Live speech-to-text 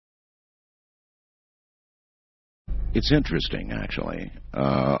It's interesting, actually.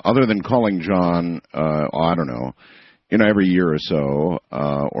 Other than calling John, I don't know, every year or so,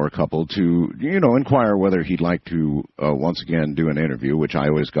 or a couple, to, inquire whether he'd like to once again do an interview, which I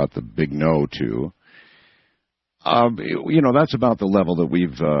always got the big no to. That's about the level that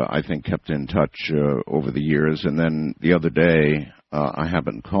we've, I think, kept in touch over the years. And then the other day, I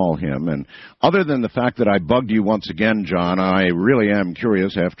happened to call him. And other than the fact that I bugged you once again, John, I really am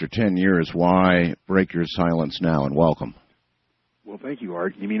curious, after 10 years, why break your silence now and welcome? Well, thank you,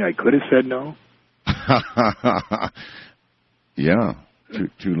 Art. You mean I could have said no? Yeah,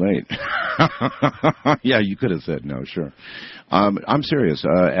 too late. Yeah, you could have said no, sure. I'm serious.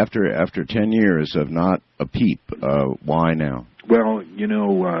 After 10 years of not a peep, why now? Well,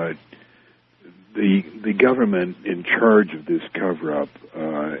 the government in charge of this cover-up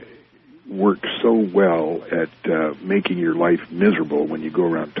works so well at making your life miserable when you go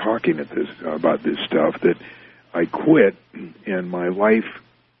around talking about this stuff that I quit, and my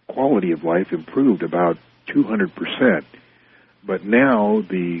quality of life improved about 200%. But now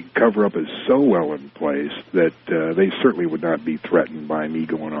the cover-up is so well in place that they certainly would not be threatened by me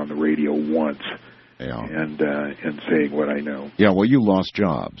going on the radio once and saying what I know. Yeah, well, you lost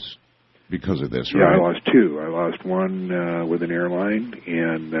jobs because of this, right? Yeah, I lost two. I lost one with an airline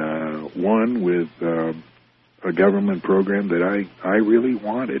and one with a government program that I really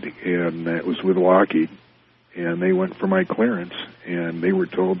wanted, and it was with Lockheed. And they went for my clearance, and they were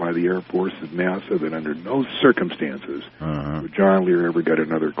told by the Air Force and NASA that under no circumstances would John Lear ever get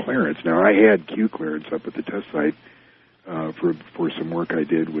another clearance. Now, I had Q clearance up at the test site for some work I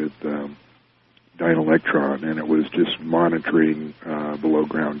did with Dynelectron, and it was just monitoring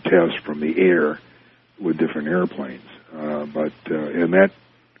below-ground tests from the air with different airplanes. And that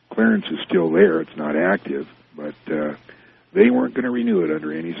clearance is still there. It's not active, but they weren't going to renew it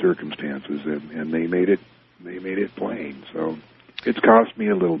under any circumstances, and they made it plain. So it's cost me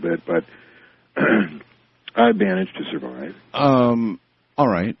a little bit, but I managed to survive. All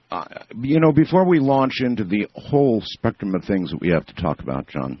right. Before we launch into the whole spectrum of things that we have to talk about,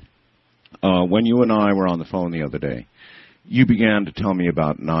 John, when you and I were on the phone the other day, you began to tell me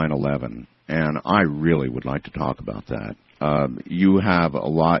about 9/11, and I really would like to talk about that. You have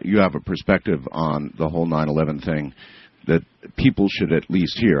a perspective on the whole 9/11 thing that people should at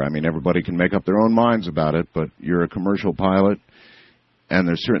least hear. I mean, everybody can make up their own minds about it, but you're a commercial pilot, and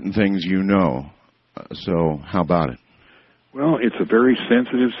there's certain things you know. So how about it? Well, it's a very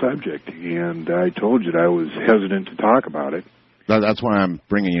sensitive subject, and I told you that I was hesitant to talk about it. That's why I'm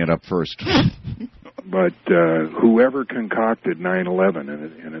bringing it up first. But whoever concocted 9/11,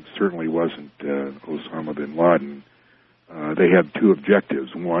 and it certainly wasn't Osama bin Laden, they had two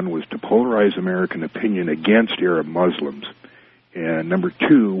objectives. One was to polarize American opinion against Arab Muslims, and number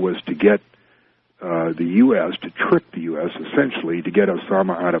two was to get the U.S., to trick the U.S., essentially, to get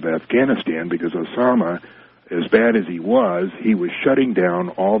Osama out of Afghanistan, because Osama, as bad as he was shutting down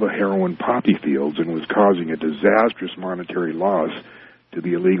all the heroin poppy fields and was causing a disastrous monetary loss to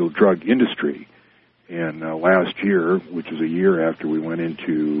the illegal drug industry. And last year, which is a year after we went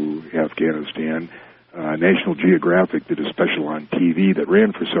into Afghanistan, National Geographic did a special on TV that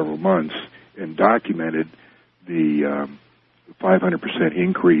ran for several months and documented the 500%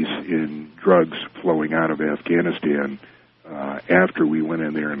 increase in drugs flowing out of Afghanistan after we went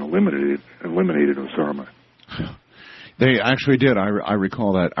in there and eliminated Osama. They actually did. I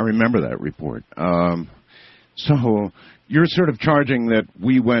recall that. I remember that report. So you're sort of charging that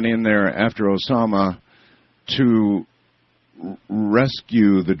we went in there after Osama to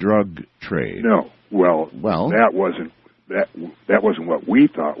rescue the drug trade. No. Well, that wasn't what we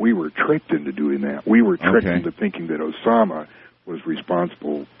thought. We were tricked into doing that. We were tricked into thinking that Osama was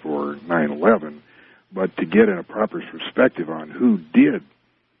responsible for 9/11. But to get in a proper perspective on who did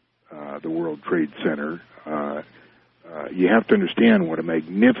the World Trade Center, you have to understand what a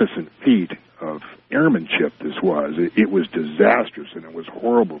magnificent feat of airmanship this was. It was disastrous, and it was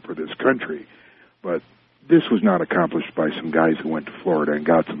horrible for this country. But this was not accomplished by some guys who went to Florida and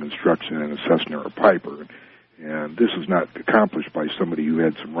got some instruction in a Cessna or a Piper. And this was not accomplished by somebody who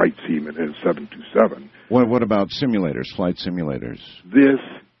had some right seaman in a 727. What about simulators, flight simulators? This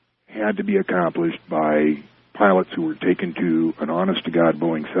had to be accomplished by pilots who were taken to an honest-to-God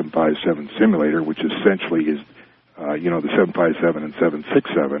Boeing 757 simulator, which essentially is, the 757 and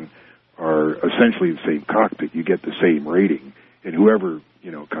 767 are essentially the same cockpit. You get the same rating. And whoever,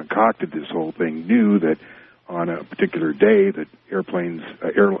 concocted this whole thing knew that on a particular day that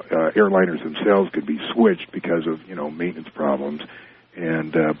airliners themselves could be switched because of, maintenance problems.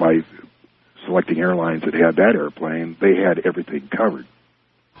 And by selecting airlines that had that airplane, they had everything covered.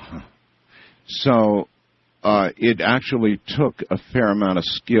 So it actually took a fair amount of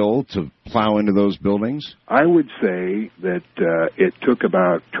skill to plow into those buildings? I would say that it took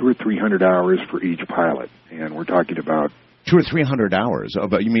about 200 or 300 hours for each pilot, and we're talking about 200 or 300 hours.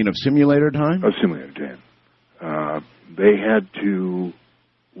 You mean of simulator time? Of simulator time. They had to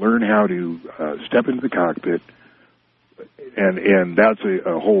learn how to step into the cockpit, and that's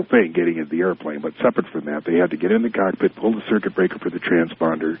a whole thing, getting into the airplane. But separate from that, they had to get in the cockpit, pull the circuit breaker for the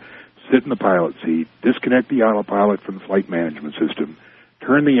transponder, sit in the pilot seat, disconnect the autopilot from the flight management system,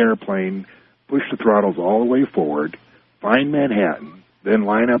 turn the airplane, push the throttles all the way forward, find Manhattan, then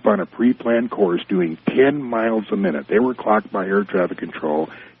line up on a pre-planned course doing 10 miles a minute. They were clocked by air traffic control,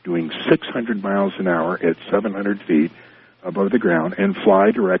 doing 600 miles an hour at 700 feet above the ground, and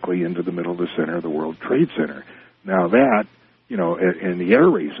fly directly into the middle of the center of the World Trade Center. Now that, you know, in the air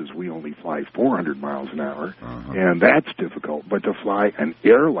races, we only fly 400 miles an hour, and that's difficult. But to fly an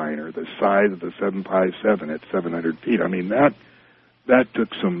airliner the size of the 757 at 700 feet, I mean, that took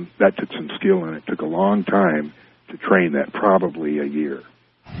some skill, and it took a long time to train that, probably a year.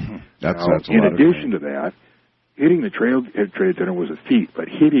 That's in addition to that, hitting the Trade Center was a feat, but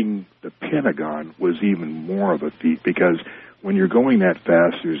hitting the Pentagon was even more of a feat, because when you're going that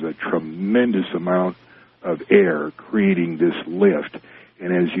fast, there's a tremendous amount of air creating this lift,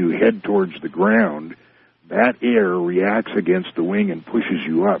 and as you head towards the ground, that air reacts against the wing and pushes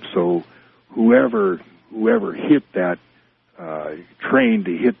you up. So whoever hit that trained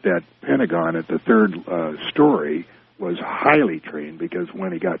to hit that Pentagon at the third story was highly trained, because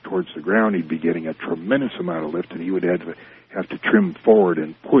when he got towards the ground, he'd be getting a tremendous amount of lift, and he would have to trim forward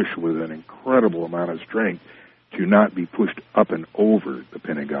and push with an incredible amount of strength to not be pushed up and over the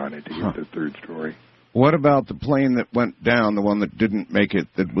Pentagon and to hit the third story. What about the plane that went down, the one that didn't make it,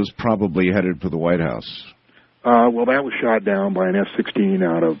 that was probably headed for the White House? Well, that was shot down by an F-16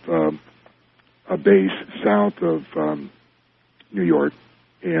 out of a base south of New York.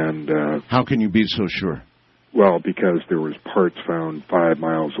 And how can you be so sure? Well, because there was parts found 5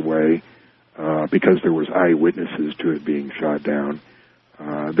 miles away, because there was eyewitnesses to it being shot down.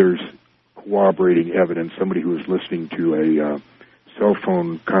 There's corroborating evidence. Somebody who was listening to a cell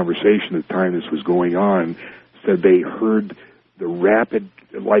phone conversation at the time this was going on said they heard the rapid,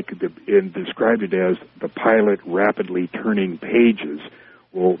 and described it as the pilot rapidly turning pages.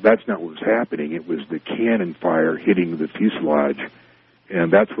 Well, that's not what was happening. It was the cannon fire hitting the fuselage,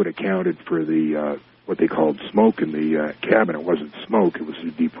 and that's what accounted for the what they called smoke in the cabin. It wasn't smoke; it was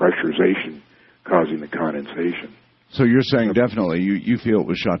the depressurization causing the condensation. So you're saying definitely you feel it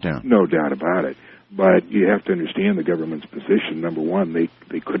was shot down? No doubt about it. But you have to understand the government's position. Number one,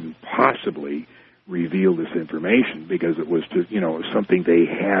 they couldn't possibly reveal this information because it was just, something they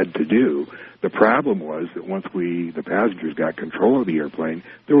had to do. The problem was that once the passengers got control of the airplane,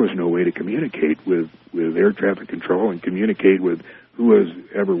 there was no way to communicate with air traffic control and communicate with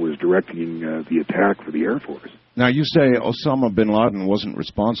whoever was directing the attack for the Air Force. Now, you say Osama bin Laden wasn't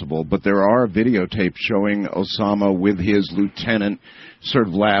responsible, but there are videotapes showing Osama with his lieutenant sort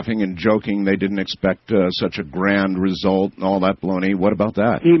of laughing and joking. They didn't expect such a grand result and all that baloney. What about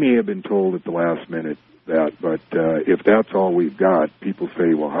that? He may have been told at the last minute that, but if that's all we've got, people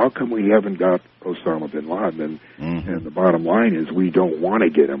say, well, how come we haven't got Osama bin Laden? And the bottom line is we don't want to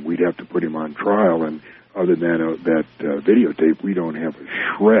get him. We'd have to put him on trial, and other than that videotape, we don't have a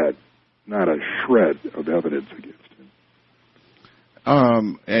shred, not a shred of evidence against him.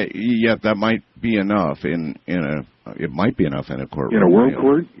 Yeah, that might be enough it might be enough in a courtroom. In a world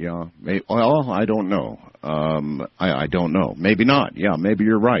court? Yeah. Well, I don't know. I don't know. Maybe not. Yeah, maybe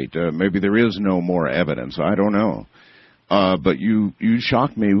you're right. Maybe there is no more evidence. I don't know. But you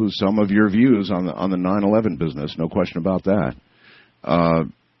shocked me with some of your views on the 9/11 business. No question about that.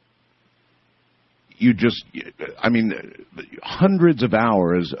 Hundreds of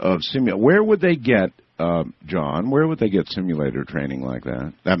hours of Where would they get, John, where would they get simulator training like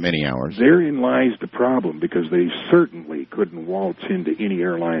that many hours? Therein lies the problem, because they certainly couldn't waltz into any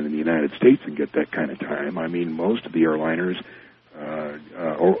airline in the United States and get that kind of time. I mean, most of the airliners,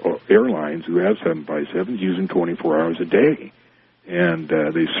 or airlines who have 757s use them 24 hours a day. And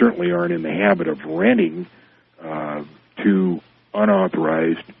they certainly aren't in the habit of renting to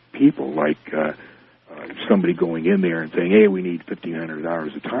unauthorized people like somebody going in there and saying, hey, we need 1,500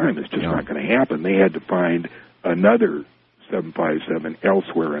 hours of time. It's just not going to happen. They had to find another 757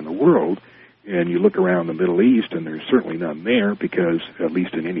 elsewhere in the world, and you look around the Middle East, and there's certainly none there, because, at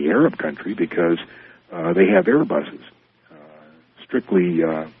least in any Arab country, because they have Airbuses, strictly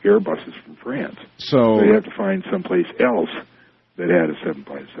Airbuses from France. So they have to find someplace else that had a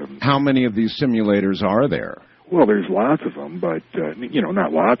 757. How many of these simulators are there? Well, there's lots of them, but,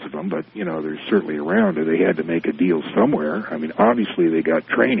 not lots of them, but, there's certainly around. They had to make a deal somewhere. I mean, obviously they got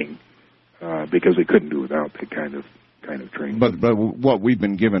training because they couldn't do without that kind of training. But what we've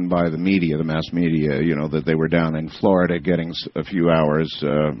been given by the media, the mass media, that they were down in Florida getting a few hours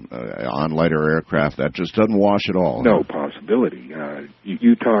on lighter aircraft, that just doesn't wash at all. No possibility.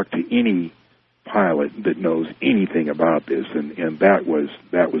 You talk to any pilot that knows anything about this, and that was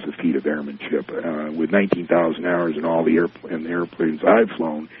a feat of airmanship. With 19,000 hours and all the airplanes I've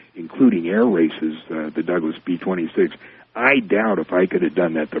flown, including air races, the Douglas B-26, I doubt if I could have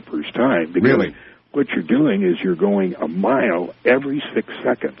done that the first time. Because really? What you're doing is you're going a mile every 6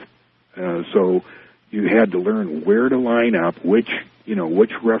 seconds. So you had to learn where to line up, which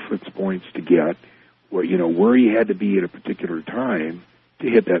reference points to get, where you had to be at a particular time to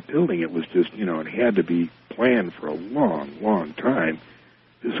hit that building. It was just, it had to be planned for a long, long time.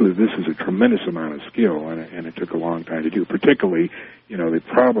 This is a tremendous amount of skill, and it took a long time to do. Particularly, they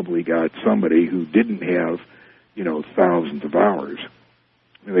probably got somebody who didn't have, thousands of hours.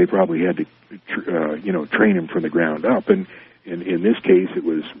 They probably had to, train him from the ground up. And in this case, it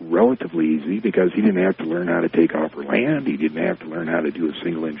was relatively easy because he didn't have to learn how to take off or land. He didn't have to learn how to do a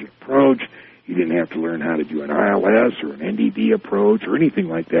single-engine approach. He didn't have to learn how to do an ILS or an NDB approach or anything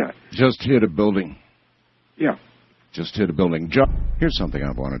like that. Just hit a building. Yeah. Just hit a building. John, here's something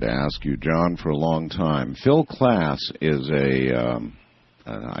I've wanted to ask you, John, for a long time. Phil Klass is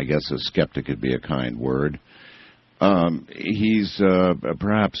I guess a skeptic would be a kind word. He's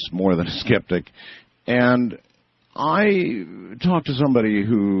perhaps more than a skeptic. And I talked to somebody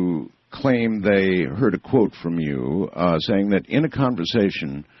who claimed they heard a quote from you saying that in a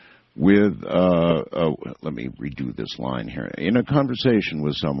conversation with, let me redo this line here. In a conversation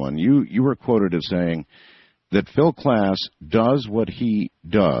with someone, you were quoted as saying that Phil Klass does what he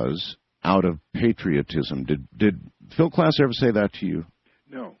does out of patriotism. Did Phil Klass ever say that to you?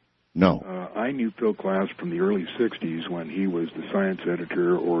 No. No. I knew Phil Klass from the early 60s when he was the science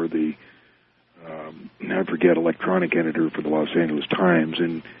editor or the, I forget, electronic editor for the Los Angeles Times,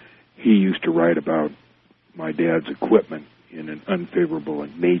 and he used to write about my dad's equipment in an unfavorable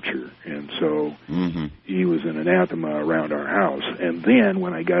nature, and so he was an anathema around our house. And then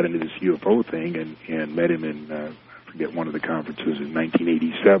when I got into this UFO thing and met him in, I forget, one of the conferences in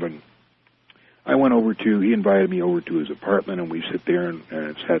 1987, he invited me over to his apartment, and we sat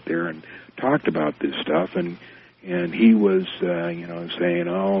there and talked about this stuff, and he was, saying,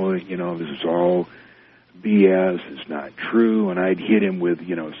 this is all BS, it's not true, and I'd hit him with,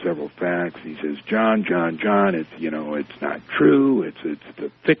 several facts. He says, John, it's, it's not true, it's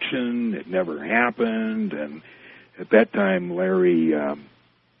the fiction, it never happened. And at that time, Larry,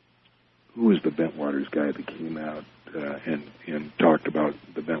 who was the Bentwaters guy that came out and talked about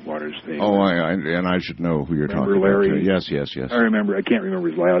the Bentwaters thing? Oh, and I should know who you're talking Larry? about. Yes. I remember. I can't remember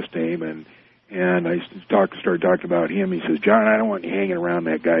his last name, and I started talking about him. He says, John, I don't want you hanging around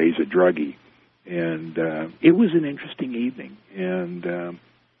that guy. He's a druggie. And it was an interesting evening. And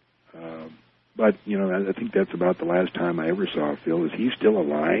but I think that's about the last time I ever saw Phil. Is he still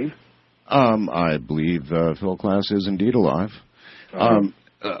alive? I believe Phil Klass is indeed alive.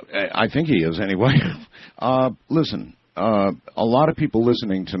 I think he is anyway. Listen, a lot of people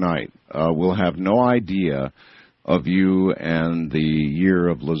listening tonight will have no idea of you and the year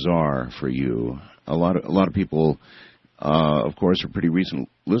of Lazar for you. A lot of people, of course, are pretty recent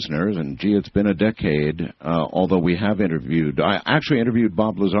listeners, and gee, it's been a decade. Although we have I actually interviewed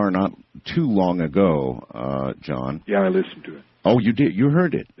Bob Lazar not too long ago, John. Yeah, I listened to it. Oh, you did? You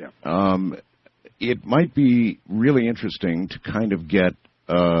heard it? Yeah. It might be really interesting to kind of get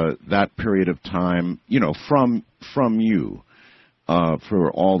that period of time, from you,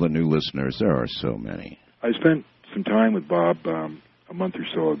 for all the new listeners. There are so many. I spent some time with Bob a month or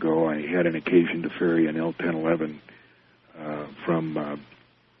so ago. I had an occasion to ferry an L-1011 from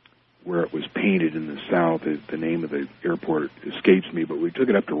where it was painted in the south. The name of the airport escapes me, but we took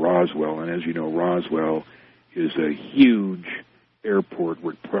it up to Roswell, and as you know, Roswell is a huge airport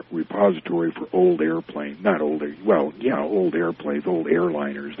repository for old airplanes. old airplanes, old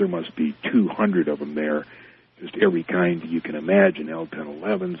airliners. There must be 200 of them there, just every kind you can imagine,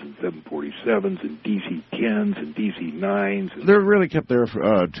 L-1011s and 747s and DC-10s and DC-9s. They're really kept there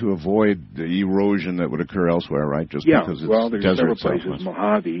to avoid the erosion that would occur elsewhere, right? Just because it's there's several places.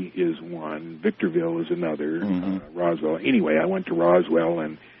 Mojave is one. Victorville is another. Roswell. Anyway, I went to Roswell,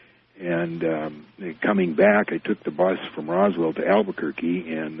 and coming back, I took the bus from Roswell to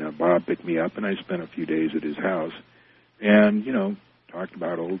Albuquerque, and Bob picked me up, and I spent a few days at his house. And, talked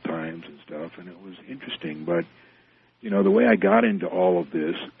about old times and stuff, and it was interesting. But, the way I got into all of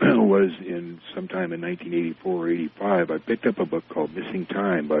this was in sometime in 1984 or 85. I picked up a book called Missing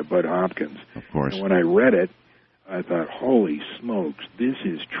Time by Bud Hopkins. Of course. And when I read it, I thought, holy smokes, this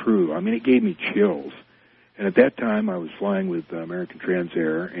is true. I mean, it gave me chills. And at that time, I was flying with American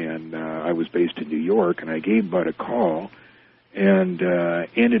Transair, and I was based in New York, and I gave Bud a call and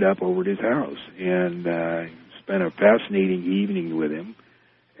ended up over at his house and spent a fascinating evening with him.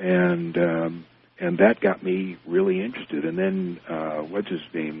 And that got me really interested. And then, what's his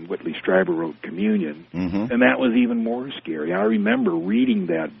name? Whitley Strieber wrote Communion, and that was even more scary. I remember reading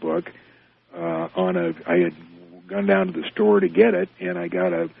that book I had gone down to the store to get it, and I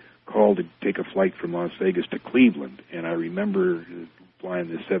got a call to take a flight from Las Vegas to Cleveland. And I remember flying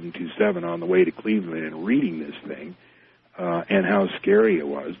the 727 on the way to Cleveland and reading this thing, and how scary it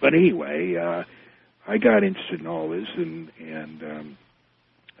was. But anyway, I got interested in all this,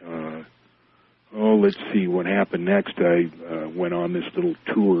 let's see what happened next. I went on this little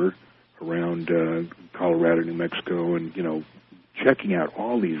tour around Colorado, New Mexico, and, checking out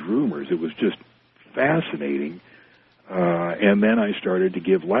all these rumors. It was just fascinating. And then I started to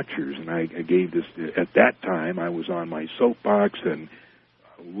give lectures, and I gave this. At that time, I was on my soapbox, and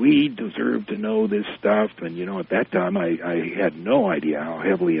we deserve to know this stuff. And, at that time, I had no idea how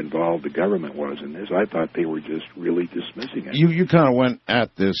heavily involved the government was in this. I thought they were just really dismissing it. You kind of went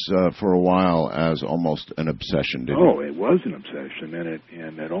at this for a while as almost an obsession, didn't you? Oh, it was an obsession,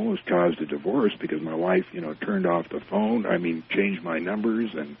 and it almost caused a divorce because my wife, turned off the phone. I mean, changed my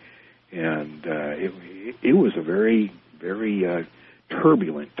numbers, and it was a very, very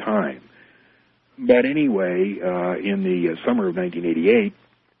turbulent time. But anyway, in the summer of 1988,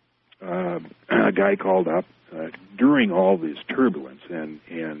 a guy called up during all this turbulence, and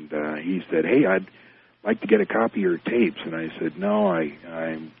he said, "Hey, I'd like to get a copy of your tapes." And I said, "No,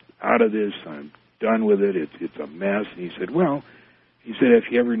 I'm out of this. I'm done with it. It's a mess." And he said, "Well," he said,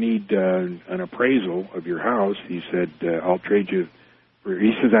 "if you ever need an appraisal of your house," he said, "I'll trade you."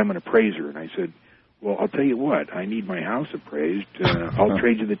 He says, "I'm an appraiser." And I said, "Well, I'll tell you what, I need my house appraised. I'll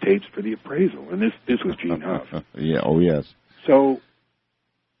trade you the tapes for the appraisal." And this was Gene Huff. Yeah, oh yes. So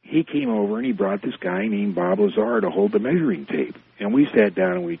he came over and he brought this guy named Bob Lazar to hold the measuring tape. And we sat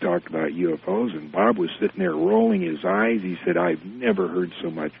down and we talked about UFOs, and Bob was sitting there rolling his eyes. He said, "I've never heard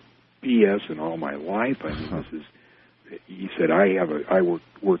so much BS in all my life. I mean, this is," he said, I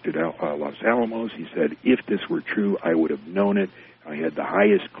worked at Los Alamos. He said, "If this were true, I would have known it. I had the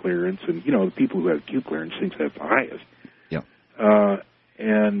highest clearance," and the people who have Q clearance think that's the highest. Yeah.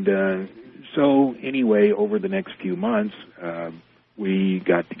 So anyway, over the next few months, we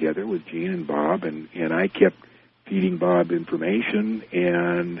got together with Gene and Bob, and I kept feeding Bob information.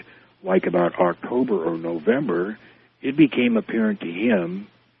 And like about October or November, it became apparent to him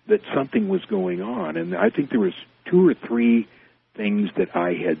that something was going on. And I think there was 2 or 3 things that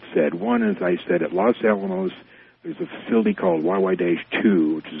I had said. One is I said at Los Alamos, there's a facility called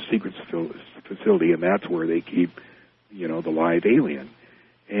YY-2, which is a secret facility, and that's where they keep, the live alien.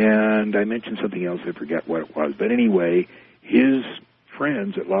 And I mentioned something else, I forget what it was. But anyway, his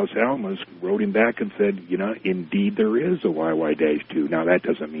friends at Los Alamos wrote him back and said, indeed there is a YY-2. Now, that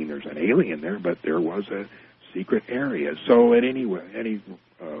doesn't mean there's an alien there, but there was a secret area. So at any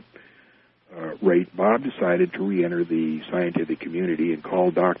rate, Bob decided to re-enter the scientific community and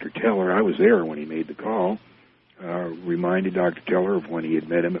called Dr. Teller. I was there when he made the call. Reminded Dr. Teller of when he had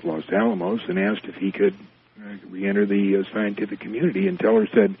met him at Los Alamos and asked if he could re-enter the scientific community. And Teller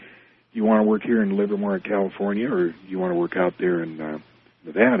said, "You want to work here in Livermore, California, or you want to work out there in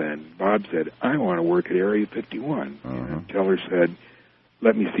Nevada?" And Bob said, "I want to work at Area 51. And Teller said,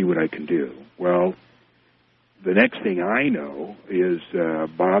 "Let me see what I can do." Well, the next thing I know is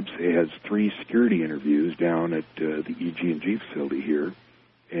Bob has 3 security interviews down at the EG&G facility here.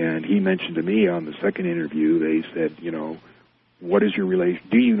 And he mentioned to me on the second interview, they said, "What is your relation?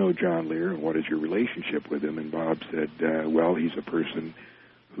 Do you know John Lear? And what is your relationship with him?" And Bob said, "Well, he's a person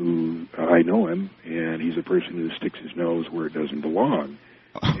who I know him, and he's a person who sticks his nose where it doesn't belong."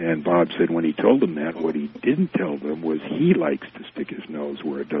 And Bob said when he told them that, what he didn't tell them was he likes to stick his nose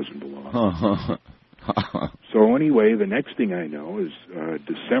where it doesn't belong. So anyway, the next thing I know is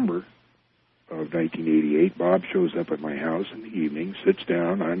December of 1988, Bob shows up at my house in the evening, sits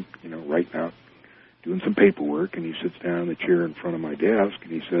down, I'm, right now doing some paperwork, and he sits down in the chair in front of my desk,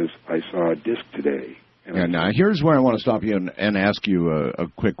 and he says, "I saw a disc today." And now, here's where I want to stop you and ask you a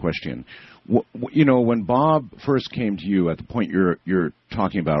quick question. When Bob first came to you at the point you're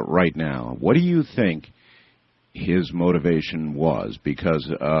talking about right now, what do you think his motivation was? Because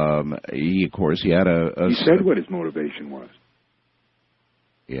he had a... He said what his motivation was.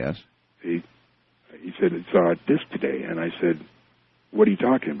 Yes? he said, I saw a disc today. And I said, what are you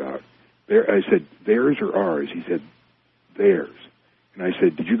talking about? I said, theirs or ours? He said, theirs. And I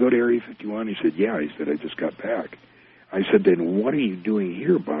said, did you go to Area 51? He said, yeah. He said, I just got back. I said, then what are you doing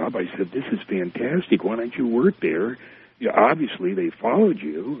here, Bob? I said, this is fantastic. Why don't you work there? Yeah, obviously, they followed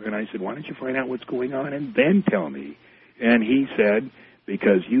you. And I said, why don't you find out what's going on and then tell me? And he said,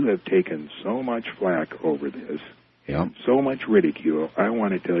 because you have taken so much flack over this, and so much ridicule, I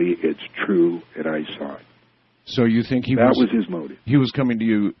want to tell you it's true, and I saw it. So you think that was his motive? He was coming to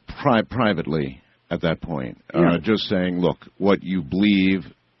you privately at that point, just saying, look, what you believe,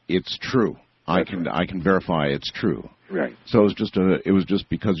 it's true. I can verify it's true. Right. So it was just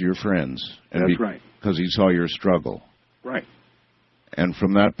because you're friends. And that's right. Because he saw your struggle. Right. And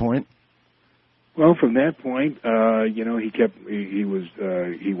from that point? Well, from that point,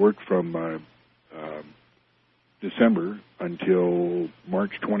 he worked from December until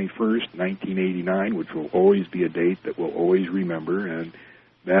March 21st, 1989, which will always be a date that we'll always remember. And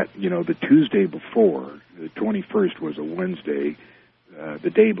that, the Tuesday before, the 21st was a Wednesday. The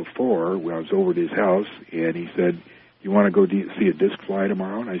day before, when I was over at his house, and he said, you want to go see a disc fly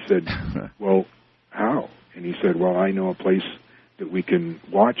tomorrow? And I said, well, how? And he said, well, I know a place that we can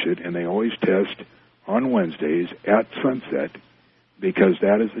watch it, and they always test on Wednesdays at sunset because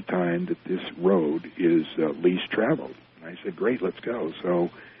that is the time that this road is least traveled. And I said, great, let's go.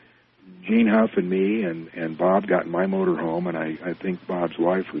 So Gene Huff and me and Bob got in my motorhome, and I think Bob's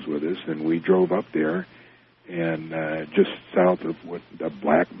wife was with us, and we drove up there, and just south of the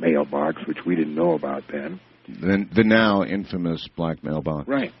black mailbox, which we didn't know about then. The now infamous black mailbox.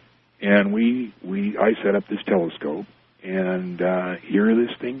 Right. And I set up this telescope, and here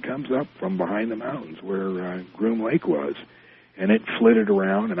this thing comes up from behind the mountains where Groom Lake was. And it flitted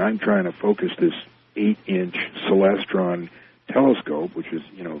around, and I'm trying to focus this 8-inch Celestron telescope, which is,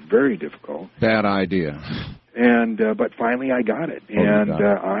 very difficult. Bad idea. And but finally I got it, and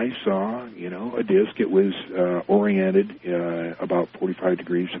I saw, a disc. It was oriented about 45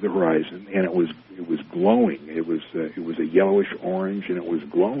 degrees to the horizon, and it was glowing. It was a yellowish orange, and it was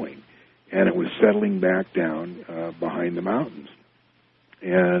glowing, and it was settling back down behind the mountains.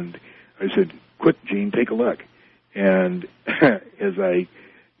 And I said, "Quick, Gene, take a look." And as I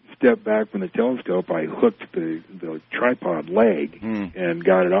stepped back from the telescope, I hooked the tripod leg and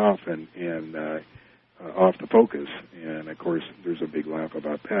got it off and off the focus. And of course, there's a big laugh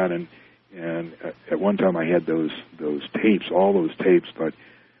about that. And at one time, I had those tapes, all those tapes. But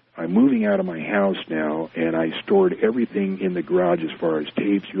I'm moving out of my house now, and I stored everything in the garage as far as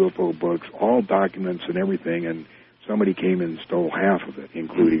tapes, UFO books, all documents and everything. And somebody came and stole half of it,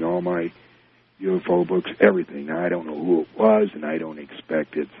 including all my UFO books, everything. Now, I don't know who it was, and I don't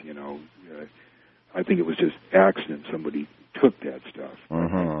expect it's, I think it was just accident. Somebody took that stuff.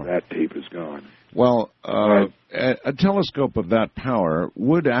 That tape is gone. Well, a telescope of that power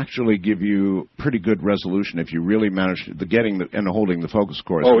would actually give you pretty good resolution if you really managed and holding the focus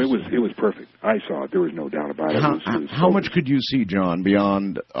course. Oh, it was perfect. I saw it. There was no doubt about it. How much could you see, John,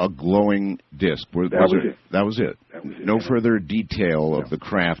 beyond a glowing disc? That was it. That was it. No further detail of the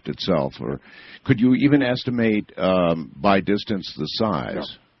craft itself, or could you even estimate by distance the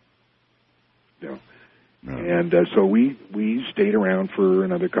size? No. And so we stayed around for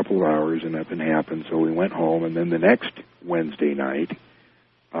another couple of hours, and nothing happened. So we went home, and then the next Wednesday night,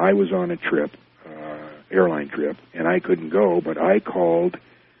 I was on a trip, airline trip, and I couldn't go. But I called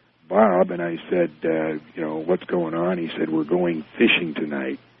Bob, and I said, what's going on? He said, we're going fishing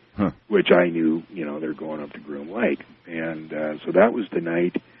tonight, which I knew, they're going up to Groom Lake. And so that was the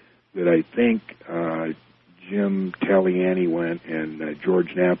night that I think Jim Taliani went and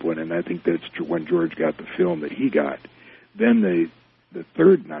George Knapp went, and I think that's when George got the film that he got. Then the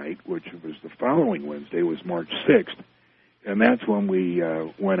third night, which was the following Wednesday, was March 6th, and that's when we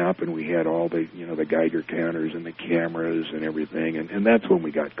went up and we had all the the Geiger counters and the cameras and everything, and that's when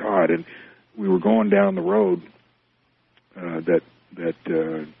we got caught. And we were going down the road that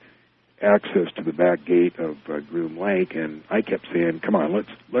access to the back gate of Groom Lake, and I kept saying, "Come on,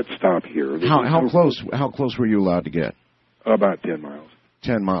 let's stop here." How close were you allowed to get? About 10 miles.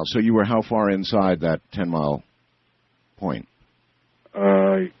 10 miles. So you were how far inside that 10-mile point?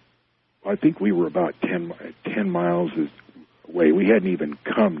 I think we were about 10 miles away. We hadn't even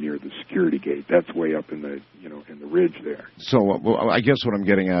come near the security gate. That's way up in the in the ridge there. So I guess what I'm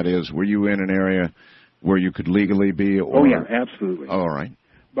getting at is, were you in an area where you could legally be? Or... Oh yeah, absolutely. All right.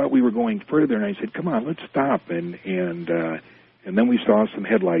 But we were going further, and I said, "Come on, let's stop." And then we saw some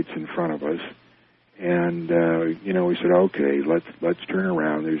headlights in front of us, and we said, "Okay, let's turn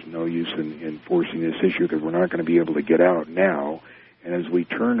around. There's no use in forcing this issue because we're not going to be able to get out now." And as we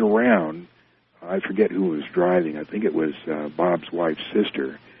turned around, I forget who was driving. I think it was Bob's wife's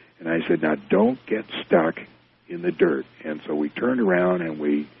sister. And I said, now don't get stuck in the dirt. And so we turned around and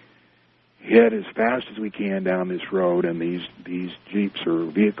we head as fast as we can down this road, and these Jeeps or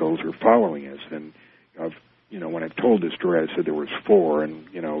vehicles are following us. And when I've told this story, I said there was 4, and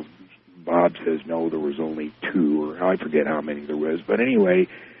Bob says no, there was only 2, or I forget how many there was. But anyway,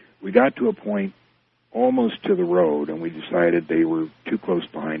 we got to a point almost to the road, and we decided they were too close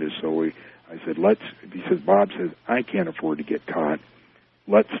behind us. So I said, Bob says, I can't afford to get caught.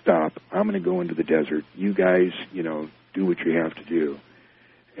 Let's stop. I'm going to go into the desert. You guys, do what you have to do.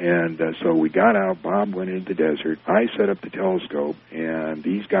 And so we got out. Bob went into the desert. I set up the telescope, and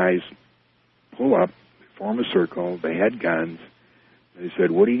these guys pull up, form a circle. They had guns. They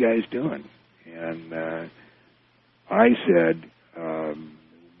said, what are you guys doing? And I said,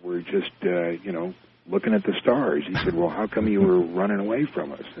 we're just, looking at the stars. He said, well, how come you were running away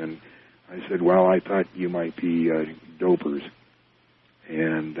from us? And I said, well, I thought you might be dopers.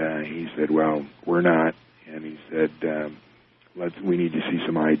 And he said, well, we're not. And he said, we need to see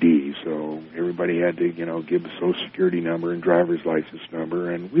some ID. So everybody had to, give a Social Security number and driver's license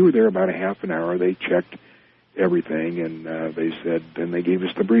number. And we were there about a half an hour. They checked everything, and they said, then they gave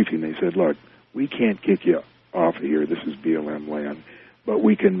us the briefing. They said, look, we can't kick you off of here. This is BLM land. But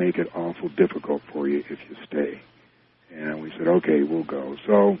we can make it awful difficult for you if you stay. And we said, okay, we'll go.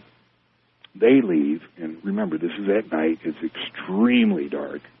 So they leave, and remember, this is at night. It's extremely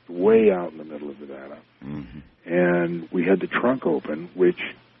dark, way out in the middle of Nevada. Mm-hmm. And we had the trunk open, which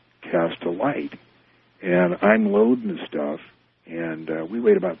cast a light. And I'm loading the stuff, and we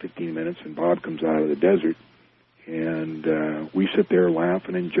wait about 15 minutes, and Bob comes out of the desert, and we sit there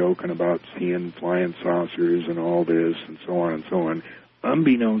laughing and joking about seeing flying saucers and all this and so on and so on.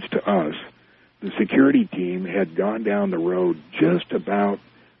 Unbeknownst to us, the security team had gone down the road just about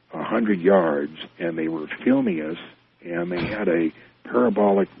 100 yards, and they were filming us, and they had a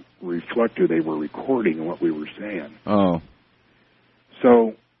parabolic reflector. They were recording what we were saying. Oh.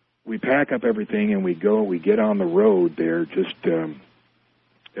 So we pack up everything, and we get on the road there just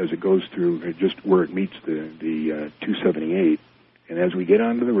as it goes through, just where it meets the 278. And as we get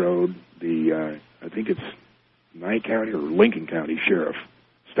onto the road, I think it's Nye County or Lincoln County Sheriff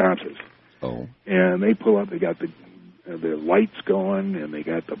stops us. Oh. And they pull up. They got the lights going, and they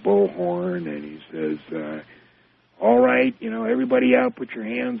got the bullhorn, and he says, all right, everybody out, put your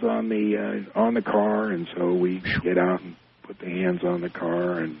hands on the car. And so we get out and put the hands on the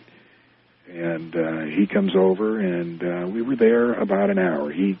car, and he comes over, and we were there about an hour.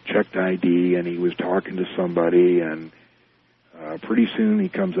 He checked ID, and he was talking to somebody, and pretty soon he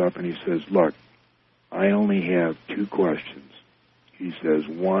comes up and he says, look, I only have 2 questions. He says,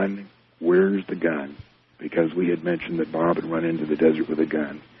 1, where's the gun? Because we had mentioned that Bob had run into the desert with a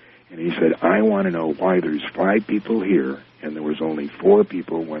gun. And he said, I want to know why there's 5 people here, and there was only 4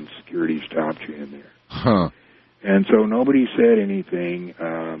 people when security stopped you in there. Huh. And so nobody said anything.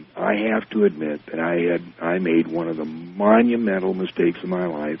 I have to admit that I made one of the monumental mistakes of my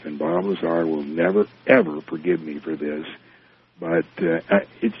life, and Bob Lazar will never, ever forgive me for this. But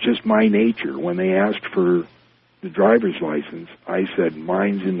it's just my nature. When they asked for the driver's license, I said,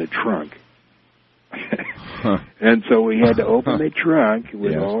 mine's in the trunk. Huh. And so we had to open the trunk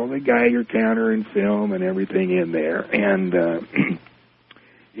with all the Geiger counter and film and everything in there. And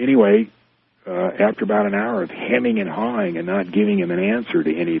anyway, after about an hour of hemming and hawing and not giving him an answer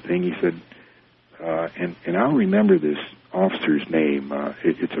to anything, he said, and I'll remember this officer's name.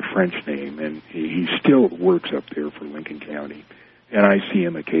 It's a French name, and he still works up there for Lincoln County. And I see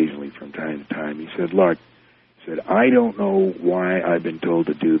him occasionally from time to time. He said, look, I don't know why I've been told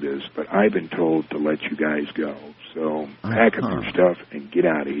to do this, but I've been told to let you guys go. So pack up your stuff and get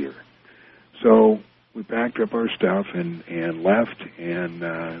out of here. So we packed up our stuff and left, and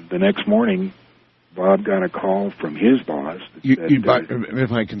the next morning, Bob got a call from his boss.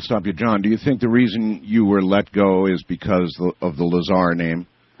 If I can stop you, John, do you think the reason you were let go is because of the Lazar name?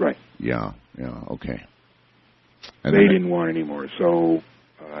 Right. Yeah, okay. And they didn't want any more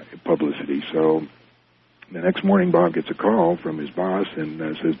publicity. So the next morning, Bob gets a call from his boss and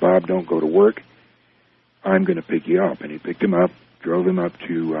says, Bob, don't go to work. I'm going to pick you up. And he picked him up, drove him up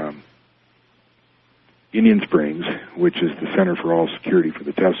to Indian Springs, which is the center for all security for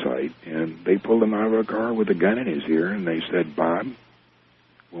the test site. And they pulled him out of a car with a gun in his ear, and they said, Bob,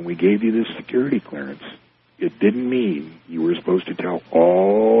 when we gave you this security clearance, it didn't mean you were supposed to tell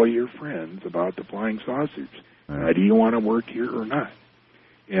all your friends about the flying saucers. Do you want to work here or not?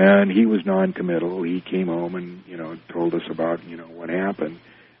 And he was non-committal. He came home and, told us about, what happened.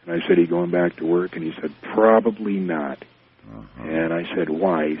 And I said, he going back to work? And he said, probably not. And I said,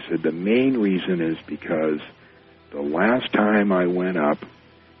 why? He said, the main reason is because the last time I went up,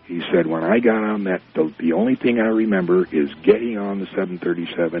 he said, when I got on that, the only thing I remember is getting on the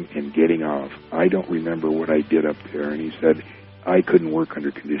 737 and getting off. I don't remember what I did up there. And he said, I couldn't work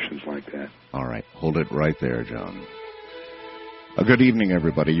under conditions like that. All right. Hold it right there, John. Good evening,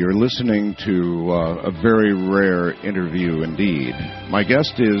 everybody. You're listening to a very rare interview indeed. My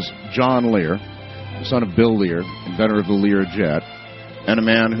guest is John Lear, the son of Bill Lear, inventor of the Lear jet, and a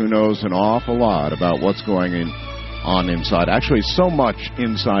man who knows an awful lot about what's going on inside. Actually, so much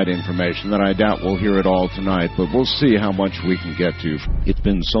inside information that I doubt we'll hear it all tonight, but we'll see how much we can get to. It's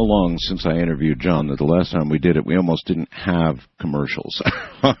been so long since I interviewed John that the last time we did it, we almost didn't have commercials.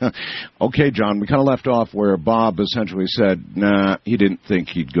 Okay, John, we kind of left off where Bob essentially said, nah, he didn't think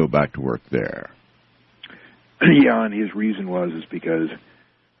he'd go back to work there. Yeah, and his reason was because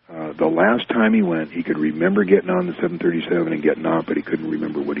the last time he went, he could remember getting on the 737 and getting off, but he couldn't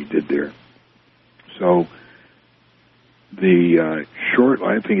remember what he did there. So the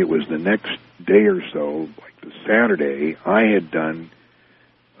I think it was the next day or so, like the Saturday, I had done,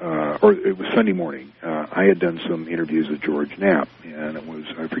 or it was Sunday morning, I had done some interviews with George Knapp, and it was,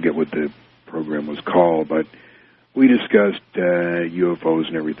 I forget what the program was called, but we discussed UFOs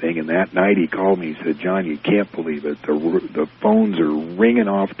and everything, and that night he called me. He said, John, you can't believe it. The phones are ringing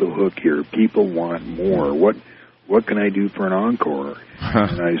off the hook here. People want more. What can I do for an encore?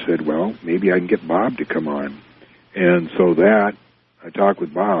 And I said, well, maybe I can get Bob to come on. And so I talked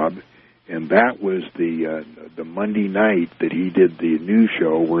with Bob, and that was the Monday night that he did the news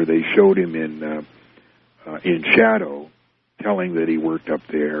show where they showed him in shadow, telling that he worked up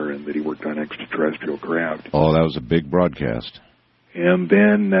there and that he worked on extraterrestrial craft. Oh, that was a big broadcast. And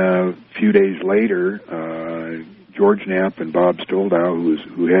then a few days later, George Knapp and Bob Stoldow,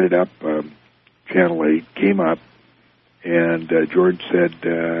 who headed up Channel 8, came up, and George said,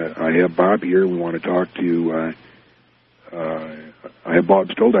 I have Bob here. We want to talk to... I have Bob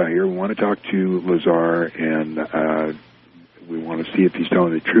Stoldow here. We want to talk to Lazar, and we want to see if he's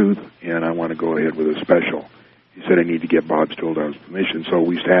telling the truth, and I want to go ahead with a special. He said I need to get Bob Stoldow's permission. So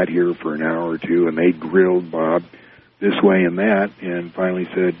we sat here for an hour or two, and they grilled Bob this way and that, and finally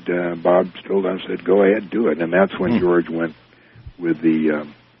said, Bob Stoldow said, go ahead, do it. And that's when George went with the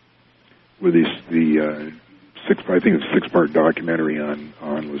six-part documentary on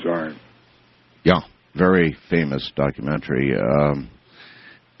Lazar. Yeah. Very famous documentary.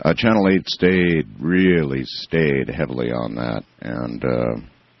 Channel 8 really stayed heavily on that. And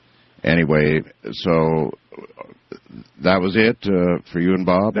anyway, so that was it for you and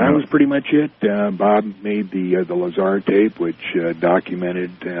Bob? That was pretty much it. Bob made the Lazar tape, which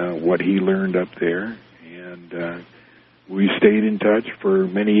documented what he learned up there. And we stayed in touch for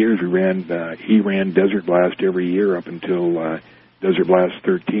many years. He ran Desert Blast every year up until... Desert Blast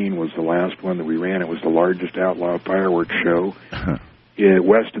 13 was the last one that we ran. It was the largest outlaw fireworks show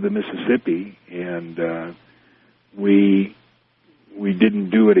west of the Mississippi, and we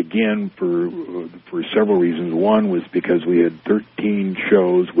didn't do it again for several reasons. One was because we had 13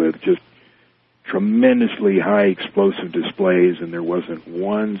 shows with just tremendously high explosive displays, and there wasn't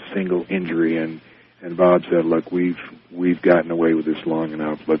one single injury. And Bob said, "Look, we've gotten away with this long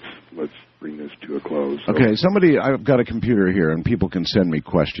enough. Let's bring this to a close." So, okay, I've got a computer here, and people can send me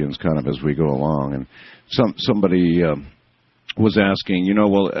questions kind of as we go along. And somebody was asking,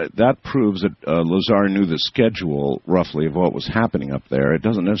 that proves that Lazar knew the schedule, roughly, of what was happening up there. It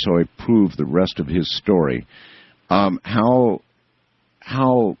doesn't necessarily prove the rest of his story. How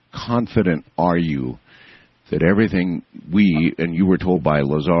confident are you that everything and you were told by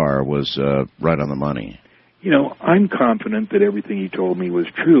Lazar was right on the money? I'm confident that everything he told me was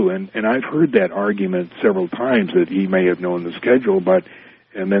true, and I've heard that argument several times that he may have known the schedule,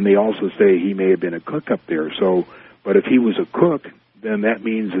 and then they also say he may have been a cook up there. So, but if he was a cook, then that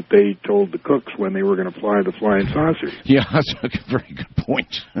means that they told the cooks when they were going to fly the flying saucers. Yeah, that's a very good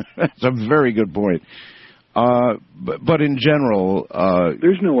point. That's a very good point. But in general...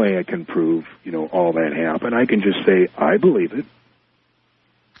 there's no way I can prove, all that happened. I can just say, I believe it.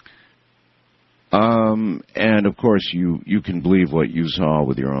 And, of course, you can believe what you saw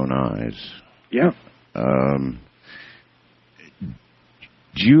with your own eyes. Yeah.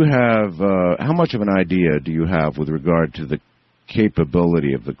 Do you have... how much of an idea do you have with regard to the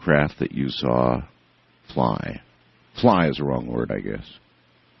capability of the craft that you saw fly? Fly is the wrong word, I guess.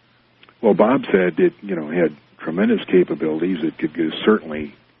 Well, Bob said it, had tremendous capabilities. It could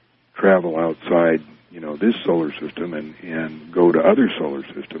certainly travel outside, this solar system and go to other solar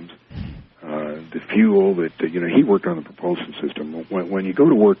systems. The fuel that, he worked on the propulsion system. When you go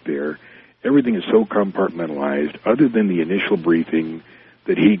to work there, everything is so compartmentalized, other than the initial briefing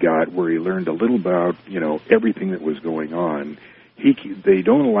that he got where he learned a little about, everything that was going on. They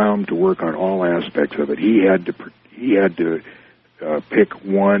don't allow him to work on all aspects of it. He had to pick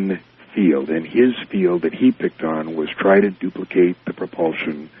one field, and his field that he picked on was try to duplicate the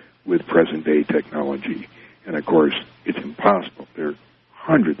propulsion with present-day technology. And, of course, it's impossible. They're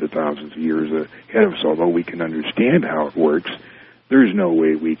hundreds of thousands of years ahead of us, although we can understand how it works. There's no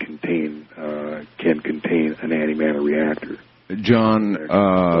way we can contain an antimatter reactor. John,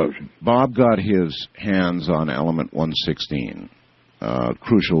 Bob got his hands on element 116,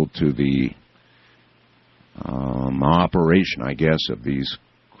 crucial to the operation, I guess, of these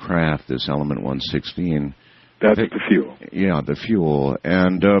craft, this element 116. That's the fuel. Yeah, the fuel.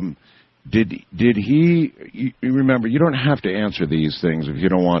 And did he, you remember, you don't have to answer these things if you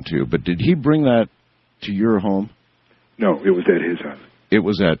don't want to, but did he bring that to your home? No, it was at his house. It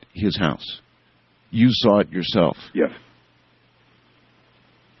was at his house. You saw it yourself? Yes.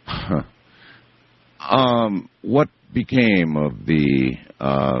 Huh. What became of the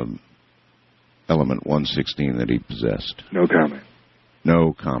element 116 that he possessed? No comment.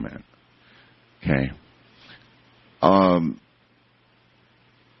 No comment. Okay. Let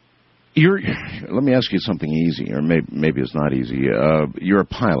me ask you something easy, or maybe it's not easy. You're a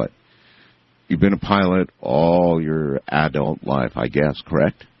pilot. You've been a pilot all your adult life, I guess,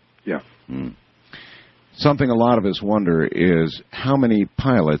 correct? Yeah. Something a lot of us wonder is how many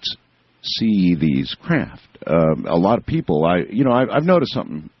pilots see these craft. A lot of people, I've noticed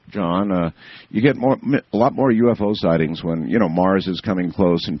something, John. You get a lot more UFO sightings when, Mars is coming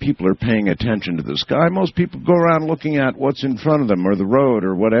close and people are paying attention to the sky. Most people go around looking at what's in front of them or the road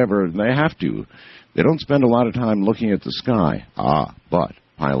or whatever, and they have to. They don't spend a lot of time looking at the sky. But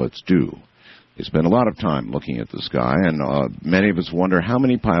pilots do. They spend a lot of time looking at the sky, and many of us wonder how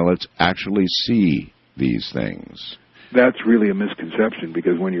many pilots actually see these things. That's really a misconception,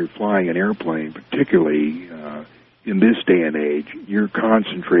 because when you're flying an airplane, particularly in this day and age, you're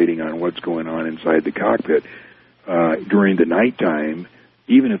concentrating on what's going on inside the cockpit. During the nighttime,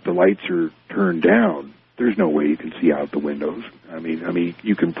 even if the lights are turned down, there's no way you can see out the windows. I mean,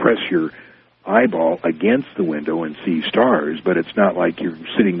 you can press your eyeball against the window and see stars, but it's not like you're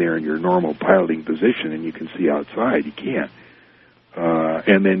sitting there in your normal piloting position and you can see outside. You can't.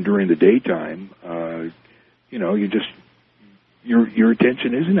 And then during the daytime, your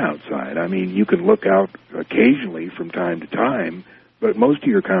attention isn't outside. I mean, you can look out occasionally from time to time, but most of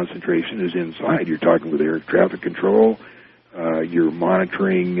your concentration is inside. You're talking with air traffic control. You're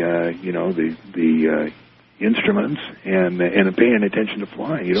monitoring, the instruments and paying attention to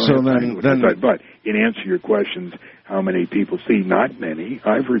flying. You don't have time to look outside. But in answer to your questions, how many people see? Not many.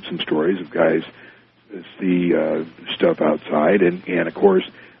 I've heard some stories of guys that see stuff outside, and of course,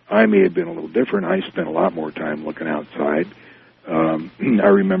 I may have been a little different. I spent a lot more time looking outside. I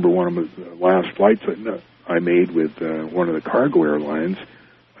remember one of the last flights that I made with one of the cargo airlines.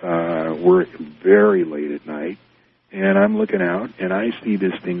 We're very late at night, and I'm looking out, and I see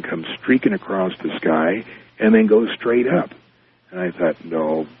this thing come streaking across the sky and then go straight up. And I thought,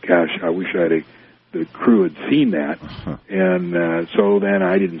 no, gosh, I wish the crew had seen that. And so then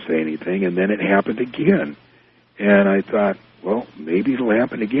I didn't say anything, and then it happened again. And I thought, well, maybe it'll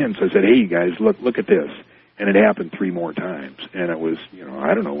happen again. So I said, hey, you guys, look at this. And it happened 3 more times. And it was,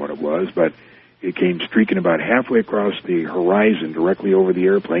 I don't know what it was, but it came streaking about halfway across the horizon directly over the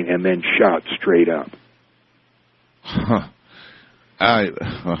airplane and then shot straight up.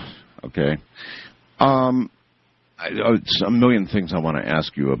 Okay. It's a million things I want to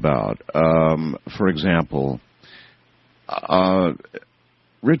ask you about. For example,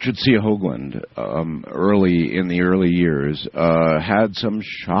 Richard C. Hoagland, early in the early years, had some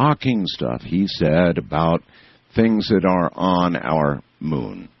shocking stuff he said about things that are on our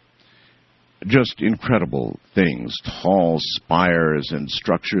moon. Just incredible things, tall spires and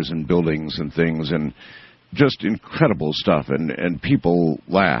structures and buildings and things, and just incredible stuff. And people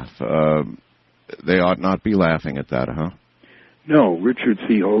laugh. They ought not be laughing at that, huh? No, Richard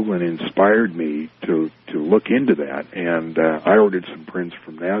C. Hoagland inspired me to look into that, and I ordered some prints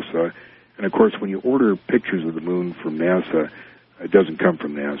from NASA. And, of course, when you order pictures of the moon from NASA, it doesn't come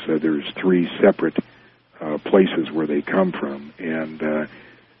from NASA. There's 3 separate places where they come from. And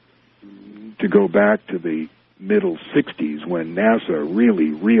to go back to the middle 60s, when NASA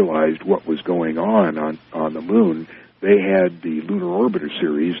really realized what was going on the moon, they had the Lunar Orbiter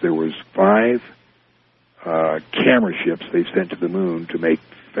series. There was 5 camera ships they sent to the moon to make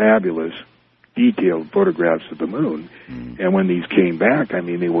fabulous, detailed photographs of the moon. And when these came back, I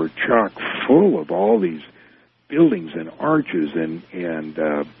mean, they were chock full of all these buildings and arches and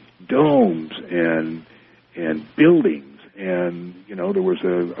domes and buildings. And, you know, there was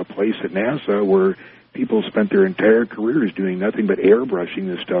a place at NASA where people spent their entire careers doing nothing but airbrushing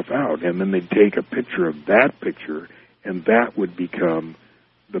this stuff out. And then they'd take a picture of that picture, and that would become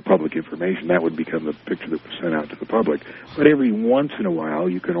the public information. That would become the picture that was sent out to the public. But every once in a while,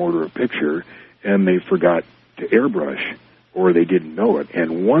 you can order a picture, and they forgot to airbrush, or they didn't know it.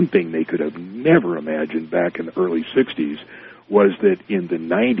 And one thing they could have never imagined back in the early 60s was that in the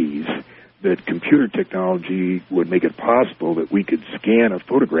 90s, that computer technology would make it possible that we could scan a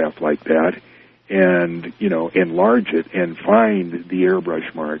photograph like that and, you know, enlarge it and find the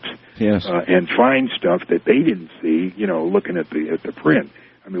airbrush marks. Yes. And find stuff that they didn't see, you know, looking at the print.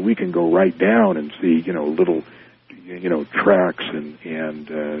 I mean, we can go right down and see, you know, little, you know, tracks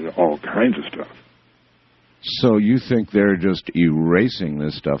and all kinds of stuff. So you think they're just erasing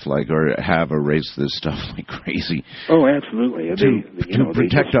this stuff or have erased this stuff like crazy? Oh, absolutely. To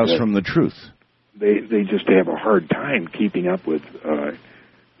protect us from the truth. They just have a hard time keeping up with,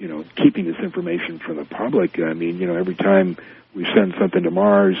 you know, keeping this information from the public. I mean, you know, every time we send something to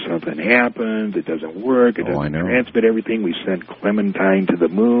Mars, something happens, it doesn't work, it doesn't transmit everything. We sent Clementine to the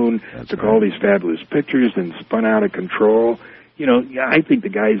moon, took all these fabulous pictures and spun out of control. You know, I think the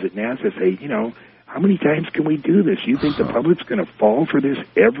guys at NASA say, you know, how many times can we do this? You think the public's going to fall for this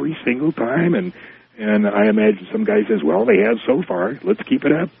every single time? And I imagine some guy says, well, they have so far. Let's keep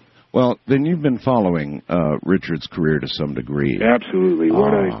it up. Well, then you've been following Richard's career to some degree. Absolutely.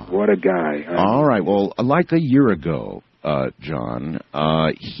 What a guy. All right. Well, like a year ago, John,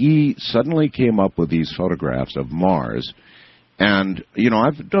 he suddenly came up with these photographs of Mars. And, you know,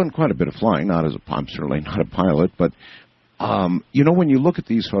 I've done quite a bit of flying. I'm certainly not a pilot, but you know, when you look at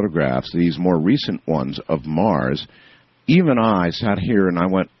these photographs, these more recent ones of Mars, even I sat here and I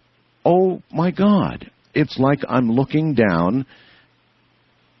went, oh, my God, it's like I'm looking down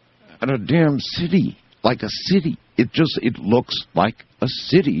at a damn city, like a city. It looks like a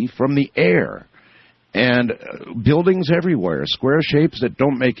city from the air. And buildings everywhere, square shapes that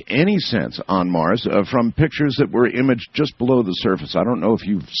don't make any sense on Mars from pictures that were imaged just below the surface. I don't know if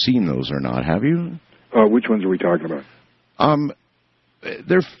you've seen those or not. Have you? Which ones are we talking about?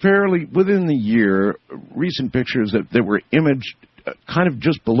 They're fairly within the year, recent pictures that were imaged kind of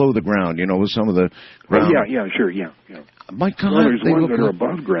just below the ground, you know, with some of the ground. Yeah, sure. My God, well, there's ones that are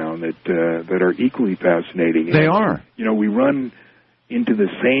above ground that are equally fascinating. They are. You know, we run into the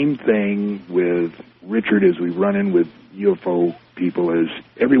same thing with Richard as we run in with UFO people, as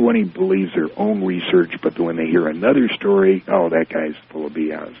everyone believes their own research, but when they hear another story, oh, that guy's full of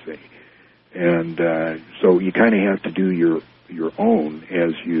BS. And so you kind of have to do your own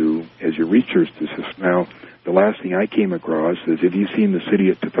as you research this. Now, the last thing I came across is, have you seen the city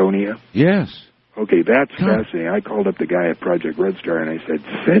at Tithonia? Yes. Okay, that's fascinating. I called up the guy at Project Red Star and I said,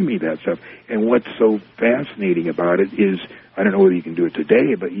 send me that stuff. And what's so fascinating about it is, I don't know whether you can do it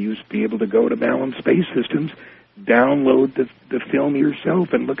today, but you used to be able to go to Malin Space Systems, download the film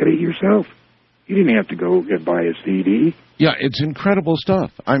yourself and look at it yourself. You didn't have to go and buy a CD. Yeah, it's incredible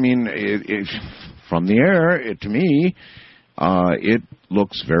stuff. I mean, from the air, to me, it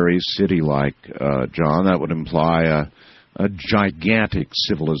looks very city-like, John. That would imply a gigantic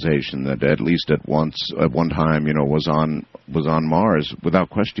civilization that at least at one time, you know, was on Mars without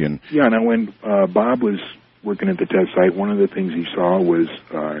question. Yeah. Now, when Bob was working at the test site, one of the things he saw was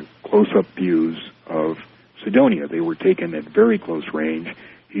close-up views of Cydonia. They were taken at very close range.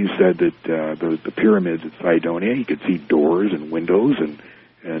 He said that the pyramids at Cydonia, he could see doors and windows,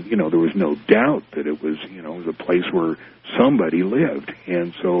 and you know, there was no doubt that it was, you know, it was a place where somebody lived.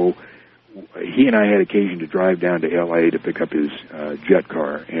 And so he and I had occasion to drive down to L.A. to pick up his jet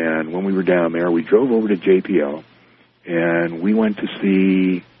car. And when we were down there, we drove over to JPL, and we went to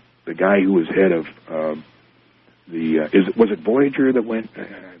see the guy who was head of was it Voyager that went? I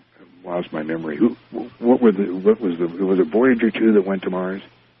lost my memory. Was it Voyager 2 that went to Mars?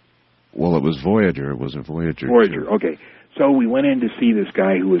 Well, it was Voyager. It was a Voyager. Voyager, okay. So we went in to see this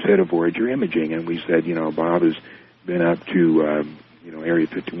guy who was head of Voyager Imaging, and we said, you know, Bob has been up to, you know, Area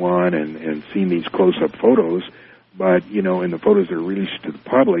 51 and seen these close-up photos, but, you know, in the photos that are released to the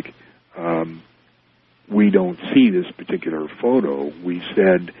public, we don't see this particular photo. We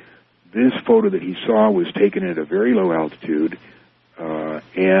said this photo that he saw was taken at a very low altitude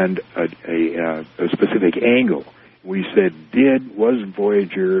and a specific angle. We said, was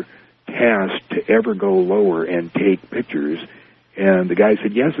Voyager tasked to ever go lower and take pictures? And the guy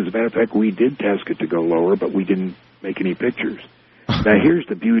said, yes, as a matter of fact, we did task it to go lower, but we didn't make any pictures. Now, here's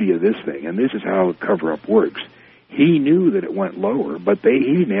the beauty of this thing, and this is how a cover-up works. He knew that it went lower, but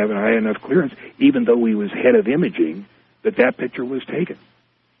he didn't have high enough clearance, even though he was head of imaging, that picture was taken.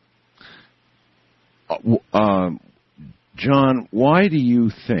 John, why do you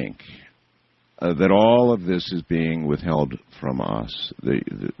think that all of this is being withheld from us?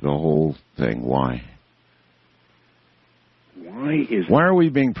 The whole thing. Why? Why are we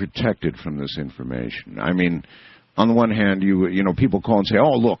being protected from this information? I mean, on the one hand, you know, people call and say,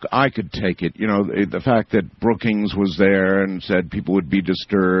 "Oh, look, I could take it." You know, the fact that Brookings was there and said people would be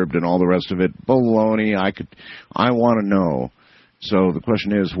disturbed and all the rest of it, baloney. I want to know. So the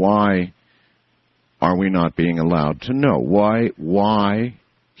question is, why are we not being allowed to know? Why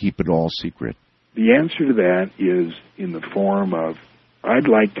keep it all secret? The answer to that is in the form of, I'd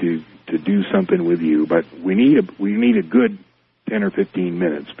like to do something with you, but we need a good 10 or 15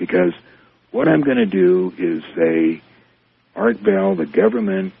 minutes, because what I'm going to do is say, Art Bell, the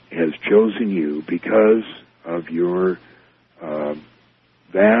government has chosen you because of your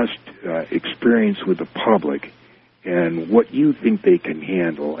vast experience with the public and what you think they can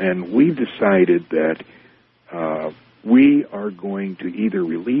handle. And we've decided that we are going to either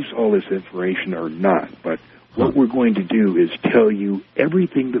release all this information or not. But what we're going to do is tell you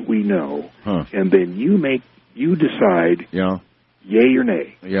everything that we know, and then you decide, yay or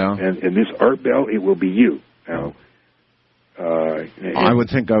nay. Yeah. And this Art Bell, it will be you. Now, I would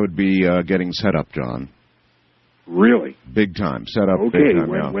think I would be getting set up, John. Really? Big time. Set up. Okay, big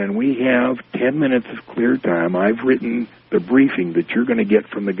time, when we have 10 minutes of clear time, I've written the briefing that you're going to get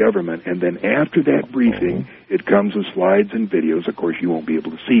from the government, and then after that briefing, it comes with slides and videos. Of course, you won't be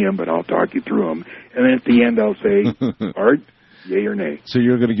able to see them, but I'll talk you through them. And then at the end, I'll say, Art, yay or nay. So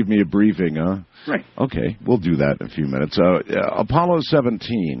you're going to give me a briefing, huh? Right. Okay, we'll do that in a few minutes. Apollo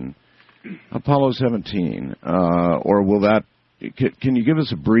 17, or will that... Can you give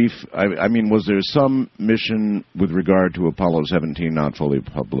us a brief... I mean, was there some mission with regard to Apollo 17 not fully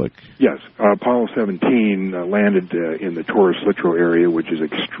public? Yes. Apollo 17 landed in the Taurus Littrow area, which is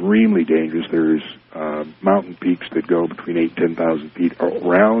extremely dangerous. There's mountain peaks that go between 8,000 and 10,000 feet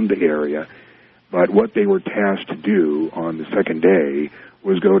around the area. But what they were tasked to do on the second day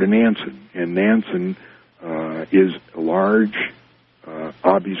was go to Nansen. And Nansen is a large,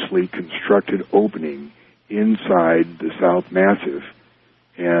 obviously constructed opening inside the South Massif,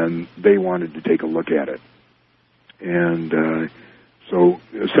 and they wanted to take a look at it. And so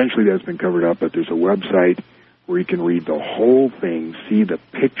essentially that's been covered up, but there's a website where you can read the whole thing, see the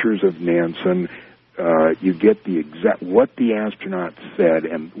pictures of Nansen. You get the exact what the astronauts said,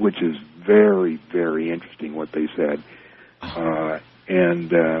 and which is very, very interesting what they said. And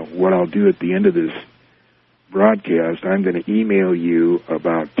what I'll do at the end of this broadcast, I'm going to email you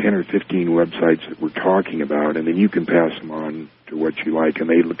about 10 or 15 websites that we're talking about, and then you can pass them on to what you like, and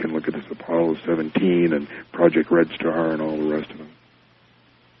they can look at this Apollo 17 and Project Red Star and all the rest of them.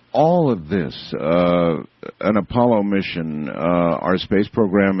 All of this, an Apollo mission, our space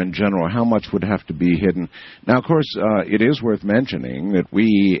program in general, how much would have to be hidden? Now, of course, it is worth mentioning that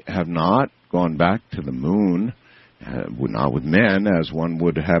we have not gone back to the moon, not with men, as one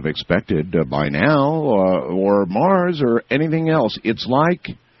would have expected by now, or Mars, or anything else. It's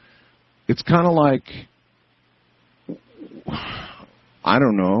kind of like, I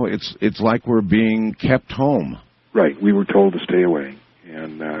don't know, it's like we're being kept home. Right. We were told to stay away.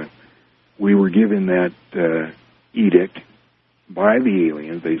 And we were given that edict by the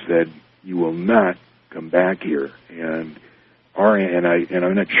aliens. They said, you will not come back here. And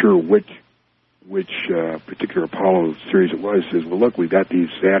I'm not sure which particular Apollo series it was, says, well, look, we've got these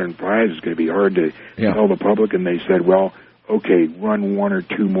Saturn V. It's going to be hard to tell the public. And they said, well, okay, run one or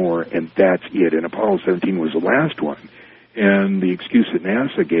two more, and that's it. And Apollo 17 was the last one. And the excuse that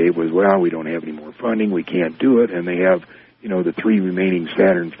NASA gave was, well, we don't have any more funding. We can't do it. And they have, the three remaining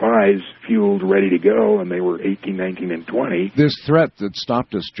Saturn V's fueled, ready to go, and they were 18, 19, and 20. This threat that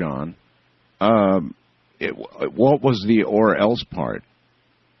stopped us, John, what was the or else part?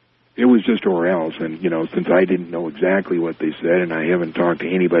 It was just or else, and, since I didn't know exactly what they said, and I haven't talked to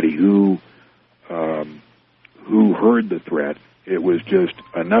anybody who heard the threat, it was just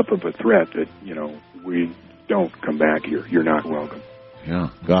enough of a threat that, we don't come back here. You're not welcome. Yeah,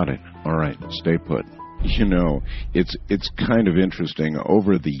 got it. All right, stay put. It's kind of interesting.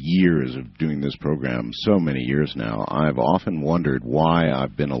 Over the years of doing this program, so many years now, I've often wondered why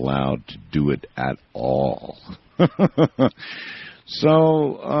I've been allowed to do it at all.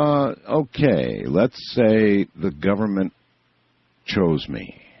 So, okay, let's say the government chose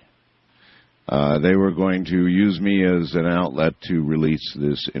me. They were going to use me as an outlet to release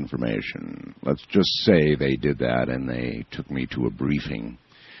this information. Let's just say they did that and they took me to a briefing.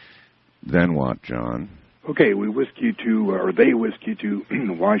 Then what, John? Okay, they whisk you to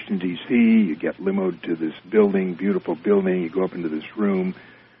Washington, D.C. You get limoed to this building, beautiful building. You go up into this room.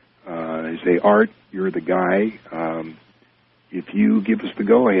 They say, Art, you're the guy. If you give us the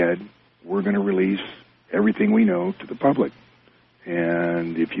go-ahead, we're going to release everything we know to the public.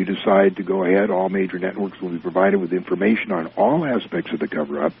 And if you decide to go ahead, all major networks will be provided with information on all aspects of the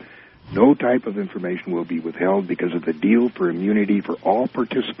cover-up. No type of information will be withheld because of the deal for immunity for all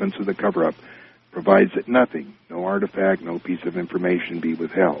participants of the cover-up provides that nothing, no artifact, no piece of information be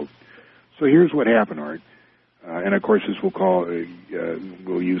withheld. So here's what happened, Art. And of course, this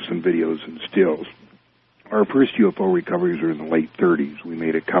we'll use some videos and stills. Our first UFO recoveries were in the late 30s. We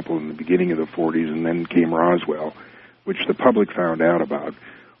made a couple in the beginning of the 40s, and then came Roswell, which the public found out about.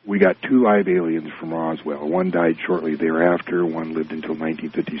 We got 2 live aliens from Roswell. One died shortly thereafter. One lived until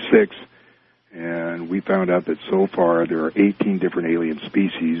 1956. And we found out that so far there are 18 different alien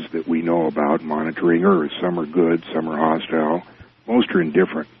species that we know about monitoring Earth. Some are good, some are hostile. Most are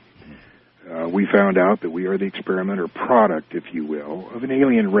indifferent. We found out that we are the experiment or product, if you will, of an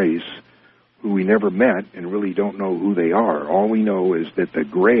alien race who we never met and really don't know who they are. All we know is that the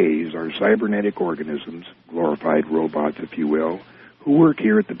Greys are cybernetic organisms, glorified robots, if you will, who work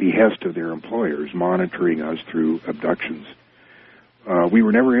here at the behest of their employers, monitoring us through abductions. We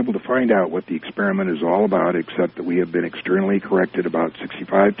were never able to find out what the experiment is all about, except that we have been externally corrected about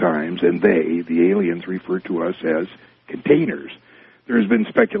 65 times, and they, the aliens, refer to us as containers. There has been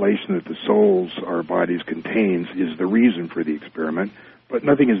speculation that the souls our bodies contains is the reason for the experiment, but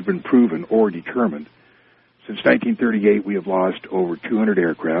nothing has been proven or determined. Since 1938, we have lost over 200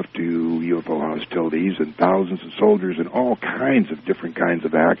 aircraft to UFO hostilities and thousands of soldiers in all kinds of different kinds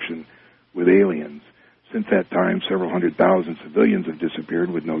of action with aliens. Since that time, several 100,000 civilians have disappeared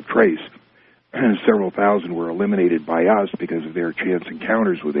with no trace. Several thousand were eliminated by us because of their chance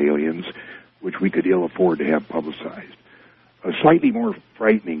encounters with aliens, which we could ill afford to have publicized. A slightly more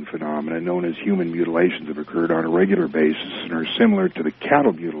frightening phenomenon known as human mutilations have occurred on a regular basis and are similar to the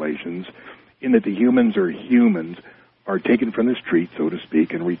cattle mutilations in that the humans are taken from the street, so to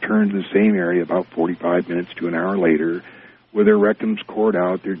speak, and returned to the same area about 45 minutes to an hour later, with their rectums cored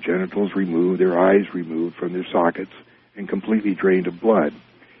out, their genitals removed, their eyes removed from their sockets, and completely drained of blood.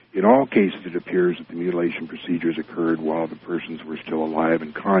 In all cases, it appears that the mutilation procedures occurred while the persons were still alive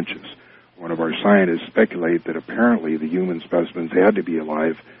and conscious. One of our scientists speculated that apparently the human specimens had to be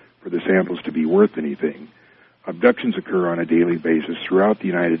alive for the samples to be worth anything. Abductions occur on a daily basis throughout the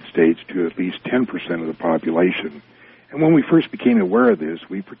United States to at least 10% of the population. And when we first became aware of this,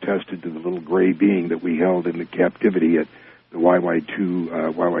 we protested to the little gray being that we held in the captivity at the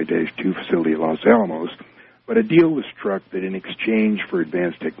YY-2 facility at Los Alamos. But a deal was struck that in exchange for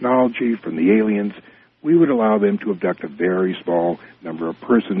advanced technology from the aliens, we would allow them to abduct a very small number of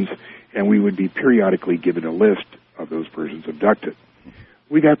persons, and we would be periodically given a list of those persons abducted.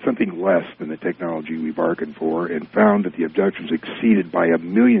 We got something less than the technology we bargained for and found that the abductions exceeded by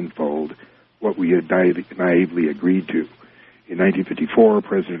 1,000,000-fold what we had naively agreed to. In 1954,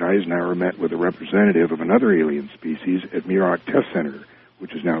 President Eisenhower met with a representative of another alien species at Muroc Test Center,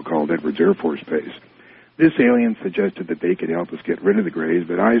 which is now called Edwards Air Force Base. This alien suggested that they could help us get rid of the Greys,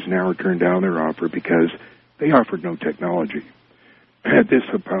 but Eisenhower turned down their offer because they offered no technology. At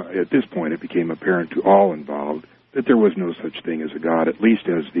this point, it became apparent to all involved that there was no such thing as a God, at least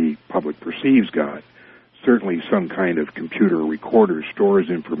as the public perceives God. Certainly some kind of computer recorder stores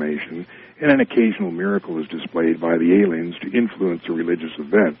information, and an occasional miracle is displayed by the aliens to influence a religious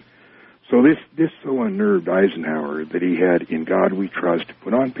event. So this so unnerved Eisenhower that he had In God We Trust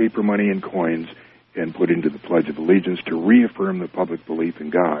put on paper money and coins and put into the Pledge of Allegiance to reaffirm the public belief in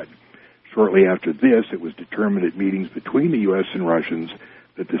God. Shortly after this, it was determined at meetings between the U.S. and Russians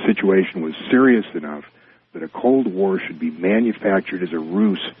that the situation was serious enough that a Cold War should be manufactured as a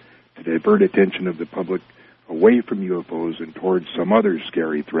ruse to divert attention of the public away from UFOs and towards some other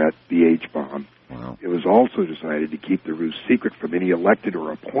scary threat, the H-bomb. Wow. It was also decided to keep the ruse secret from any elected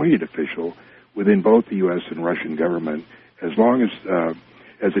or appointed official within both the U.S. and Russian government, as long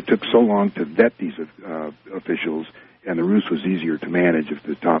as it took so long to vet these officials, and the ruse was easier to manage if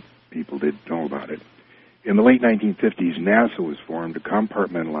the top people didn't know about it. In the late 1950s, NASA was formed to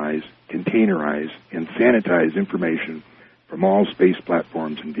compartmentalize, containerize, and sanitize information from all space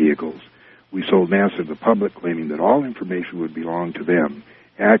platforms and vehicles. We sold NASA to the public, claiming that all information would belong to them.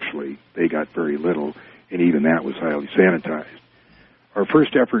 Actually, they got very little, and even that was highly sanitized. Our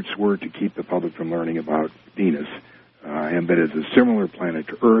first efforts were to keep the public from learning about Venus, and that it's a similar planet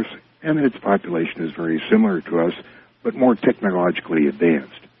to Earth, and that its population is very similar to us, but more technologically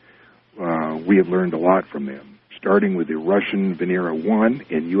advanced. We have learned a lot from them. Starting with the Russian Venera 1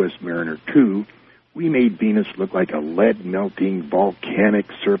 and U.S. Mariner 2, we made Venus look like a lead-melting volcanic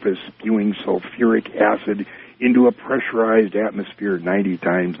surface spewing sulfuric acid into a pressurized atmosphere 90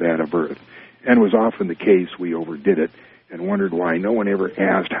 times that of Earth. And it was often the case we overdid it and wondered why no one ever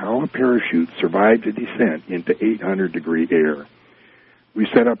asked how a parachute survived a descent into 800-degree air. We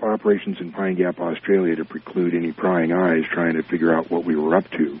set up operations in Pine Gap, Australia to preclude any prying eyes trying to figure out what we were up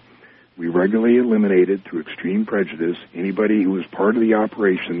to. We regularly eliminated, through extreme prejudice, anybody who was part of the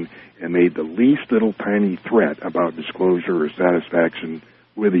operation and made the least little tiny threat about disclosure or satisfaction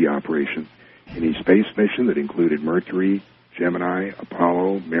with the operation. Any space mission that included Mercury, Gemini,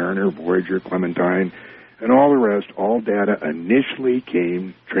 Apollo, Mariner, Voyager, Clementine, and all the rest, all data initially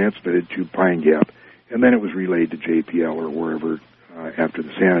came transmitted to Pine Gap, and then it was relayed to JPL or wherever after the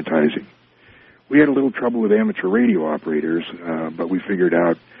sanitizing. We had a little trouble with amateur radio operators, but we figured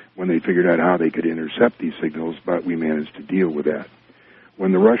out when they figured out how they could intercept these signals, but we managed to deal with that.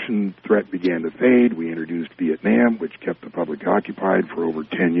 When the Russian threat began to fade, we introduced Vietnam, which kept the public occupied for over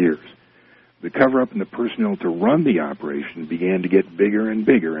 10 years. The cover-up and the personnel to run the operation began to get bigger and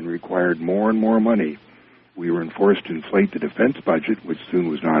bigger and required more and more money. We were enforced to inflate the defense budget, which soon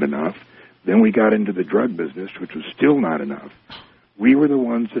was not enough. Then we got into the drug business, which was still not enough. We were the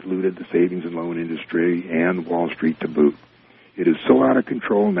ones that looted the savings and loan industry and Wall Street to boot. It is so out of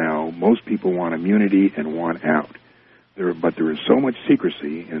control now, most people want immunity and want out. But there is so much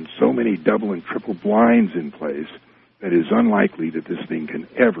secrecy and so many double and triple blinds in place that it is unlikely that this thing can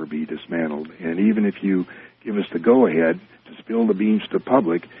ever be dismantled. And even if you give us the go-ahead to spill the beans to the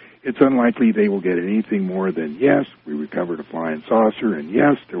public, it's unlikely they will get anything more than, yes, we recovered a flying saucer, and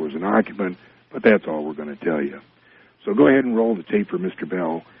yes, there was an occupant, but that's all we're going to tell you. So go ahead and roll the tape for Mr.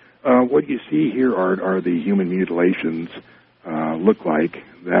 Bell. What you see here are the human mutilations look like.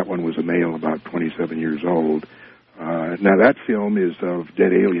 That one was a male about 27 years old. Now that film is of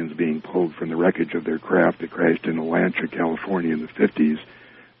dead aliens being pulled from the wreckage of their craft that crashed in Atlanta, California in the 50s.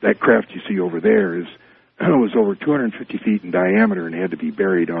 That craft you see over there was over 250 feet in diameter and had to be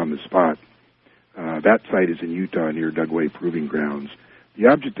buried on the spot. That site is in Utah near Dugway Proving Grounds. The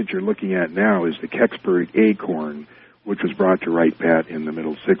object that you're looking at now is the Kecksburg acorn, which was brought to Wright Pat in the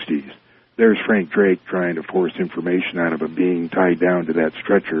middle 60s. There's Frank Drake trying to force information out of a being tied down to that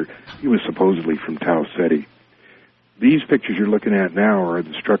stretcher. He was supposedly from Tau Ceti. These pictures you're looking at now are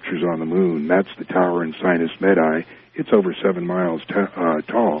the structures on the moon. That's the tower in Sinus Medai. It's over 7 miles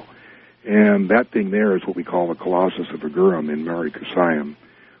tall. And that thing there is what we call the Colossus of Agurum in Mare Crisium.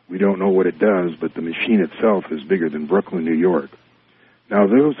 We don't know what it does, but the machine itself is bigger than Brooklyn, New York. Now,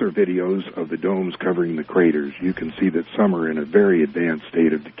 those are videos of the domes covering the craters. You can see that some are in a very advanced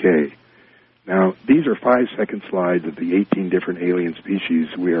state of decay. Now, these are 5-second slides of the 18 different alien species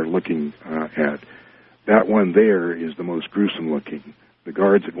we are looking at. That one there is the most gruesome looking. The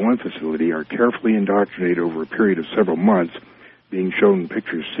guards at one facility are carefully indoctrinated over a period of several months, being shown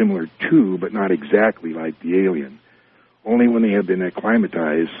pictures similar to, but not exactly like the alien. Only when they have been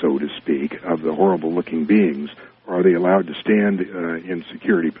acclimatized, so to speak, of the horrible-looking beings are they allowed to stand in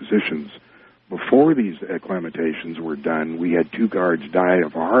security positions. Before these acclimatations were done, we had 2 guards die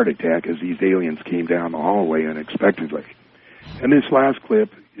of a heart attack as these aliens came down the hallway unexpectedly. And this last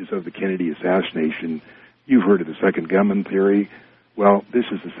clip is of the Kennedy assassination. You've heard of the second gunman theory. Well, this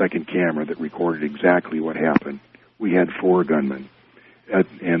is the second camera that recorded exactly what happened. We had 4 gunmen.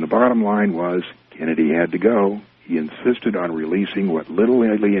 And the bottom line was Kennedy had to go. He insisted on releasing what little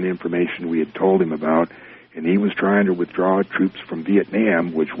alien information we had told him about, and he was trying to withdraw troops from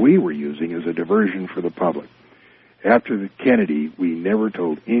Vietnam, which we were using as a diversion for the public. After the Kennedy, we never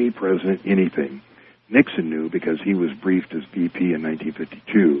told any president anything. Nixon knew because he was briefed as VP in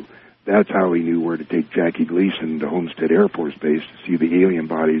 1952. That's how he knew where to take Jackie Gleason to Homestead Air Force Base to see the alien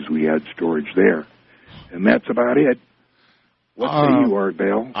bodies we had storage there. And that's about it. What say you, Art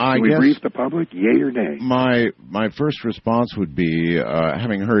Bell? Can we brief the public, yay or nay? My first response would be,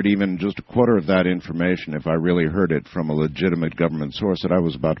 having heard even just a quarter of that information, if I really heard it from a legitimate government source, that I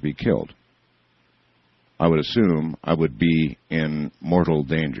was about to be killed. I would assume I would be in mortal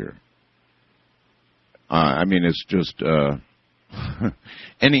danger. I mean, it's just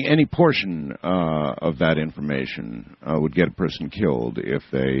any portion of that information would get a person killed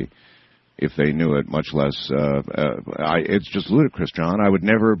if they knew it, much less... it's just ludicrous, John. I would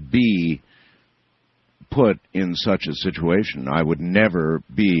never be put in such a situation. I would never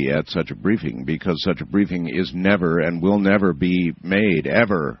be at such a briefing, because such a briefing is never and will never be made,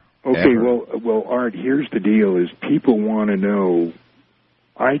 ever. Okay, ever. Well, Art, here's the deal, is people want to know,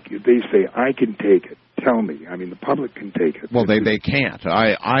 they say, I can take it. Tell me. I mean, the public can take it. Well, they can't.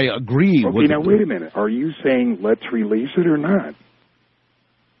 I agree with... Okay, now, wait a minute. Are you saying let's release it or not?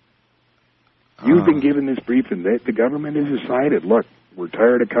 You've been given this briefing. The government has decided, look, We're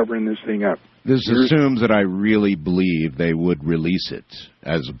tired of covering this thing up. This assumes that I really believe they would release it,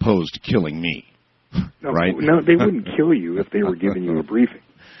 as opposed to killing me, right? No, they wouldn't kill you if they were giving you a briefing.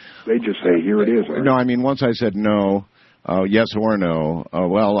 They'd just say, here it is. No, I mean, once I said no, yes or no,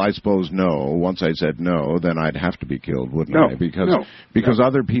 well, I suppose no. Once I said no, then I'd have to be killed, wouldn't I? Because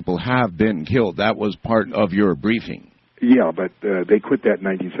other people have been killed. That was part of your briefing. Yeah, but they quit that in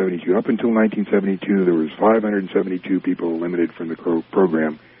 1972. Up until 1972, there was 572 people eliminated from the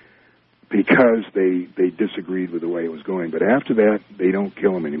program because they disagreed with the way it was going. But after that, they don't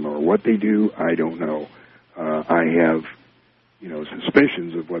kill them anymore. What they do, I don't know. I have,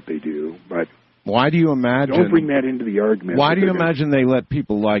 suspicions of what they do, but why do you imagine? Don't bring that into the argument. Why do you imagine they let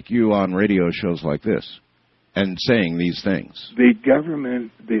people like you on radio shows like this and saying these things? The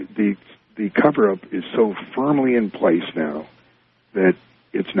government, the cover-up is so firmly in place now that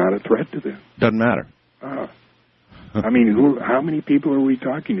it's not a threat to them. Doesn't matter. I mean, how many people are we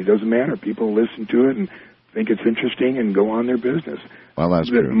talking to? It doesn't matter. People listen to it and think it's interesting and go on their business. Well, that's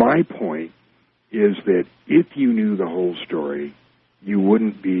true. My point is that if you knew the whole story, you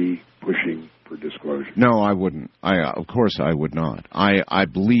wouldn't be pushing for disclosure. No, I wouldn't. Of course I would not. I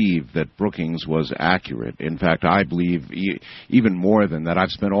believe that Brookings was accurate. In fact, I believe even more than that.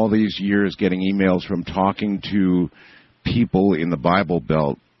 I've spent all these years getting emails from talking to people in the Bible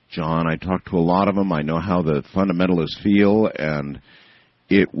Belt. John, I talked to a lot of them. I know how the fundamentalists feel, and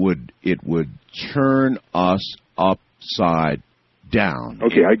it would turn us upside down.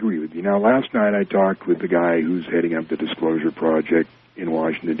 Okay, I agree with you. Now, last night I talked with the guy who's heading up the Disclosure Project in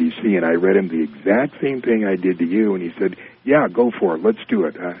Washington, D.C., and I read him the exact same thing I did to you, and he said, yeah, go for it. Let's do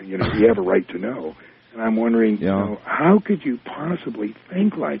it. You have a right to know. And I'm wondering, how could you possibly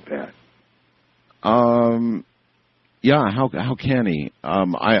think like that? Yeah, how can he?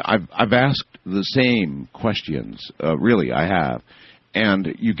 I've asked the same questions, really, I have.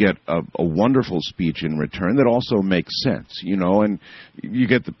 And you get a wonderful speech in return that also makes sense, and you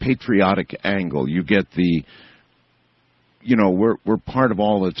get the patriotic angle. You get the, we're part of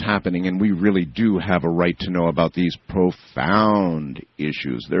all that's happening, and we really do have a right to know about these profound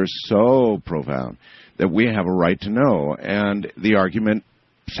issues. They're so profound that we have a right to know. And the argument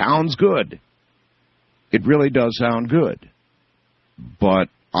sounds good. It really does sound good. But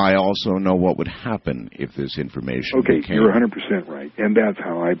I also know what would happen if this information became... You're 100% right, and that's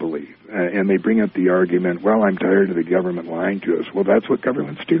how I believe. And they bring up the argument, well, I'm tired of the government lying to us. Well, that's what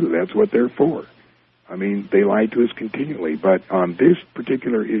governments do. That's what they're for. I mean, they lie to us continually. But on this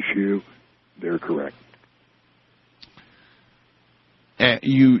particular issue, they're correct.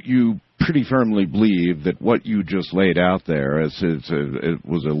 You pretty firmly believe that what you just laid out there, it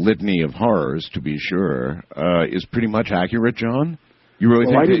was a litany of horrors, to be sure, is pretty much accurate, John? You really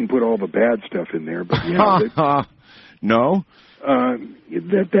think I didn't put all the bad stuff in there, but yeah. No?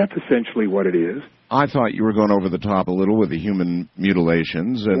 That's essentially what it is. I thought you were going over the top a little with the human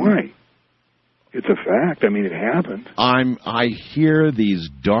mutilations. Why? It's a fact. I mean, it happened. I hear these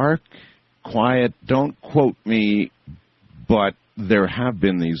dark, quiet, don't quote me, but there have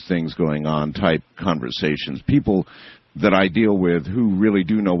been these things going on type conversations. People that I deal with who really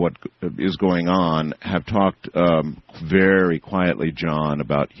do know what is going on have talked very quietly, John,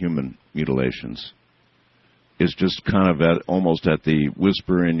 about human mutilations. It's just kind of almost at the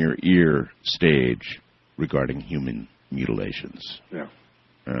whisper in your ear stage regarding human mutilations. Yeah.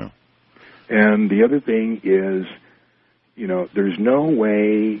 Yeah. And the other thing is, there's no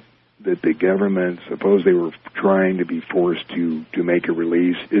way that the government, suppose they were trying to be forced to make a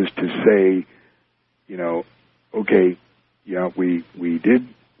release, is to say, okay, yeah, we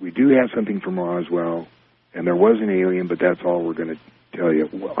do have something from Roswell, and there was an alien, but that's all we're going to tell you.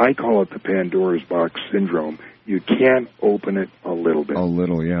 Well, I call it the Pandora's box syndrome. You can't open it a little bit. A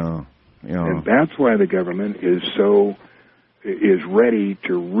little, yeah. And that's why the government is ready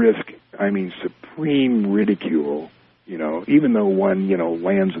to risk, supreme ridicule. Even though one,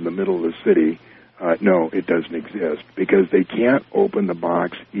 lands in the middle of the city, no, it doesn't exist, because they can't open the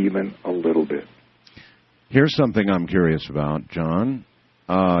box even a little bit. Here's something I'm curious about, John.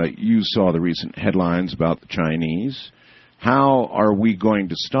 You saw the recent headlines about the Chinese. How are we going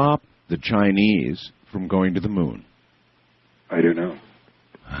to stop the Chinese from going to the moon? I don't know.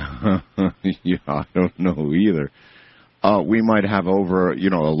 Yeah, I don't know either. We might have a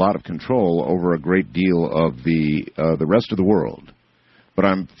lot of control over a great deal of the rest of the world. But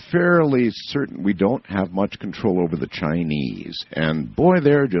I'm fairly certain we don't have much control over the Chinese. And boy,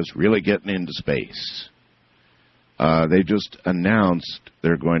 they're just really getting into space. They just announced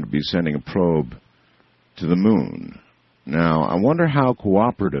they're going to be sending a probe to the moon. Now, I wonder how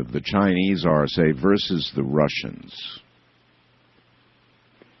cooperative the Chinese are, say, versus the Russians.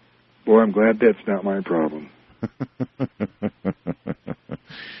 Boy, I'm glad that's not my problem.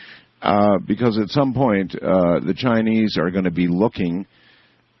 Because at some point, the Chinese are going to be looking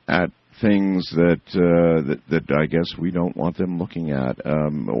at things that I guess we don't want them looking at,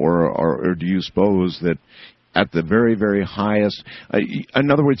 or do you suppose that at the very, very highest,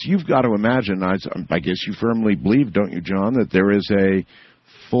 in other words, you've got to imagine, I guess you firmly believe, don't you, John, that there is a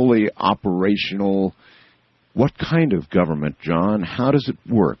fully operational, what kind of government, John? How does it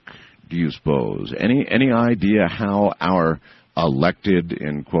work, do you suppose? Any idea how our elected,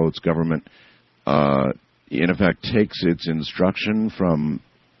 in quotes, government, in effect, takes its instruction from...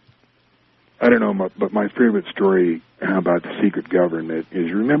 I don't know, but my favorite story about the secret government is,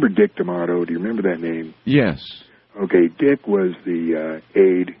 you remember Dick D'Amato? Do you remember that name? Yes. Okay, Dick was the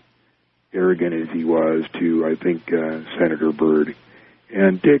aide, arrogant as he was, to, I think, Senator Byrd.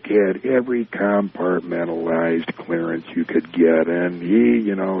 And Dick had every compartmentalized clearance you could get, and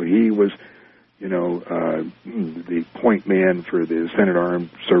he was, the point man for the Senate Armed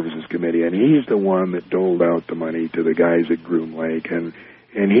Services Committee, and he's the one that doled out the money to the guys at Groom Lake, and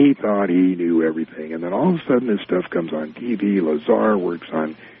he thought he knew everything. And then all of a sudden this stuff comes on TV. Lazar works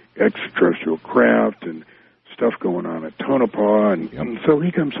on extraterrestrial craft and stuff going on at Tonopah, and so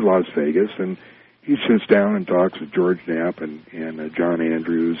he comes to Las Vegas, and he sits down and talks with George Knapp and John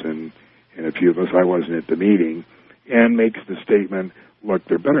Andrews and a few of us. I wasn't at the meeting, and makes the statement, look,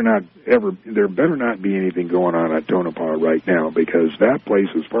 there better not be anything going on at Tonopah right now, because that place,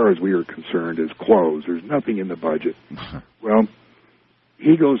 as far as we are concerned, is closed. There's nothing in the budget. Well,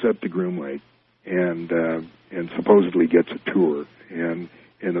 he goes up to Groom Lake and supposedly gets a tour. And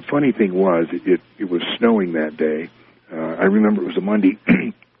the funny thing was, it was snowing that day. I remember it was a Monday,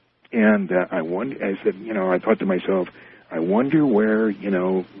 and I said, I thought to myself, I wonder where,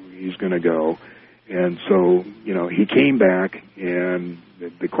 he's going to go. And so, he came back, and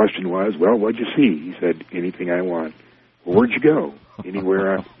the question was, well, what'd you see? He said, anything I want. Well, where'd you go?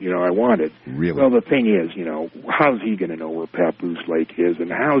 Anywhere I wanted. Really? Well, the thing is, how's he going to know where Papoose Lake is,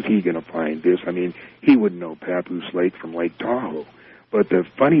 and how's he going to find this? I mean, he wouldn't know Papoose Lake from Lake Tahoe. But the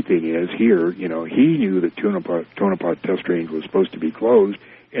funny thing is, here, he knew that Tonopah Test Range was supposed to be closed,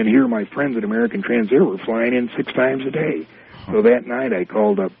 and here my friends at American Transair were flying in 6 times a day. So that night I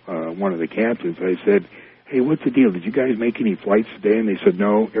called up one of the captains. I said, hey, what's the deal? Did you guys make any flights today? And they said,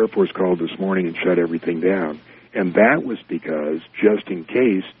 no, Air Force called this morning and shut everything down. And that was because, just in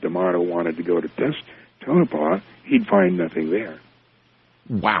case D'Amato wanted to go to test Tonopah, he'd find nothing there.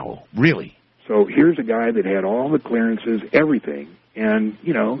 Wow, really? So here's a guy that had all the clearances, everything, and,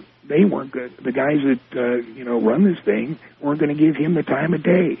 they weren't good. The guys that, run this thing weren't going to give him the time of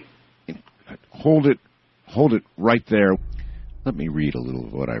day. Hold it right there. Let me read a little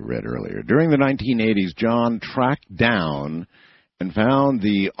of what I read earlier. During the 1980s, John tracked down and found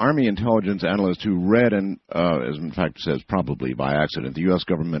the Army intelligence analyst who read and, as in fact says probably by accident, the U.S.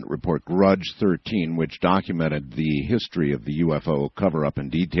 government report Grudge 13, which documented the history of the UFO cover-up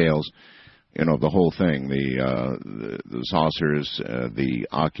and details, the whole thing, the saucers, the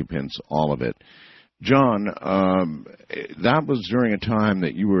occupants, all of it. John, that was during a time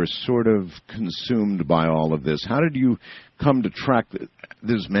that you were sort of consumed by all of this. How did you come to track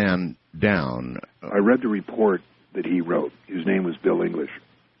this man down? I read the report that he wrote. His name was Bill English,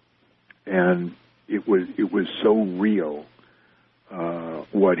 and it was so real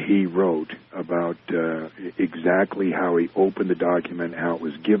what he wrote about exactly how he opened the document, how it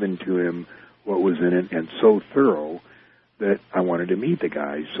was given to him, what was in it, and so thorough that I wanted to meet the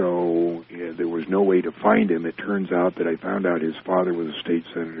guy. So there was no way to find him. It turns out that I found out his father was a state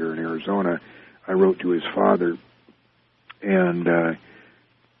senator in Arizona. I wrote to his father, and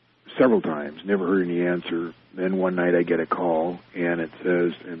several times, never heard any answer. Then one night I get a call, and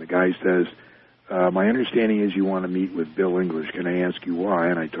the guy says, my understanding is you want to meet with Bill English. Can I ask you why?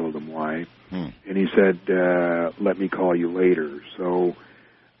 And I told him why. And he said, let me call you later. So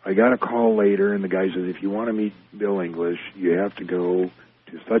I got a call later, and the guy says, if you want to meet Bill English, you have to go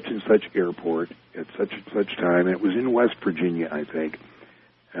to such and such airport at such and such time. And it was in West Virginia, I think,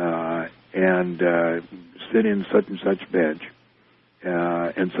 and sit in such and such bench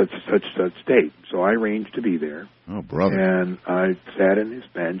and such and such date. So I arranged to be there. Oh, brother. And I sat in his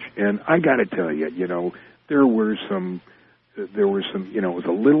bench, and I got to tell you, there were some, it was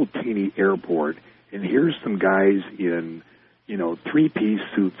a little teeny airport, and here's some guys in, 3-piece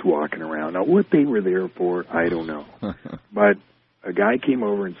suits walking around. Now, what they were there for, I don't know. But a guy came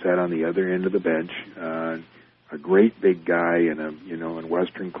over and sat on the other end of the bench, a great big guy in in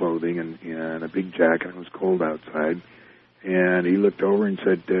Western clothing and a big jacket. It was cold outside. And he looked over and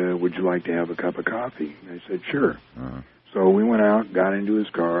said, would you like to have a cup of coffee? And I said, sure. So we went out, got into his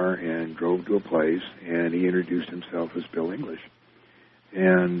car, and drove to a place, and he introduced himself as Bill English.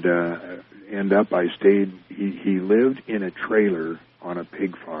 And he lived in a trailer on a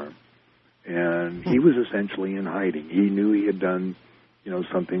pig farm, and he was essentially in hiding. He knew he had done,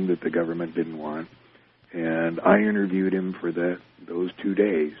 something that the government didn't want, and I interviewed him for those 2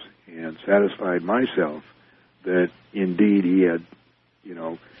 days and satisfied myself that indeed he had,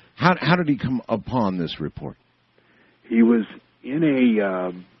 How did he come upon this report? He was in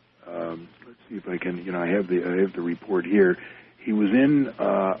a, let's see if I can, I have the report here. He was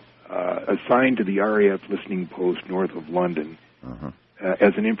assigned to the RAF listening post north of London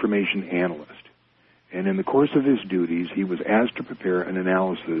as an information analyst. And in the course of his duties, he was asked to prepare an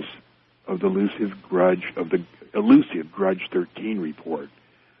analysis of the elusive Grudge 13 report.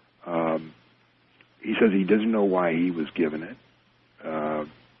 He says he doesn't know why he was given it.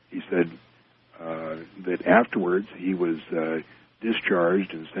 He said that afterwards he was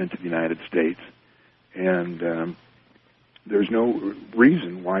discharged and sent to the United States, and there's no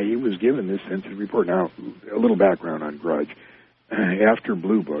reason why he was given this sensitive report. Now, a little background on Grudge. After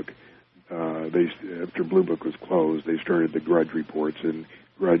Blue Book, after Blue Book was closed, they started the Grudge reports, and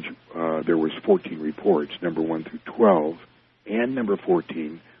Grudge, there was 14 reports, number 1 through 12, and number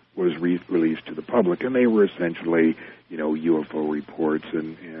 14 was released to the public, and they were essentially, UFO reports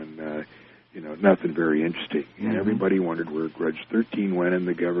and nothing very interesting. And everybody wondered where Grudge 13 went, and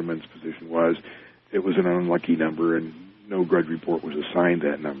the government's position was it was an unlucky number, and no Grudge report was assigned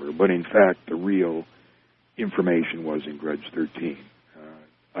that number. But in fact, the real information was in Grudge 13.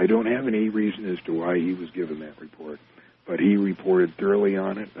 I don't have any reason as to why he was given that report, but he reported thoroughly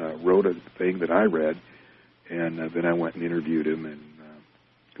on it, wrote a thing that I read, and then I went and interviewed him, and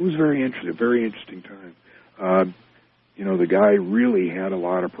it was very interesting time. The guy really had a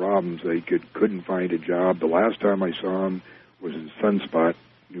lot of problems. They couldn't find a job. The last time I saw him was in Sunspot,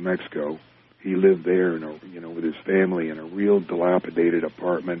 New Mexico. He lived there, with his family in a real dilapidated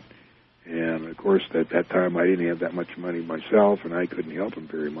apartment. And of course, at that time, I didn't have that much money myself, and I couldn't help him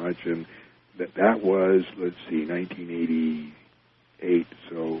very much. And that was, 1988.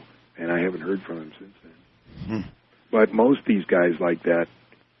 So, and I haven't heard from him since then. But most of these guys like that,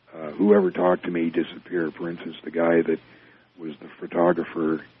 whoever talked to me disappeared. For instance, the guy that was the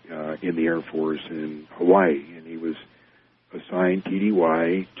photographer in the Air Force in Hawaii, and he was assigned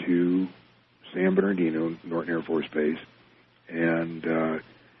TDY to San Bernardino, Norton Air Force Base, and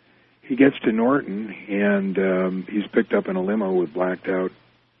he gets to Norton, and he's picked up in a limo with blacked out,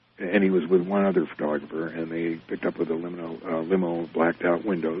 and he was with one other photographer, and they picked up with a limo with blacked out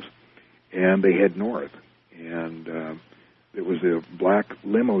windows, and they head north, and it was a black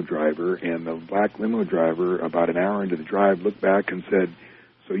limo driver, and the black limo driver, about an hour into the drive, looked back and said,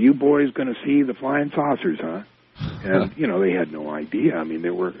 "So you boys going to see the flying saucers, huh?" And, they had no idea. I mean, they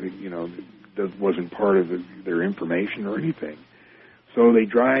were, that wasn't part of their information or anything. So they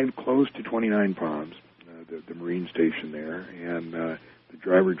drive close to 29 Palms, the Marine station there, and the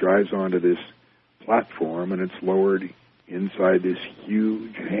driver drives onto this platform, and it's lowered inside this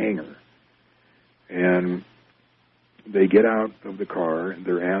huge hangar. And they get out of the car, and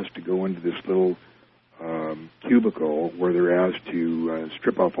they're asked to go into this little cubicle where they're asked to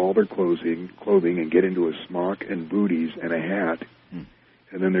strip off all their clothing and get into a smock and booties and a hat.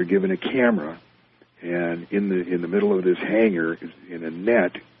 And then they're given a camera, and in the middle of this hangar, in a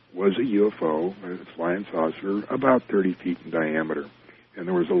net, was a UFO, a flying saucer, about 30 feet in diameter. And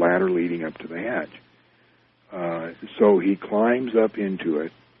there was a ladder leading up to the hatch. So he climbs up into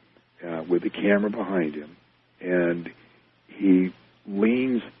it with the camera behind him, and he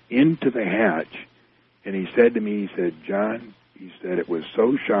leans into the hatch, and he said to me, he said, "John," he said, "it was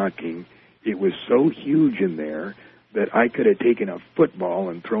so shocking, it was so huge in there that I could have taken a football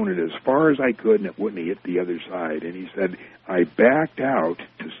and thrown it as far as I could, and it wouldn't have hit the other side." And he said, "I backed out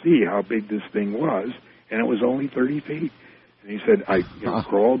to see how big this thing was, and it was only 30 feet. And he said, I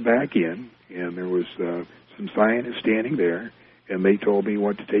crawled back in, and there was some scientists standing there, and they told me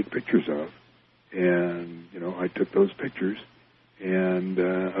what to take pictures of. And, I took those pictures and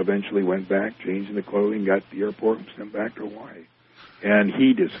eventually went back, changed the clothing, got to the airport, and sent back to Hawaii." And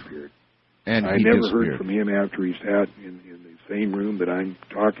he disappeared. And I never heard from him after he sat in the same room that I'm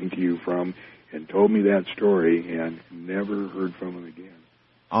talking to you from and told me that story, and never heard from him again.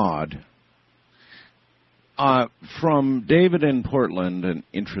 Odd. From David in Portland, an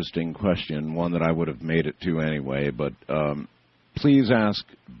interesting question, one that I would have made it to anyway, but please ask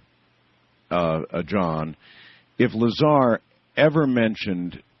John if Lazar ever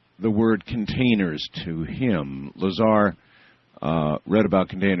mentioned the word containers to him. Lazar read about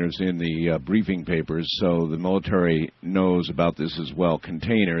containers in the briefing papers, so the military knows about this as well.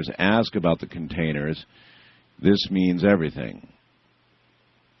 Containers, ask about the containers. This means everything.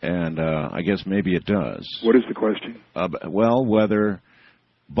 And I guess maybe it does. What is the question? Well, whether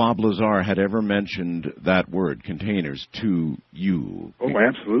Bob Lazar had ever mentioned that word, containers, to you. Oh,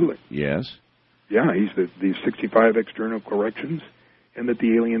 absolutely. Yes? Yeah, he's the 65 external corrections, and that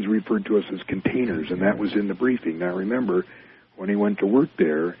the aliens referred to us as containers, and that was in the briefing. Now, remember, when he went to work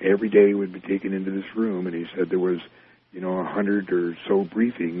there, every day he would be taken into this room, and he said there was, 100 or so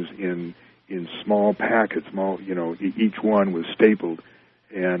briefings in small packets, each one was stapled,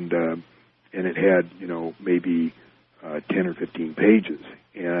 and it had, maybe 10 or 15 pages,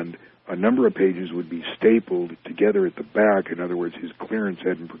 and a number of pages would be stapled together at the back. In other words, his clearance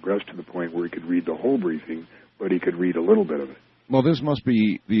hadn't progressed to the point where he could read the whole briefing, but he could read a little bit of it. Well, this must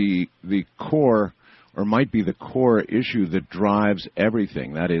be the core, or might be the core issue that drives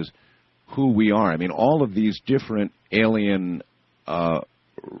everything. That is, who we are. I mean, all of these different alien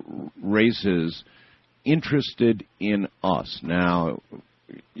races interested in us. Now,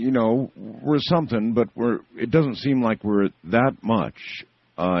 we're something, but it doesn't seem like we're that much,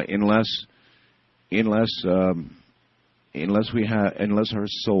 unless our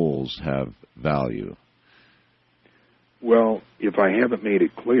souls have value. Well, if I haven't made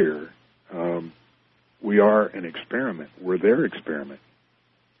it clear, we are an experiment. We're their experiment,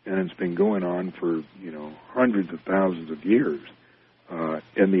 and it's been going on for hundreds of thousands of years.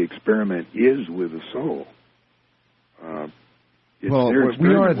 And the experiment is with the soul. Well,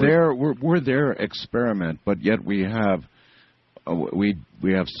 we're their experiment, but yet we have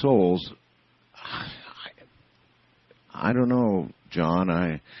souls. I don't know, John.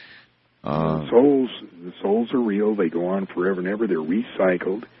 The souls are real. They go on forever and ever. They're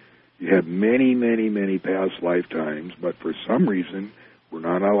recycled. You have many, many, many past lifetimes, but for some reason we're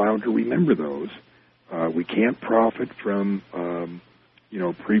not allowed to remember those. We can't profit from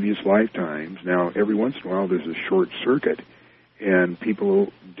previous lifetimes. Now, every once in a while there's a short circuit, and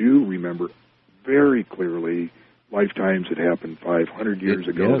people do remember very clearly lifetimes that happened 500 years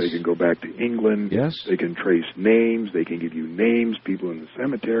ago. Yes. They can go back to England. Yes. They can trace names. They can give you names, people in the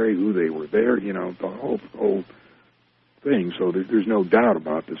cemetery, who they were there, the whole thing. So there's no doubt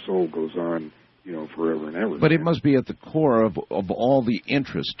about the soul goes on, forever and ever. But it must be at the core of all the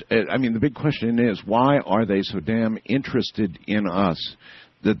interest. I mean, the big question is, why are they so damn interested in us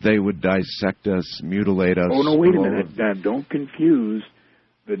that they would dissect us, mutilate us? Oh, no, wait a minute. Now, don't confuse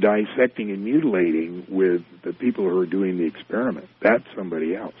the dissecting and mutilating with the people who are doing the experiment. That's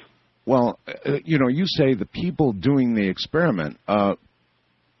somebody else. Well, you say the people doing the experiment.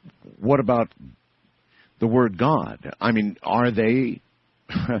 What about the word God? I mean, are they...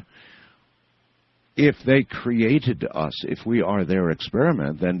 If they created us, if we are their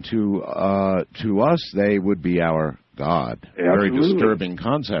experiment, then to us they would be our God. Absolutely. Very disturbing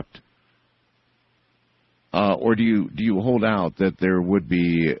concept. Or do you hold out that there would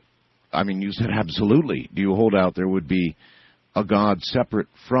be? I mean, you said absolutely. Do you hold out there would be a God separate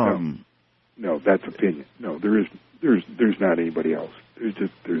from? No, that's opinion. No, there's not anybody else. There's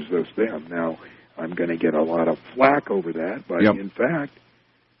just them. Now, I'm going to get a lot of flack over that, but in fact,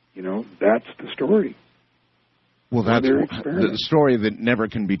 that's the story. Well, that's the story that never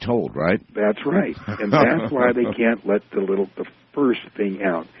can be told, right? That's right. And that's why they can't let the first thing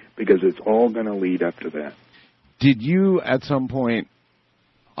out, because it's all going to lead up to that. Did you, at some point,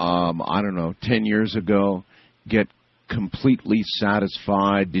 10 years ago, get completely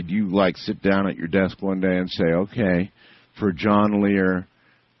satisfied? Did you, sit down at your desk one day and say, okay, for John Lear,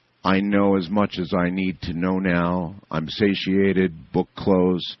 I know as much as I need to know now. I'm satiated, book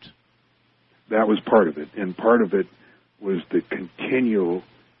closed. That was part of it. And part of it was the continual,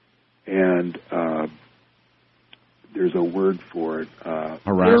 and there's a word for it,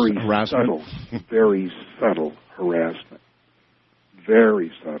 harassment? Very subtle harassment.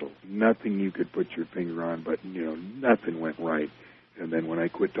 Very subtle. Nothing you could put your finger on, but, nothing went right. And then when I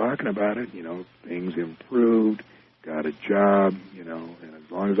quit talking about it, things improved. Got a job, and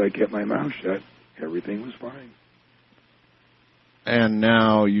as long as I kept my mouth shut, everything was fine. And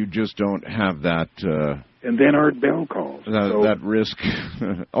now you just don't have that... and then Art Bell calls. That risk.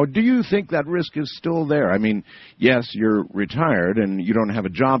 Oh, do you think that risk is still there? I mean, yes, you're retired and you don't have a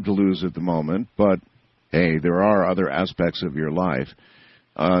job to lose at the moment, but, hey, there are other aspects of your life.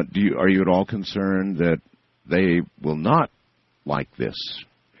 Are you at all concerned that they will not like this?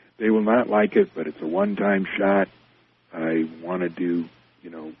 They will not like it, but it's a one-time shot. I want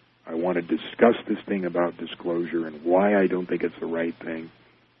to discuss this thing about disclosure and why I don't think it's the right thing.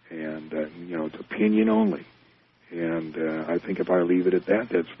 And, it's opinion only. And I think if I leave it at that,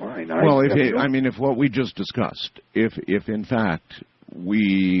 that's fine. Well, if what we just discussed, if in fact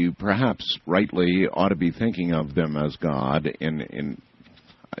we perhaps rightly ought to be thinking of them as God in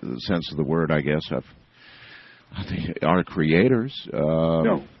the sense of the word, I guess, of our creators.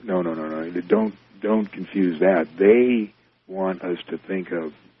 No. Don't confuse that. They want us to think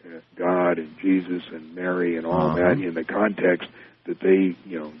of God and Jesus and Mary and all that in the context that they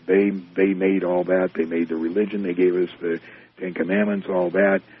made all that. They made the religion. They gave us the Ten Commandments, all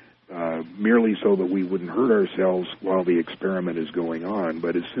that, merely so that we wouldn't hurt ourselves while the experiment is going on.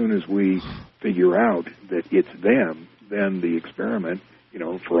 But as soon as we figure out that it's them, then the experiment,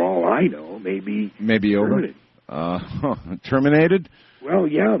 for all I know, may be over. Terminated? Well,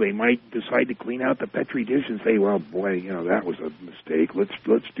 yeah, they might decide to clean out the Petri dish and say, well, boy, that was a mistake.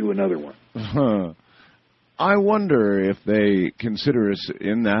 Let's do another one. I wonder if they consider us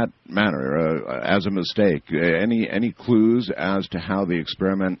in that manner as a mistake. Any clues as to how the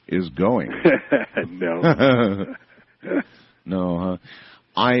experiment is going? No. No,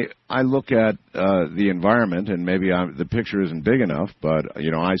 I look at the environment, and maybe the picture isn't big enough, but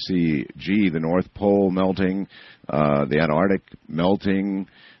I see, the North Pole melting, the Antarctic melting,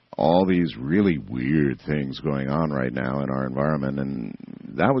 all these really weird things going on right now in our environment, and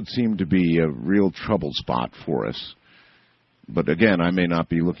that would seem to be a real trouble spot for us. But again, I may not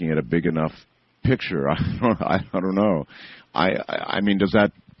be looking at a big enough picture. I don't know. I mean, does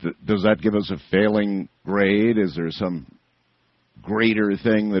that give us a failing grade? Is there some greater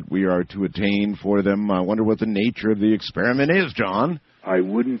thing that we are to attain for them? I wonder what the nature of the experiment is, John. I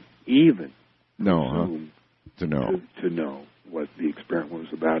wouldn't even to know what the experiment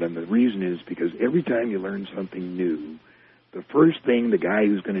was about. And the reason is because every time you learn something new, the first thing the guy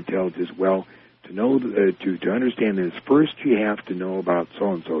who's going to tell it is, well, to know to understand this, first you have to know about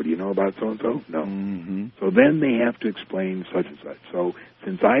so-and-so. Do you know about so-and-so? No. Mm-hmm. So then they have to explain such and such. So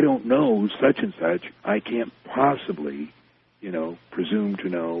since I don't know such and such, I can't possibly presume to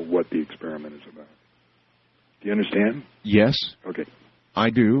know what the experiment is about. Do you understand? Yes. Okay. I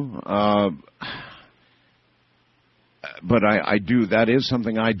do. But I do. That is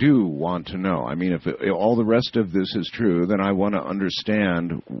something I do want to know. I mean, if all the rest of this is true, then I want to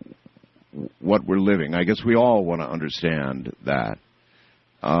understand what we're living. I guess we all want to understand that.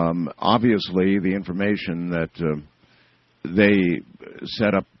 Obviously, the information that they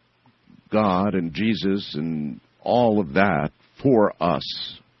set up God and Jesus and all of that for us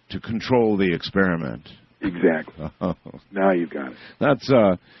to control the experiment. Exactly. Now you've got it.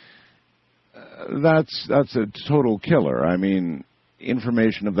 That's a total killer. I mean,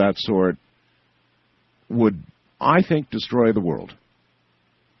 information of that sort would, I think, destroy the world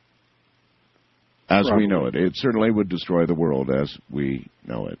as Probably. We know it. It certainly would destroy the world as we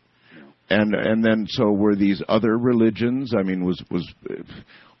know it. Yeah. And then so were these other religions? I mean, was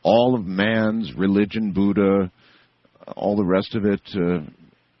all of man's religion, Buddha, all the rest of it,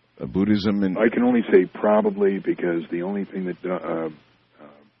 Buddhism? And I can only say probably, because the only thing that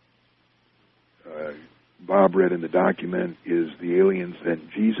Bob read in the document is the aliens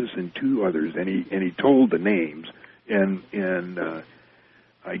sent Jesus and two others, and he told the names, and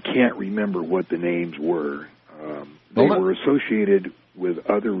I can't remember what the names were. They were associated with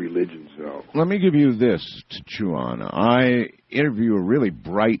other religions, though. Let me give you this to chew on. I interview a really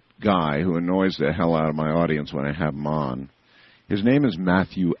bright guy who annoys the hell out of my audience when I have him on. His name is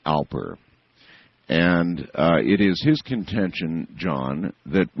Matthew Alper. And it is his contention, John,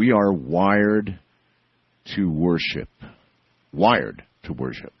 that we are wired to worship. Wired to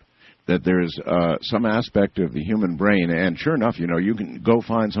worship. That there's some aspect of the human brain, and sure enough, you can go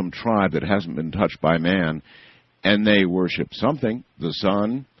find some tribe that hasn't been touched by man, and they worship something, the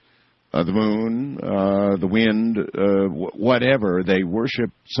sun, the moon, the wind, whatever. They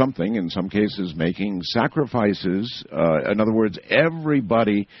worship something, in some cases making sacrifices. In other words,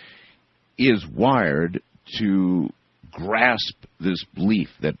 everybody is wired to grasp this belief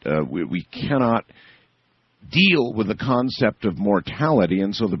that we cannot deal with the concept of mortality,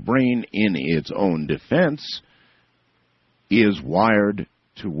 and so the brain, in its own defense, is wired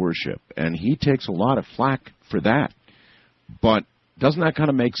to worship. And he takes a lot of flack for that. But doesn't that kind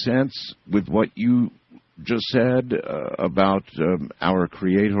of make sense with what you just said about our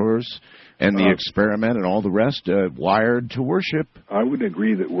creators and the experiment and all the rest, wired to worship? I would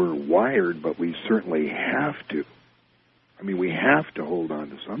agree that we're wired, but we certainly have to. I mean, we have to hold on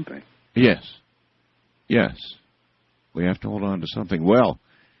to something. Yes. Yes. We have to hold on to something. Well,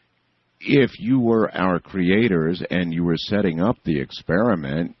 if you were our creators and you were setting up the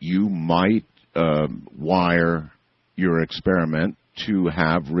experiment, you might wire your experiment to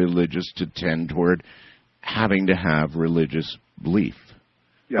have religious, to tend toward having to have religious belief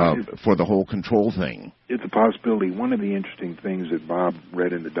for the whole control thing. It's a possibility. One of the interesting things that Bob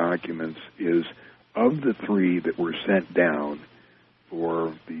read in the documents is, of the three that were sent down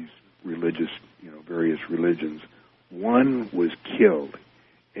for these religious, various religions, one was killed.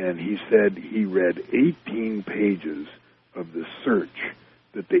 And he said he read 18 pages of the search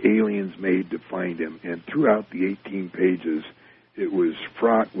that the aliens made to find him. And throughout the 18 pages, it was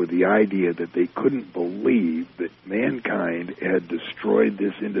fraught with the idea that they couldn't believe that mankind had destroyed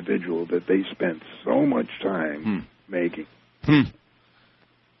this individual that they spent so much time making.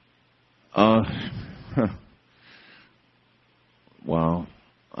 Wow.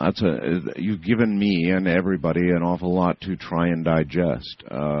 You've given me and everybody an awful lot to try and digest.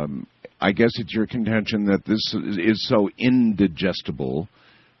 I guess it's your contention that this is so indigestible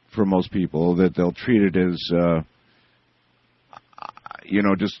for most people that they'll treat it as,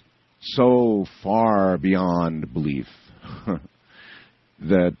 just so far beyond belief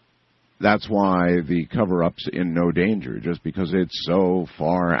that's why the cover-up's in no danger, just because it's so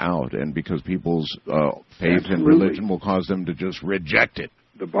far out and because people's faith in religion will cause them to just reject it.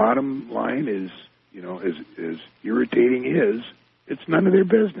 The bottom line is, as irritating is, it's none of their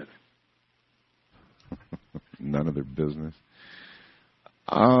business. None of their business.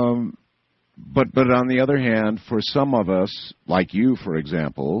 But on the other hand, for some of us, like you, for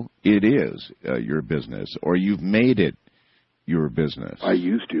example, it is your business, or you've made it your business. I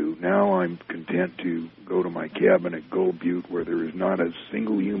used to. Now I'm content to go to my cabin at Gold Butte, where there is not a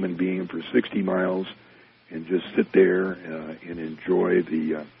single human being for 60 miles, and just sit there and enjoy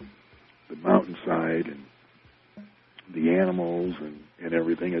the mountainside and the animals and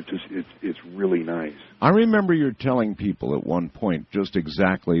everything. It's really nice. I remember you telling people at one point just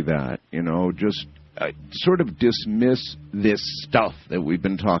exactly that. Just sort of dismiss this stuff that we've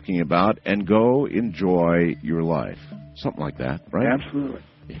been talking about and go enjoy your life. Something like that, right? Absolutely.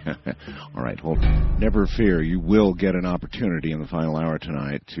 Yeah. All right, hold on. Never fear, you will get an opportunity in the final hour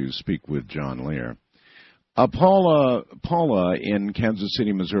tonight to speak with John Lear. Paula in Kansas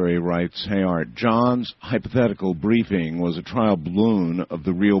City, Missouri writes, "Hey Art, John's hypothetical briefing was a trial balloon of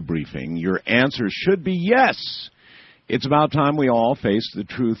the real briefing. Your answer should be yes. It's about time we all face the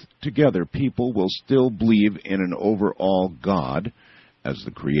truth together. People will still believe in an overall God as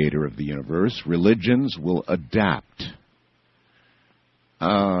the creator of the universe. Religions will adapt."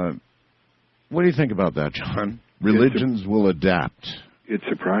 What do you think about that, John? Religions will adapt. It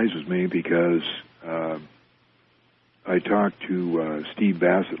surprises me because I talked to Steve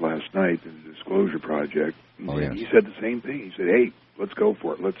Bassett last night in the Disclosure Project, and he said the same thing. He said, "Hey, let's go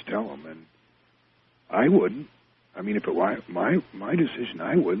for it. Let's tell them." And I wouldn't. I mean, if it were my decision,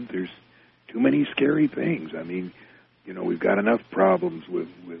 I wouldn't. There's too many scary things. I mean, we've got enough problems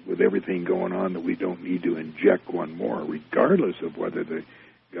with everything going on that we don't need to inject one more, regardless of whether the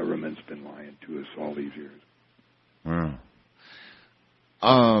government's been lying to us all these years. Wow.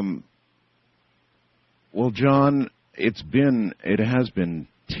 Well, John, it has been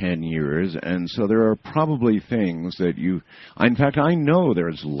 10 years, and so there are probably things that in fact, I know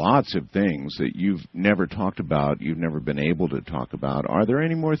there's lots of things that you've never talked about, you've never been able to talk about. Are there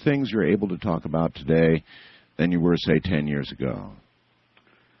any more things you're able to talk about today than you were, say, 10 years ago?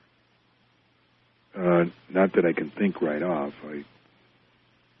 Not that I can think right off. I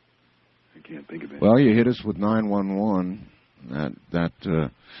can't think of it. Well, you hit us with 911.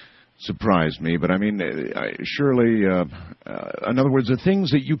 That surprised me, but I mean, surely, in other words, the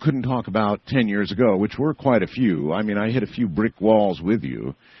things that you couldn't talk about 10 years ago, which were quite a few. I mean, I hit a few brick walls with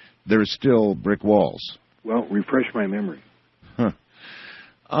you. There's still brick walls. Well, refresh my memory. Huh.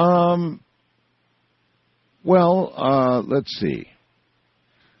 Well, let's see.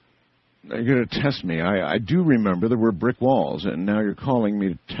 You're going to test me. I do remember there were brick walls, and now you're calling me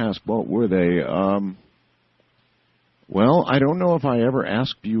to task. What were they? Well, I don't know if I ever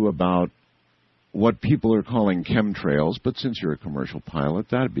asked you about what people are calling chemtrails, but since you're a commercial pilot,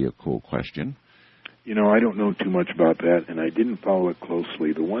 that'd be a cool question. I don't know too much about that, and I didn't follow it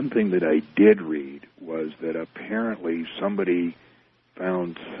closely. The one thing that I did read was that apparently somebody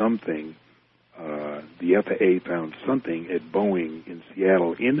found something, the FAA found something at Boeing in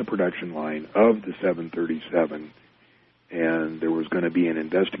Seattle in the production line of the 737, and there was going to be an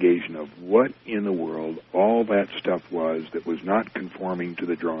investigation of what in the world all that stuff was that was not conforming to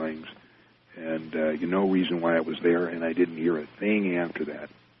the drawings, and no reason why it was there, and I didn't hear a thing after that.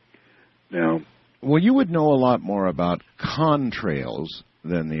 Now, well, you would know a lot more about contrails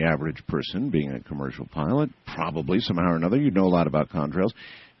than the average person, being a commercial pilot. Probably, somehow or another, you'd know a lot about contrails.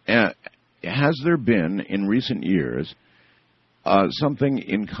 Has there been, in recent years, something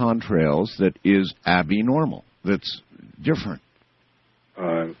in contrails that is abnormal, that's different?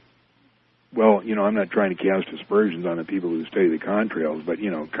 Well, I'm not trying to cast aspersions on the people who study the contrails, but,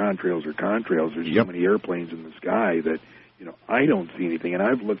 contrails are contrails. There's so many airplanes in the sky that, I don't see anything. And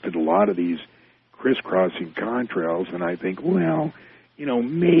I've looked at a lot of these crisscrossing contrails, and I think, well,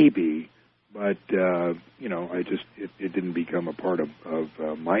 maybe, but, it didn't become a part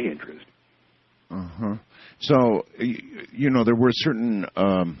of my interest. Uh-huh. So, there were certain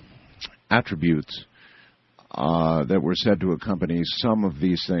attributes that were said to accompany some of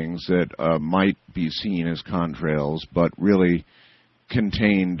these things that might be seen as contrails, but really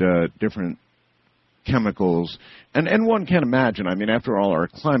contained different chemicals. And one can imagine, after all, our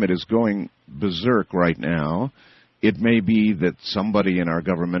climate is going berserk right now. It may be that somebody in our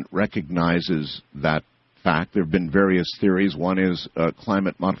government recognizes that fact. There have been various theories. One is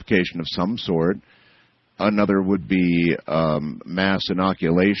climate modification of some sort. Another would be mass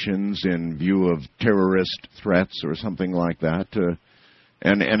inoculations in view of terrorist threats or something like that.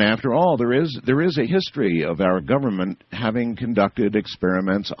 And after all, there is a history of our government having conducted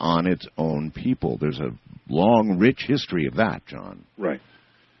experiments on its own people. There's a long, rich history of that, John. Right.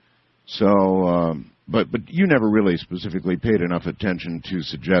 So, but you never really specifically paid enough attention to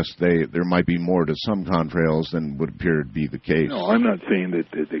suggest there might be more to some contrails than would appear to be the case. No, I'm not saying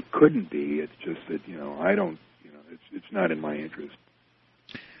that they couldn't be. It's just that I don't. It's not in my interest.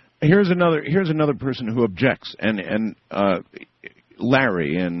 Here's another person who objects, and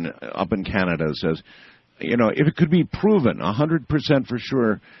Larry up in Canada says, if it could be proven 100% for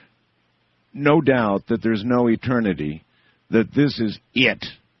sure, no doubt that there's no eternity, that this is it.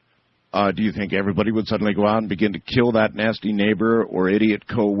 Do you think everybody would suddenly go out and begin to kill that nasty neighbor or idiot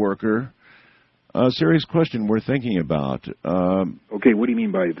co-worker? A serious question we're thinking about. Okay, what do you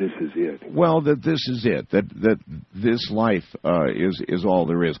mean by this is it? Well, that this is it, that this life is all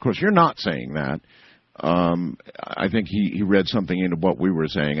there is. Of course, you're not saying that. I think he read something into what we were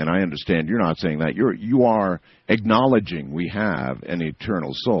saying, and I understand you're not saying that. You are acknowledging we have an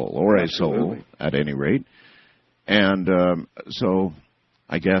eternal soul, or a soul, at any rate. And so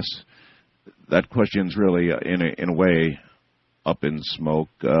I guess that question's really, in a way, up in smoke.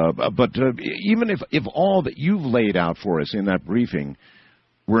 But even if all that you've laid out for us in that briefing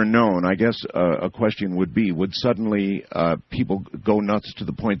were known, I guess a question would be, would suddenly people go nuts to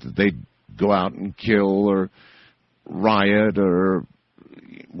the point that they'd go out and kill or riot or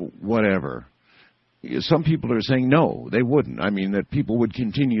whatever? Some people are saying no, they wouldn't. That people would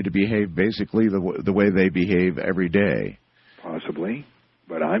continue to behave basically the way they behave every day. Possibly.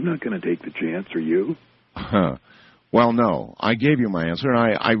 But I'm not going to take the chance, are you? Well, no. I gave you my answer,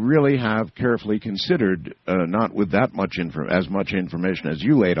 and I really have carefully considered, not with that much as much information as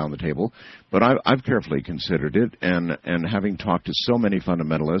you laid on the table, but I've carefully considered it, and having talked to so many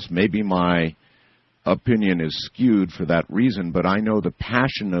fundamentalists, maybe my opinion is skewed for that reason, but I know the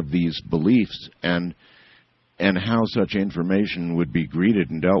passion of these beliefs and how such information would be greeted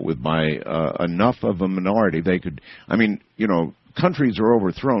and dealt with by enough of a minority. They could, countries are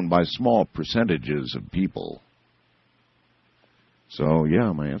overthrown by small percentages of people. So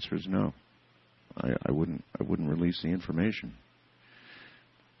yeah, my answer is no. I wouldn't release the information.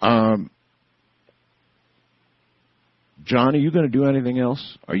 John, are you going to do anything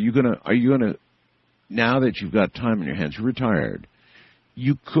else? Are you going to now that you've got time in your hands, you're retired,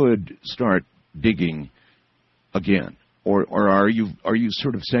 you could start digging again, or are you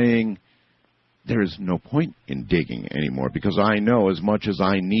sort of saying there's no point in digging anymore because I know as much as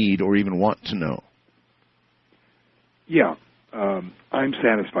I need or even want to know? Yeah, I'm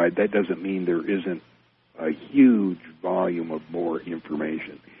satisfied. That doesn't mean there isn't a huge volume of more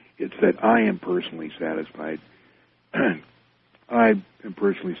information. It's that I am personally satisfied. I am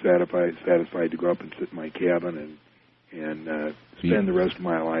personally satisfied to go up and sit in my cabin and spend the rest of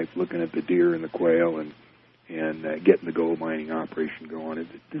my life looking at the deer and the quail and getting the gold mining operation going.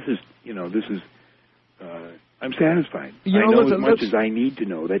 I'm satisfied. I know as much as I need to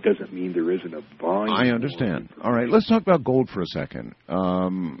know. That doesn't mean there isn't a volume. I understand. All right, let's talk about gold for a second.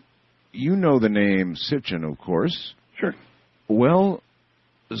 You know the name Sitchin, of course. Sure. Well,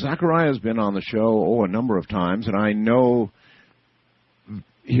 Zachariah's been on the show, a number of times, and I know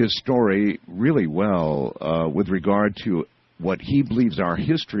his story really well with regard to what he believes our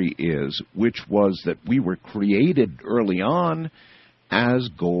history is, which was that we were created early on as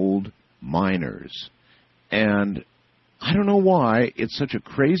gold miners. And I don't know why it's such a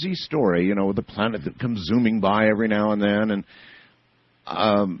crazy story, with the planet that comes zooming by every now and then,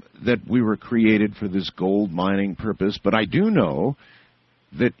 and that we were created for this gold mining purpose. But I do know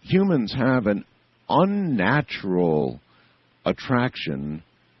that humans have an unnatural attraction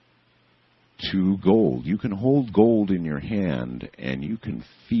to gold. You can hold gold in your hand, and you can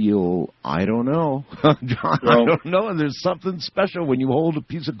feel, I don't know, John, I don't know, there's something special when you hold a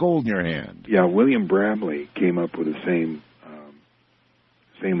piece of gold in your hand. Yeah, William Bramley came up with the same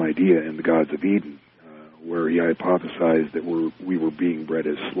idea in The Gods of Eden, where he hypothesized that we were being bred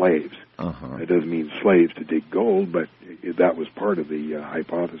as slaves. That doesn't mean slaves to dig gold, but that was part of the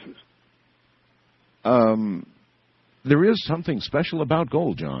hypothesis. There is something special about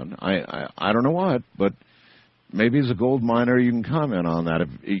gold, John. I don't know what, but maybe as a gold miner you can comment on that.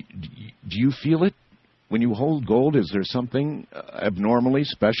 Do you feel it when you hold gold? Is there something abnormally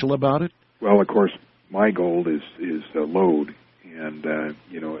special about it? Well, of course, my gold is load, and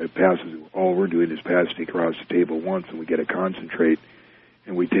it passes. All we're doing is passing across the table once, and we get a concentrate,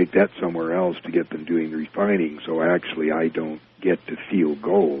 and we take that somewhere else to get them doing the refining. So actually, I don't get to feel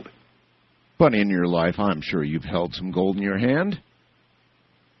gold. But in your life, I'm sure you've held some gold in your hand.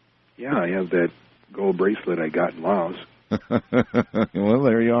 Yeah, I have that gold bracelet I got in Laos. Well,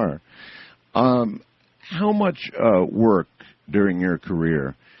 there you are. How much work during your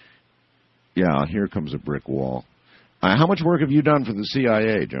career? Yeah, here comes a brick wall. How much work have you done for the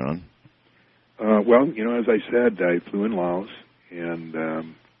CIA, John? Well, as I said, I flew in Laos, and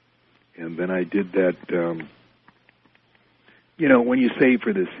then I did that. When you say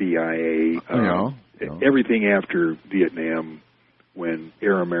for the CIA, everything after Vietnam, when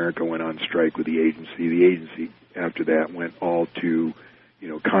Air America went on strike with the agency after that went all to,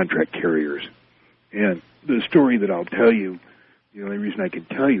 contract carriers. And the story that I'll tell you, the only reason I can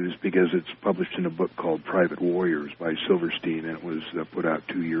tell you is because it's published in a book called Private Warriors by Silverstein, and it was put out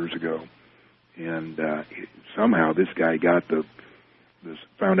 2 years ago. And somehow this guy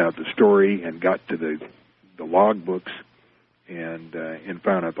found out the story and got to the log books and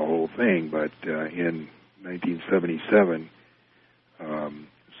found out the whole thing. But in 1977,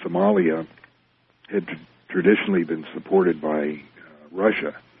 Somalia had traditionally been supported by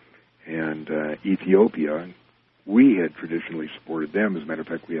Russia, and Ethiopia, we had traditionally supported them. As a matter of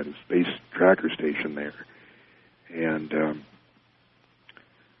fact, we had a space tracker station there. And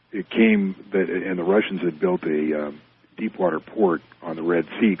it came that, and the Russians had built a deepwater port on the Red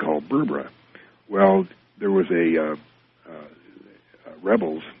Sea called Berbera. Well, there was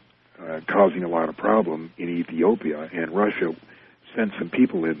rebels causing a lot of problem in Ethiopia, and Russia sent some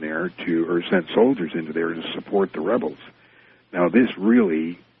people in there sent soldiers into there to support the rebels. Now, this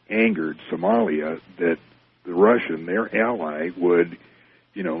really angered Somalia that the Russian, their ally, would,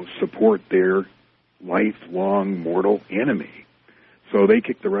 support their lifelong mortal enemy. So they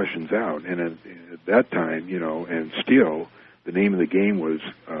kicked the Russians out, and at that time, and still, the name of the game was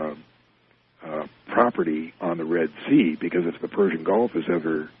property on the Red Sea, because if the Persian Gulf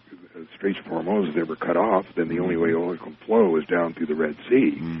Straits of Hormuz is ever cut off, then the only way oil can flow is down through the Red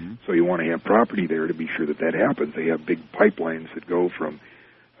Sea. Mm-hmm. So you want to have property there to be sure that happens. They have big pipelines that go from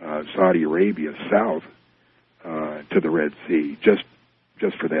Saudi Arabia south to the Red Sea, just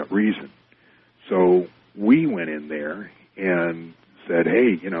for that reason. So we went in there and said,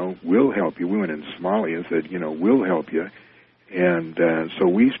 hey, we'll help you. We went in Somalia and said, we'll help you. And so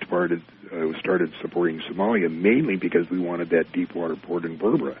we started supporting Somalia mainly because we wanted that deepwater port in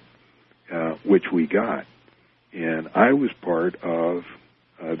Berbera, which we got. And I was part of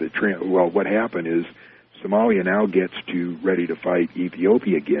what happened is Somalia now gets ready to fight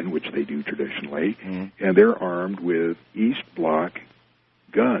Ethiopia again, which they do traditionally, and they're armed with East Bloc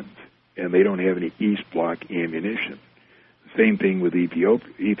guns, and they don't have any East Bloc ammunition. Same thing with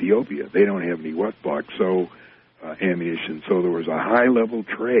Ethiopia. They don't have any West Bloc ammunition. So there was a high-level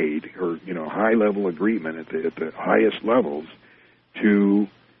trade, or high-level agreement at the highest levels to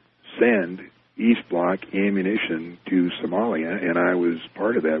send East Bloc ammunition to Somalia, and I was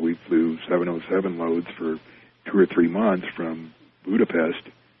part of that. We flew 707 loads for 2 or 3 months from Budapest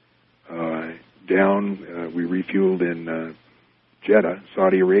down. We refueled in Jeddah,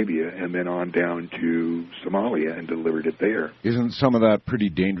 Saudi Arabia, and then on down to Somalia and delivered it there. Isn't some of that pretty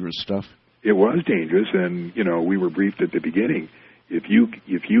dangerous stuff? It was dangerous, and we were briefed at the beginning. If you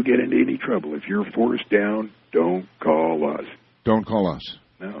get into any trouble, if you're forced down, don't call us. Don't call us.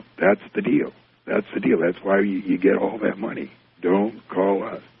 No, that's the deal. That's the deal. That's why you get all that money. Don't call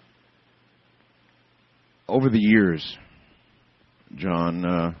us. Over the years,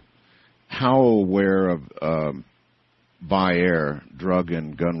 John, how aware of by air drug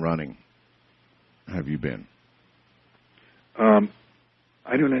and gun running have you been?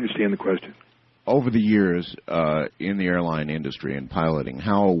 I don't understand the question. Over the years in the airline industry and piloting,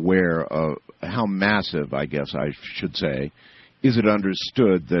 how aware of, how massive, I guess I should say, is it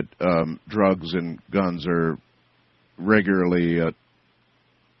understood that drugs and guns are regularly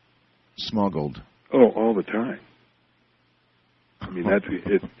smuggled? Oh, all the time. I mean,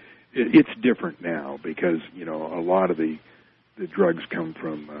 it's different now because, you know, a lot of the drugs come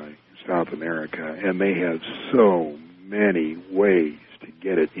from South America, and they have so many ways to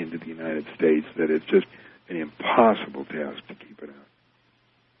get it into the United States that it's just an impossible task to keep it out.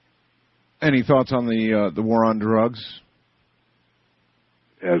 Any thoughts on the war on drugs?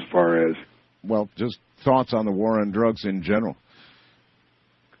 As far as? Well, just thoughts on the war on drugs in general.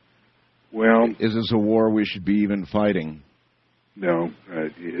 Well, is this a war we should be even fighting? No,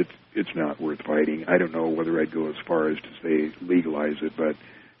 it's not worth fighting. I don't know whether I'd go as far as to say legalize it, but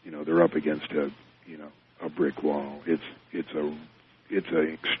you know they're up against a brick wall. It's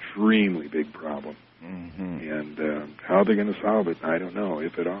an extremely big problem, and how they're going to solve it, I don't know,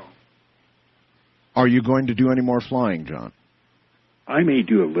 if at all. Are you going to do any more flying, John? I may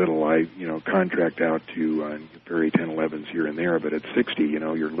do a little. I contract out to ferry 1011s here and there, but at 60,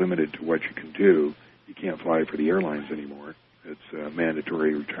 you're limited to what you can do. You can't fly for the airlines anymore. It's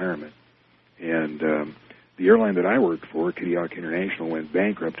mandatory retirement. And the airline that I worked for, Kodiak International, went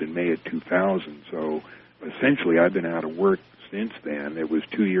bankrupt in May of 2000. So essentially I've been out of work since then. It was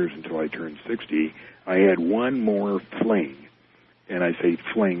 2 years until I turned 60. I had one more fling. And I say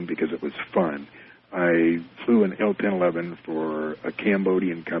fling because it was fun. I flew an L-1011 for a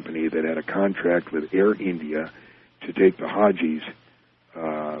Cambodian company that had a contract with Air India to take the Hajis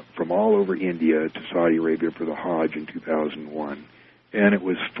from all over India to Saudi Arabia for the Hajj in 2001. And it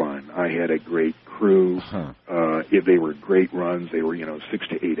was fun. I had a great crew. They were great runs. They were, 6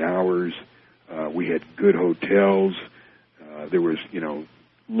 to 8 hours. We had good hotels. There was,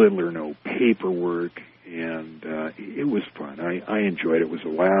 little or no paperwork. And it was fun. I enjoyed it. It was the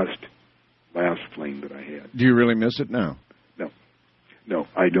last fling that I had. Do you really miss it now? No,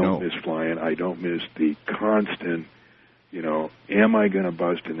 I don't miss flying. I don't miss the constant, am I going to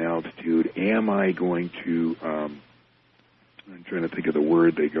bust in altitude? Am I going to, I'm trying to think of the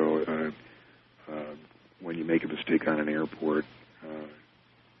word they go, when you make a mistake on an airport,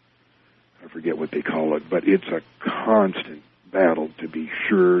 I forget what they call it, but it's a constant battle to be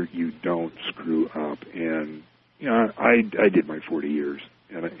sure you don't screw up. And, I did my 40 years.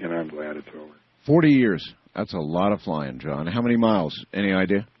 And I'm glad it's over. 40 years. That's a lot of flying, John. How many miles? Any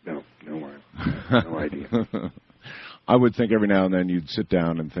idea? No miles. No idea. I would think every now and then you'd sit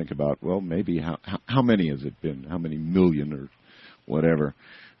down and think about, well, maybe how many has it been? How many million or whatever?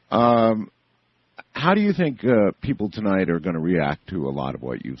 How do you think people tonight are going to react to a lot of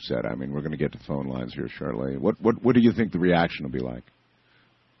what you've said? I mean, we're going to get to phone lines here shortly. What do you think the reaction will be like?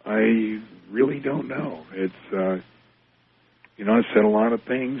 I really don't know. It's... I've said a lot of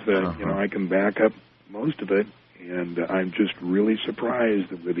things that, I can back up most of it, and I'm just really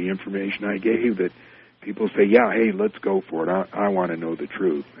surprised that with the information I gave that people say, yeah, hey, let's go for it. I want to know the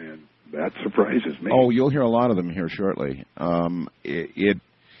truth, and that surprises me. Oh, you'll hear a lot of them here shortly.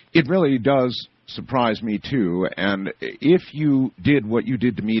 It really does surprise me, too, and if you did what you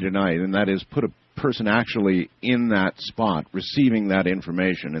did to me tonight, and that is put a person actually in that spot, receiving that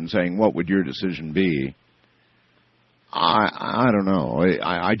information and saying, what would your decision be? I don't know.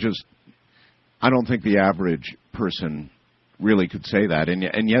 I don't think the average person really could say that,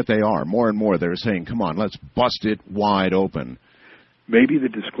 and yet they are. More and more they're saying, come on, let's bust it wide open. Maybe the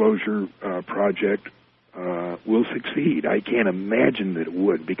disclosure project will succeed. I can't imagine that it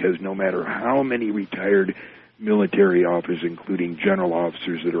would, because no matter how many retired military officers, including general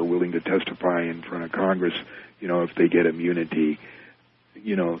officers that are willing to testify in front of Congress, if they get immunity,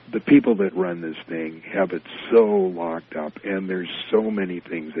 the people that run this thing have it so locked up, and there's so many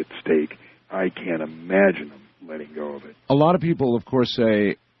things at stake, I can't imagine them letting go of it. A lot of people, of course,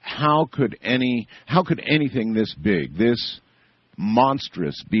 say, how could anything this big, this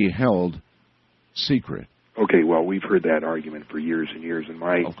monstrous, be held secret? Okay, well, we've heard that argument for years and years, and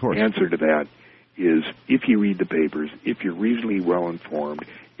my answer to that is if you read the papers, if you're reasonably well informed,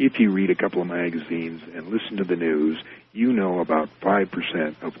 if you read a couple of magazines and listen to the news, you know about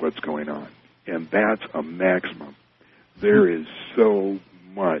 5% of what's going on, and that's a maximum. There is so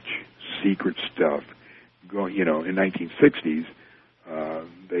much secret stuff going. In 1960s,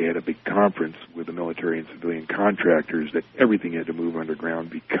 they had a big conference with the military and civilian contractors that everything had to move underground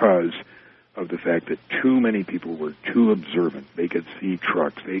because of the fact that too many people were too observant. They could see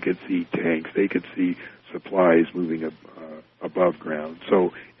trucks, they could see tanks, they could see supplies moving above ground.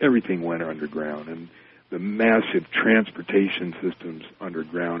 So everything went underground, and the massive transportation systems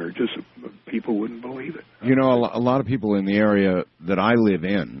underground are just, people wouldn't believe it. A lot of people in the area that I live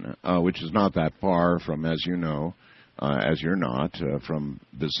in, which is not that far from, as you know, as you're not, from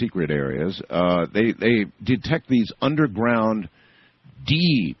the secret areas. They detect these underground,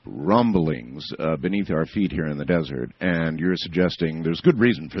 deep rumblings beneath our feet here in the desert, and you're suggesting there's good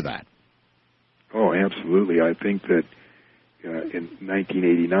reason for that. Oh, absolutely. I think that in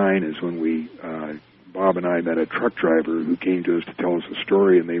 1989 is when Bob and I met a truck driver who came to us to tell us a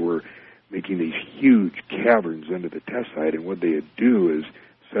story, and they were making these huge caverns under the test site, and what they'd do is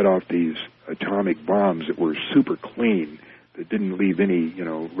set off these atomic bombs that were super clean, that didn't leave any,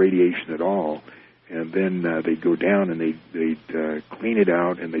 radiation at all, and then they'd go down and they'd clean it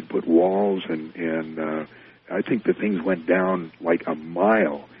out, and they'd put walls, and I think the things went down like a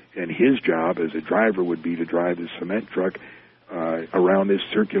mile, and his job as a driver would be to drive the cement truck around this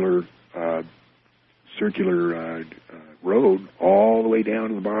circular road all the way down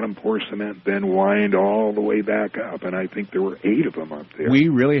to the bottom, pour cement, then wind all the way back up. And I think there were 8 of them up there. We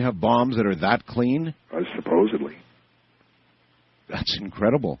really have bombs that are that clean? Supposedly. That's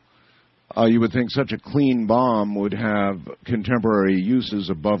incredible. You would think such a clean bomb would have contemporary uses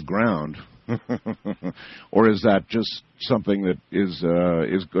above ground. Or is that just something that is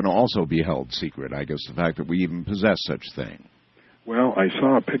going to also be held secret? I guess the fact that we even possess such thing. Well, I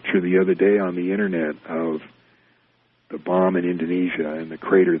saw a picture the other day on the internet of the bomb in Indonesia and the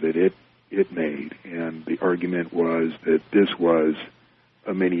crater that it made, and the argument was that this was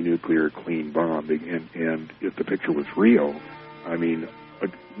a mini nuclear clean bomb, and if the picture was real, I mean,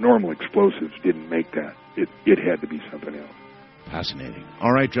 normal explosives didn't make that. It had to be something else. Fascinating.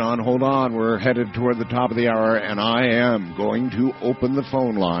 All right, John, hold on. We're headed toward the top of the hour, and I am going to open the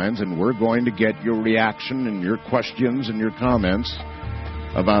phone lines, and we're going to get your reaction and your questions and your comments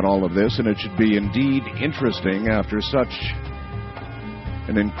about all of this, and it should be indeed interesting after such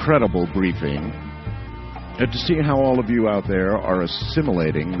an incredible briefing, and to see how all of you out there are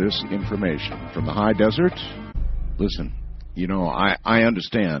assimilating this information from the high desert. Listen, I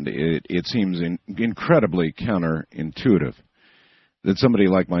understand it seems incredibly counterintuitive that somebody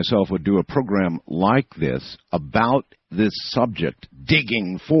like myself would do a program like this about this subject,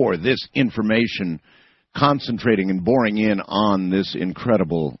 digging for this information, concentrating and boring in on this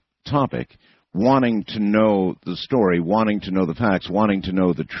incredible topic, wanting to know the story, wanting to know the facts, wanting to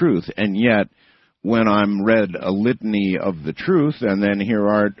know the truth, and yet when I'm read a litany of the truth and then here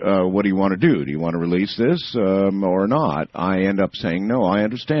are, what do you want to do? Do you want to release this or not? I end up saying, no, I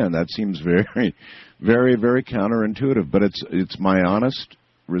understand. That seems very, very, very counterintuitive, but it's my honest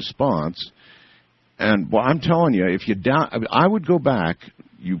response. And well, I'm telling you, if you doubt, I would go back,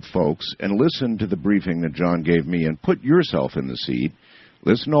 you folks, and listen to the briefing that John gave me and put yourself in the seat,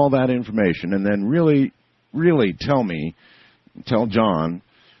 listen to all that information, and then really, really tell John,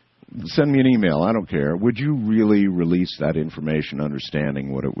 send me an email, I don't care, would you really release that information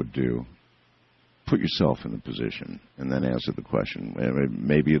understanding what it would do? Put yourself in the position and then answer the question.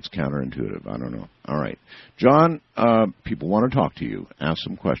 Maybe it's counterintuitive. I don't know. All right. John, people want to talk to you. Ask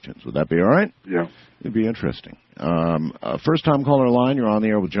some questions. Would that be all right? Yeah. It'd be interesting. First-time caller line, you're on the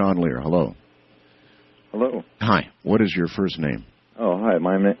air with John Lear. Hello. Hello. Hi. What is your first name? Oh, hi.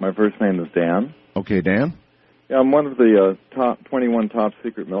 My first name is Dan. Okay, Dan. Yeah, I'm one of the 21 top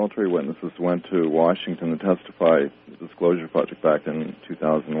secret military witnesses who went to Washington to testify at the Disclosure Project back in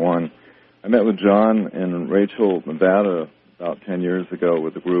 2001. I met with John in Rachel, Nevada, about 10 years ago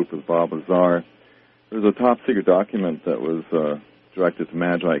with a group with Bob Lazar. There was a top-secret document that was directed to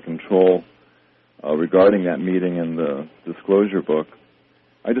Magi Control regarding that meeting in the disclosure book.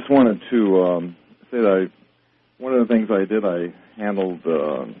 I just wanted to say that one of the things I did, I handled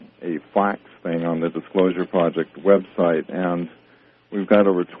a fax thing on the Disclosure Project website, and we've got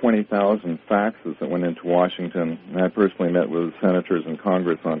over 20,000 faxes that went into Washington, and I personally met with senators in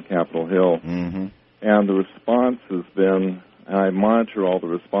Congress on Capitol Hill. Mm-hmm. And the response has been, and I monitor all the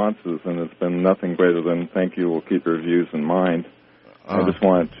responses, and it's been nothing greater than, thank you, we'll keep your views in mind. I just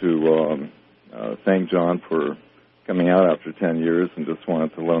wanted to thank John for coming out after 10 years, and just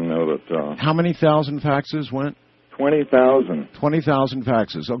wanted to let him know that... How many thousand faxes went? 20,000. 20,000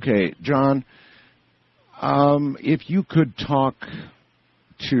 faxes. Okay, John, if you could talk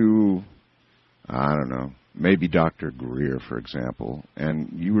to, I don't know, maybe Dr. Greer, for example, and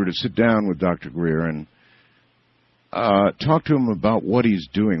you were to sit down with Dr. Greer and talk to him about what he's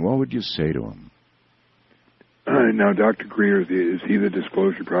doing, what would you say to him? Now, Dr. Greer, is he the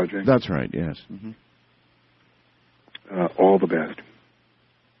Disclosure Project? That's right, yes. Mm-hmm. All the best.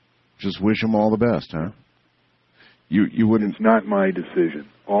 Just wish him all the best, huh? You wouldn't... It's not my decision.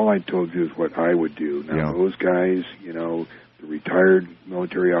 All I told you is what I would do. Now, those guys, the retired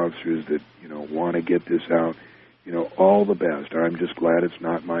military officers that, want to get this out, all the best. I'm just glad it's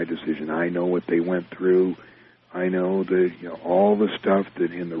not my decision. I know what they went through. I know all the stuff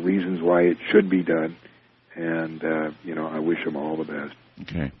that and the reasons why it should be done, and I wish them all the best.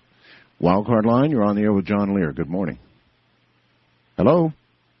 Okay. Wildcard line, you're on the air with John Lear. Good morning. Hello?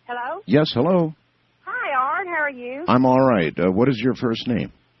 Hello? Yes, hello. Hi, Art. How are you? I'm all right. What is your first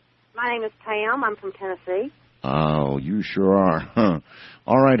name? My name is Pam. I'm from Tennessee. Oh, you sure are. Huh.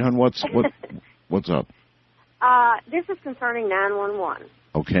 All right, hon, what's up? This is concerning 911.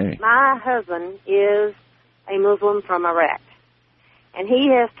 Okay. My husband is a Muslim from Iraq, and he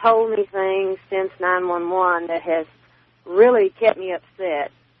has told me things since 911 that has really kept me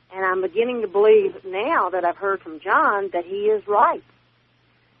upset, and I'm beginning to believe now that I've heard from John that he is right.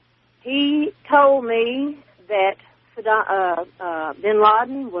 He told me that bin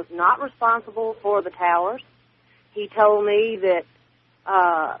Laden was not responsible for the towers. He told me that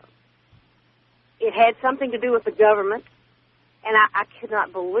it had something to do with the government, and I could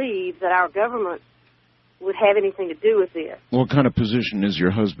not believe that our government would have anything to do with this. What kind of position is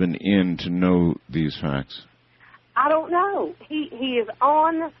your husband in to know these facts? I don't know. He is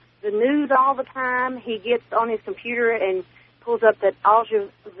on the news all the time. He gets on his computer and pulls up that Al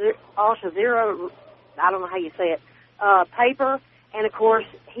Jazeera, I don't know how you say it, paper. And, of course,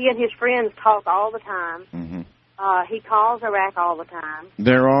 he and his friends talk all the time. Mm-hmm. He calls Iraq all the time.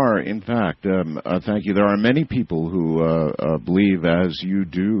 There are, in fact, thank you, there are many people who believe, as you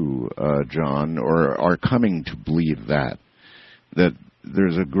do, John, or are coming to believe that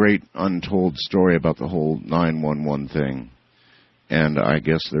there's a great untold story about the whole 911 thing. And I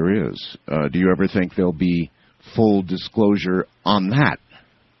guess there is. Do you ever think there'll be full disclosure on that?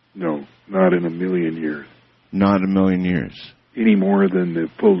 No, not in a million years. Not in a million years. Any more than the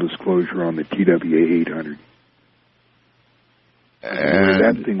full disclosure on the TWA 800. The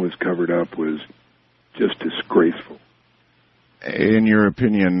way that thing was covered up was just disgraceful. In your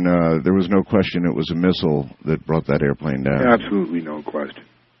opinion, there was no question it was a missile that brought that airplane down? Absolutely no question.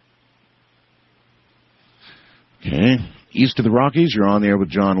 Okay. East of the Rockies, you're on the air with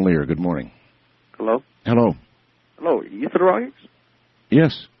John Lear. Good morning. Hello? Hello. Hello, East of the Rockies?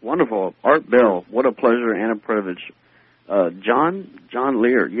 Yes. Wonderful. Art Bell, what a pleasure and a privilege. John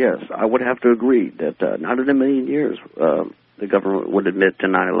Lear, yes, I would have to agree that not in a million years the government would admit to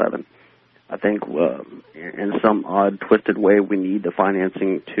 9/11. I think in some odd, twisted way we need the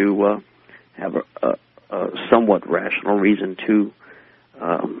financing to have a somewhat rational reason to,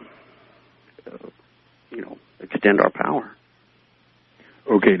 extend our power.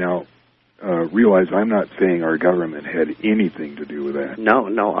 Okay, now, realize I'm not saying our government had anything to do with that.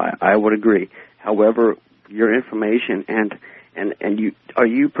 No, I would agree. However, your information and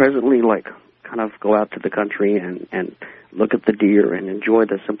you presently kind of go out to the country and look at the deer and enjoy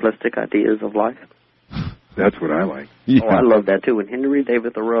the simplistic ideas of life? That's what I like. Yeah. Oh, I love that too. And Henry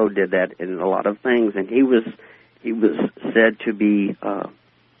David Thoreau did that in a lot of things, and he was said to be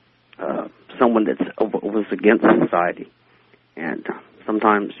someone that was against society. And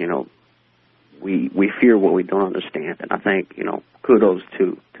sometimes, we fear what we don't understand. And I think, kudos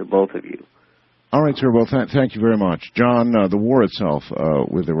to both of you. All right, sir. Well, thank you very much. John, the war itself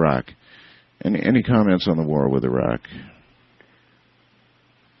with Iraq. Any comments on the war with Iraq?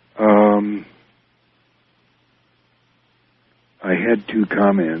 I had two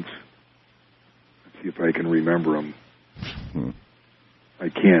comments. Let's see if I can remember them. I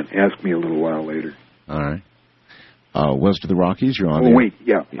can't. Ask me a little while later. All right. West of the Rockies, you're on.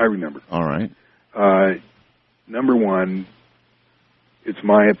 I remember. All right. Number one, it's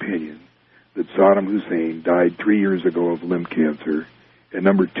my opinion that Saddam Hussein died 3 years ago of limb cancer. And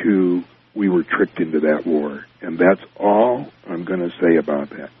number two, we were tricked into that war. And that's all I'm going to say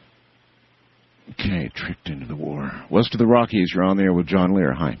about that. Okay, tricked into the war. West of the Rockies, you're on there with John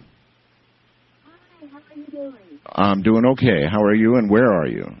Lear. Hi. Hi, how are you doing? I'm doing okay. How are you, and where are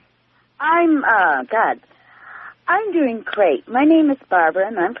you? I'm doing great. My name is Barbara,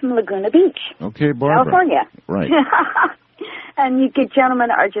 and I'm from Laguna Beach. Okay, Barbara. California. Right. And you good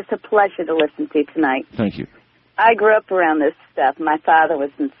gentlemen are just a pleasure to listen to tonight. Thank you. I grew up around this stuff. My father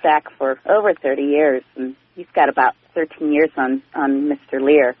was in SAC for over 30 years, and he's got about 13 years on Mr.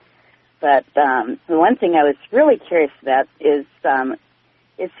 Lear. But the one thing I was really curious about is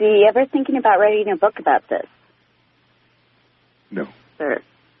he ever thinking about writing a book about this? No. Sir,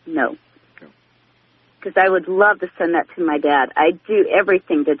 no. Because I would love to send that to my dad. I do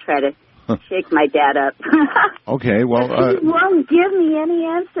everything to try to shake my dad up. Okay, well... he won't give me any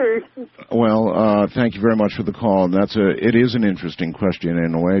answers. Well, thank you very much for the call. And it is an interesting question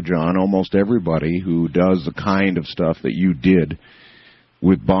in a way, John. Almost everybody who does the kind of stuff that you did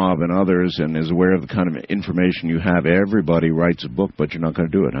with Bob and others and is aware of the kind of information you have, everybody writes a book, but you're not going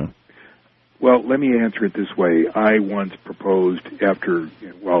to do it, huh? Well, let me answer it this way. I once proposed,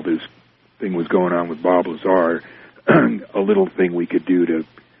 while this thing was going on with Bob Lazar, a little thing we could do to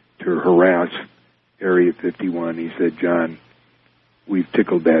harass Area 51. He said, John, we've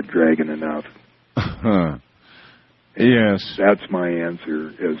tickled that dragon enough. Yes. That's my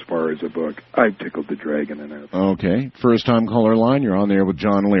answer as far as a book. I've tickled the dragon enough. Okay. First-time caller line. You're on there with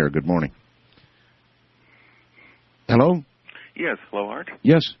John Lear. Good morning. Hello? Yes. Hello, Art?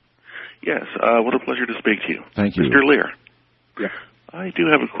 Yes. Yes. What a pleasure to speak to you. Thank you. Mr. Lear. Yeah. I do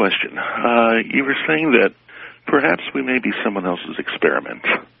have a question. You were saying that perhaps we may be someone else's experiment.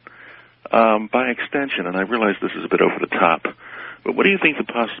 By extension, and I realize this is a bit over the top, but what do you think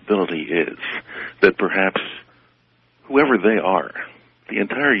the possibility is that perhaps whoever they are, the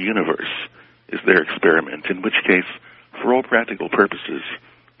entire universe is their experiment, in which case, for all practical purposes,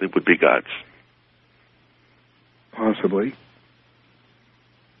 they would be gods? Possibly.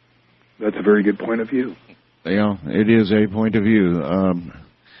 That's a very good point of view. Yeah, it is a point of view.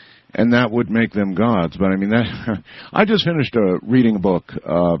 And that would make them gods. But, I mean, I just finished reading a book,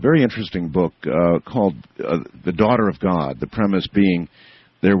 a very interesting book called The Daughter of God, the premise being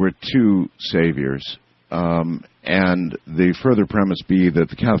there were two saviors. And the further premise be that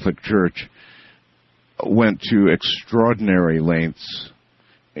the Catholic Church went to extraordinary lengths,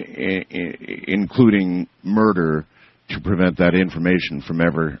 including murder, to prevent that information from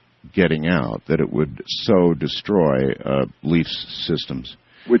ever getting out, that it would so destroy belief systems.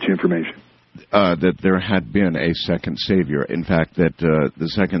 Which information? That there had been a second savior. In fact, that the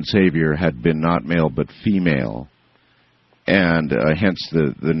second savior had been not male but female, and hence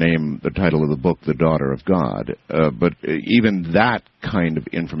the name, the title of the book, The Daughter of God. But even that kind of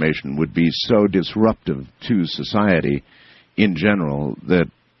information would be so disruptive to society in general that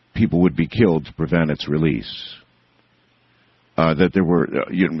people would be killed to prevent its release. That there were,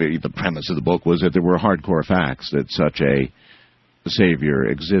 the premise of the book was that there were hardcore facts that such a savior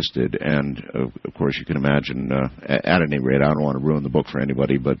existed, and of course you can imagine, at any rate, I don't want to ruin the book for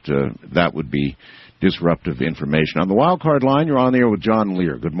anybody, but that would be disruptive information. On the wild card line, you're on the air with John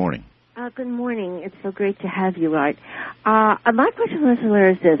Lear. Good morning. Good morning. It's so great to have you, Art. My question, Mr. Lear,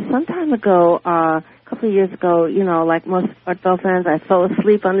 is this. Some time ago, a couple of years ago, like most Art Bell fans, I fell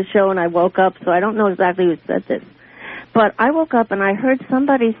asleep on the show and I woke up, so I don't know exactly who said this. But I woke up and I heard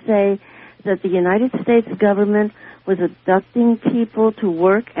somebody say that the United States government was abducting people to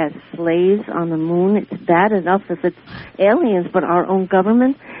work as slaves on the moon. It's bad enough if it's aliens, but our own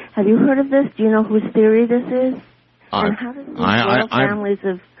government. Have you heard of this? Do you know whose theory this is? And how does the royal families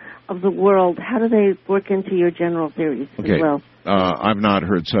of the world, how do they work into your general theories as well? I've not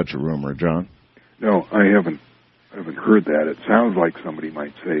heard such a rumor, John. No, I haven't heard that. It sounds like somebody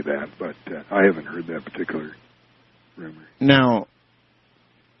might say that, but I haven't heard that particular rumor. Now,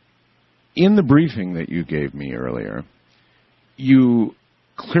 in the briefing that you gave me earlier, you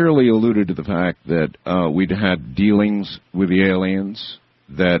clearly alluded to the fact that we'd had dealings with the aliens,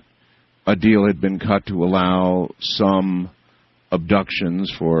 that a deal had been cut to allow some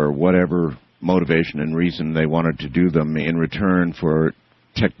abductions for whatever motivation and reason they wanted to do them in return for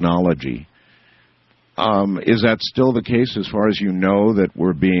technology. Is that still the case as far as you know, that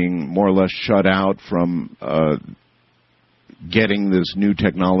we're being more or less shut out from getting this new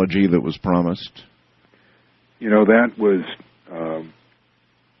technology that was promised? That was,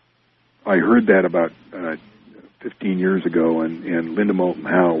 I heard that about 15 years ago, and Linda Moulton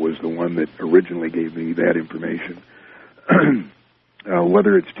Howe was the one that originally gave me that information.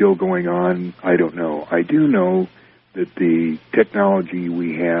 Whether it's still going on, I don't know. I do know that the technology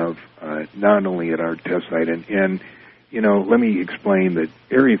we have, not only at our test site, and let me explain that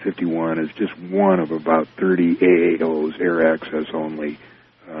Area 51 is just one of about 30 AAOs, air access only.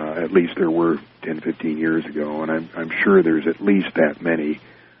 At least there were 10, 15 years ago, and I'm sure there's at least that many.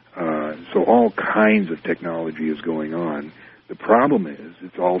 So all kinds of technology is going on. The problem is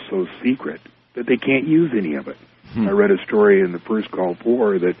it's also secret, that they can't use any of it. I read a story in the first Gulf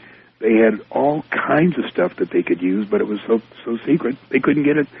War that they had all kinds of stuff that they could use, but it was so secret they couldn't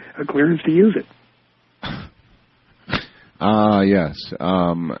get a clearance to use it. Yes.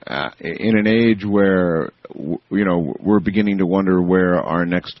 In an age where, we're beginning to wonder where our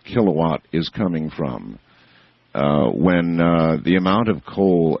next kilowatt is coming from, when the amount of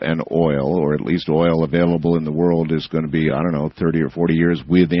coal and oil, or at least oil available in the world, is going to be, 30 or 40 years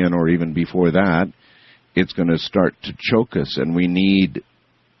within or even before that, it's going to start to choke us, and we need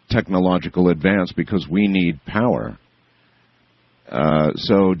technological advance because we need power.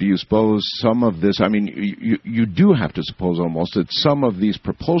 So do you suppose some of this, you do have to suppose almost that some of these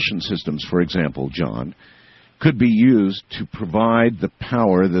propulsion systems, for example, John, could be used to provide the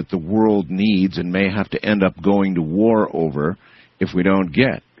power that the world needs and may have to end up going to war over if we don't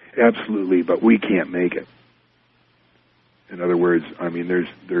get. Absolutely, but we can't make it. In other words, I mean,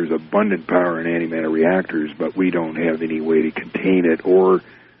 there's abundant power in antimatter reactors, but we don't have any way to contain it or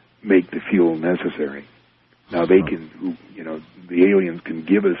make the fuel necessary. Now they can, the aliens can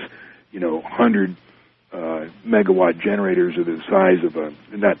give us, 100 megawatt generators of the size of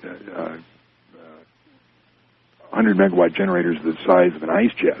 100 megawatt generators of the size of an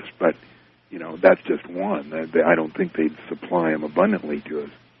ice chest, but that's just one. I don't think they'd supply them abundantly to us.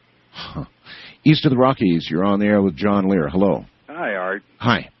 Huh. East of the Rockies, you're on the air with John Lear. Hello. Hi, Art.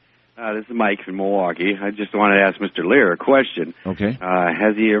 Hi. This is Mike from Milwaukee. I just wanted to ask Mr. Lear a question. Okay.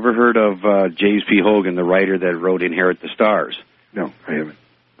 Has he ever heard of James P. Hogan, the writer that wrote Inherit the Stars? No, I haven't.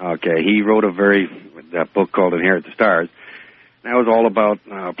 Okay. He wrote that book called Inherit the Stars. That was all about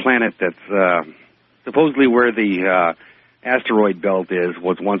a planet that's supposedly where the asteroid belt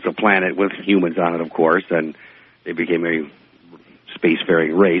was once a planet with humans on it, of course, and they became a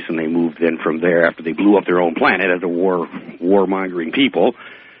spacefaring race, and they moved in from there after they blew up their own planet as a warmongering people.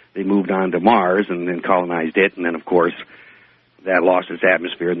 They moved on to Mars and then colonized it, and then, of course, that lost its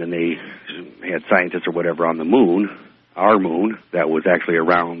atmosphere, and then they had scientists or whatever on the moon, our moon, that was actually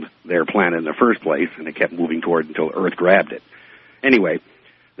around their planet in the first place, and it kept moving toward it until Earth grabbed it. Anyway,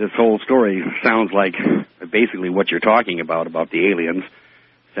 this whole story sounds like basically what you're talking about the aliens,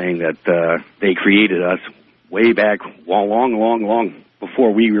 saying that they created us way back long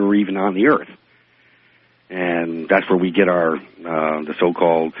before we were even on the Earth. And that's where we get our the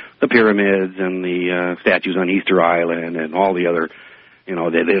so-called the pyramids and the statues on Easter Island and all the other,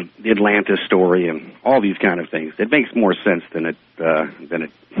 the Atlantis story and all these kind of things. It makes more sense than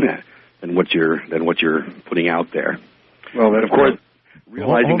what you're putting out there. Well, of course,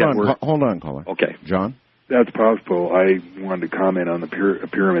 realizing hold on, caller. Okay, John. That's possible. I wanted to comment on the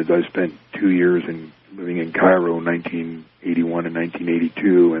pyramids. I spent 2 years living in Cairo in 1981 and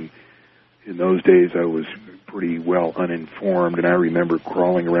 1982, and in those days I was pretty well uninformed, and I remember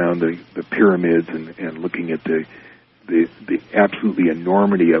crawling around the pyramids and looking at the absolutely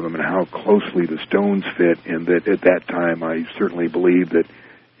enormity of them and how closely the stones fit, and that at that time I certainly believed that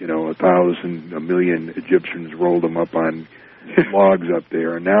 1,000, 1 million Egyptians rolled them up on logs up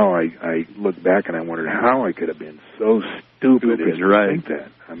there. And now I look back and I wondered how I could have been so stupid as to think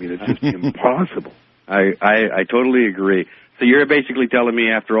that. I mean, it's just impossible. I totally agree. So you're basically telling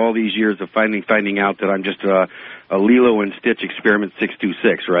me after all these years of finding out that I'm just a Lilo and Stitch experiment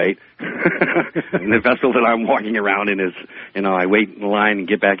 626, right? And the vessel that I'm walking around in is, I wait in line and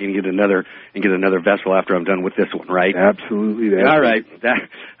get back and get another vessel after I'm done with this one, right? Absolutely. All right.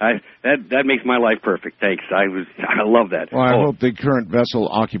 That makes my life perfect. Thanks. I love that. Well, I hope the current vessel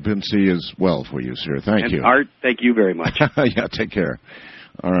occupancy is well for you, sir. Thank you. Art, thank you very much. Yeah, take care.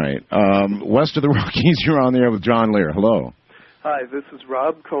 All right. West of the Rockies, you're on the air with John Lear. Hello. Hi, this is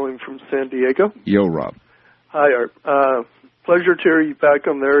Rob calling from San Diego. Yo, Rob. Hi, Art. Pleasure to hear you back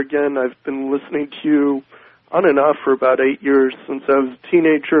on there again. I've been listening to you on and off for about 8 years since I was a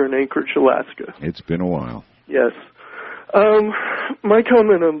teenager in Anchorage, Alaska. It's been a while. Yes. My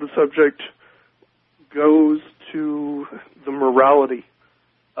comment on the subject goes to the morality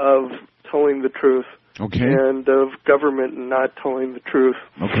of telling the truth. Okay. And of government not telling the truth.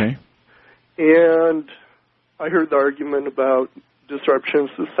 Okay. And I heard the argument about disruption of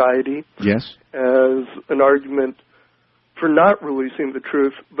society. Yes. As an argument for not releasing the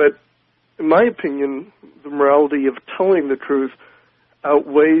truth. But in my opinion, the morality of telling the truth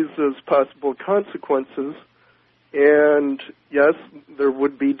outweighs those possible consequences. And yes, there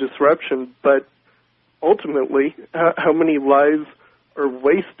would be disruption, but ultimately, how many lives are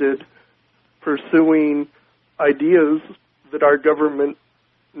wasted pursuing ideas that our government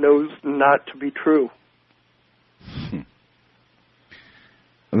knows not to be true?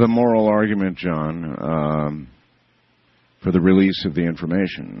 The moral argument, John, for the release of the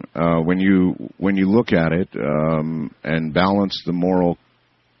information, when you look at it and balance the moral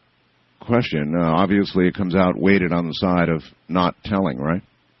question, obviously it comes out weighted on the side of not telling, right?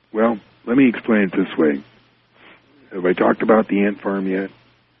 Well, let me explain it this way. Have I talked about the ant farm yet?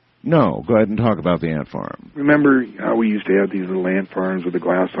 No, go ahead and talk about the ant farm. Remember how we used to have these little ant farms with the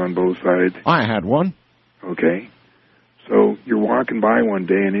glass on both sides? I had one. Okay. So you're walking by one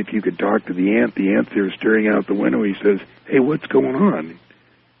day, and if you could talk to the ant's there staring out the window. He says, "Hey, what's going on?"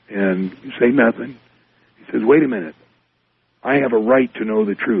 And you say nothing. He says, "Wait a minute. I have a right to know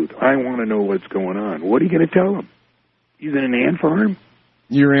the truth. I want to know what's going on." What are you going to tell him? He's in an ant farm?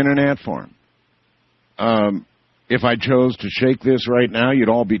 You're in an ant farm. If I chose to shake this right now, you'd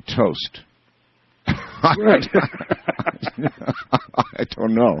all be toast. Right. I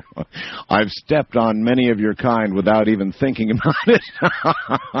don't know. I've stepped on many of your kind without even thinking about it.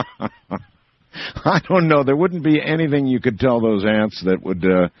 I don't know. There wouldn't be anything you could tell those ants that would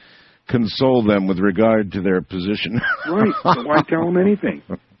console them with regard to their position. Right. So why tell them anything?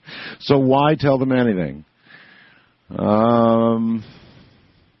 So why tell them anything?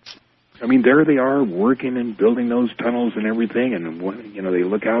 I mean, there they are working and building those tunnels and everything, and they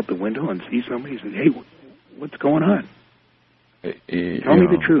look out the window and see somebody and say, "Hey, what's going on? Tell me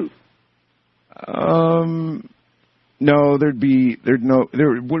the truth." No, there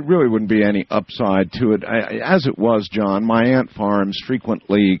really wouldn't be any upside to it. As it was, John, my ant farms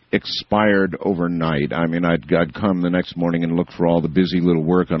frequently expired overnight. I mean, I'd come the next morning and look for all the busy little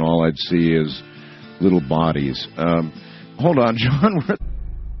work, and all I'd see is little bodies. Hold on, John.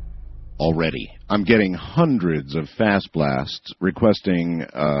 Already, I'm getting hundreds of fast blasts requesting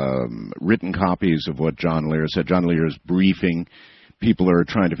written copies of what John Lear said. John Lear's briefing. People are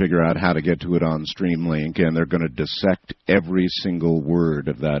trying to figure out how to get to it on Streamlink, and they're going to dissect every single word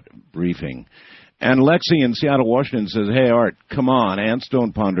of that briefing. And Lexi in Seattle, Washington says, "Hey, Art, come on. Ants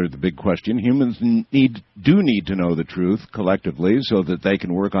don't ponder the big question. Humans do need to know the truth collectively so that they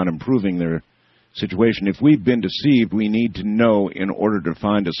can work on improving their situation. If we've been deceived, we need to know in order to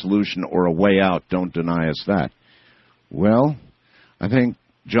find a solution or a way out. Don't deny us that." Well, I think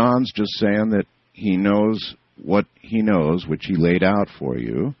John's just saying that he knows what he knows, which he laid out for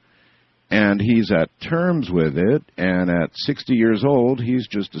you, and he's at terms with it, and at 60 years old, he's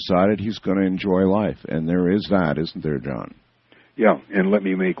just decided he's going to enjoy life, and there is that, isn't there, John? Yeah, and let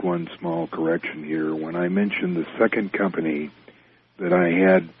me make one small correction here. When I mentioned the second company that I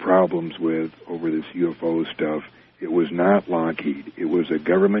had problems with over this UFO stuff, it was not Lockheed. It was a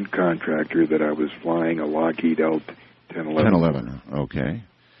government contractor that I was flying a Lockheed L-1011. 1011, okay.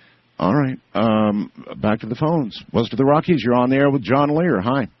 All right. Back to the phones. West to the Rockies, you're on the air with John Lear.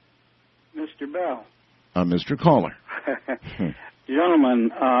 Hi. Mr. Bell. Mr. Caller.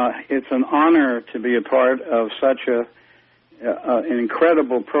 Gentlemen, it's an honor to be a part of such an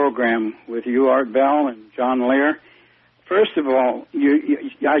incredible program with you, Art Bell and John Lear. First of all,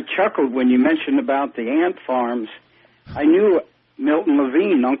 I chuckled when you mentioned about the ant farms. I knew Milton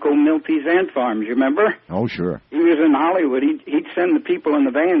Levine, Uncle Milty's ant farms, you remember? Oh, sure. He was in Hollywood. He'd send the people in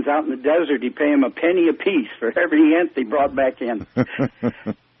the vans out in the desert. He'd pay them a penny apiece for every ant they brought back in.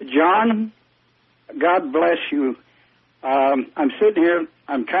 John, God bless you. I'm sitting here,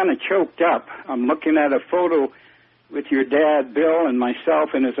 I'm kind of choked up. I'm looking at a photo with your dad, Bill, and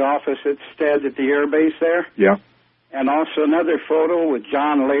myself in his office at Stead at the air base there. Yeah. And also another photo with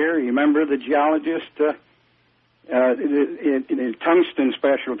John Lear. You remember the geologist, in tungsten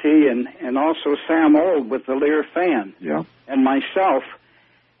specialty, and also Sam Old with the Lear fan. Yeah. And myself.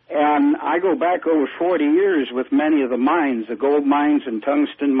 And I go back over 40 years with many of the mines, the gold mines and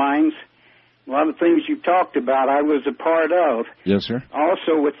tungsten mines. A lot of things you talked about I was a part of. Yes, sir.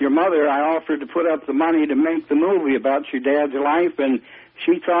 Also, with your mother, I offered to put up the money to make the movie about your dad's life, and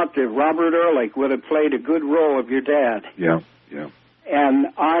she thought that Robert Ehrlich would have played a good role of your dad. Yeah, yeah.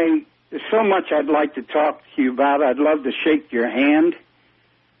 And there's so much I'd like to talk to you about. I'd love to shake your hand.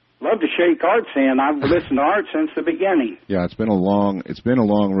 Love to shake Art's hand. I've listened to Art since the beginning. Yeah, it's been a long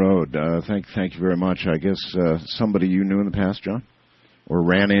road. Thank you very much. I guess somebody you knew in the past, John, or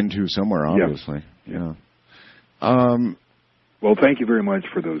ran into somewhere, obviously. Yeah. Well, thank you very much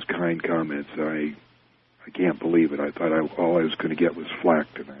for those kind comments. I can't believe it. I thought all I was going to get was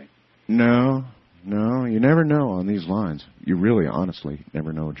flack tonight. No, you never know on these lines. You really, honestly,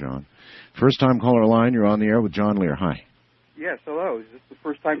 never know, John. First-time caller line, you're on the air with John Lear. Hi. Yes, hello. Is this the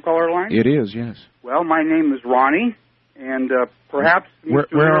first-time caller line? It is, yes. Well, my name is Ronnie, and perhaps...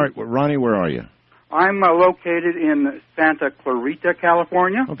 Ronnie, where are you? I'm located in Santa Clarita,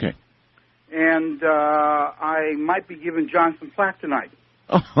 California. Okay. And I might be giving John some flack tonight.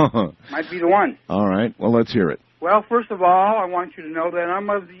 Might be the one. All right. Well, let's hear it. Well, first of all, I want you to know that I'm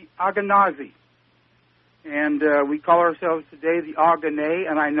of the Aganazi. And we call ourselves today the Agane,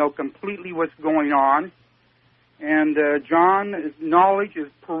 and I know completely what's going on. And John's knowledge is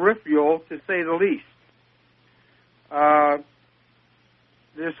peripheral, to say the least.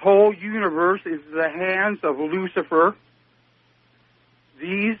 This whole universe is the hands of Lucifer.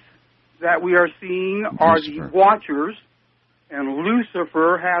 These that we are seeing are the Watchers, and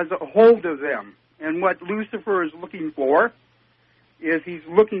Lucifer has a hold of them. And what Lucifer is looking for is he's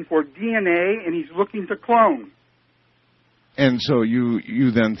looking for DNA, and he's looking to clone. And so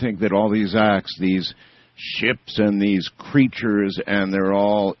you then think that all these acts, these ships and these creatures, and they're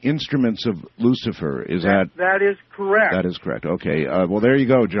all instruments of Lucifer. Is that... That is correct. That is correct. Okay. Well, there you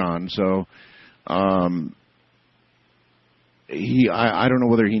go, John. So I don't know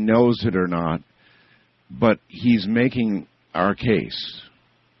whether he knows it or not, but he's making our case.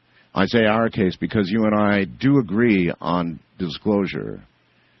 I say our case because you and I do agree on disclosure.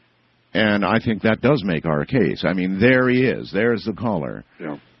 And I think that does make our case. I mean, there he is. There's the caller.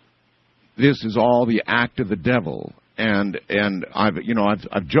 Yeah. This is all the act of the devil. And I've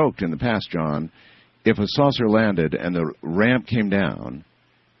joked in the past, John, if a saucer landed and the ramp came down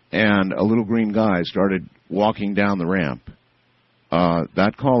and a little green guy started walking down the ramp,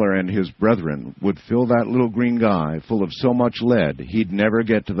 that caller and his brethren would fill that little green guy full of so much lead he'd never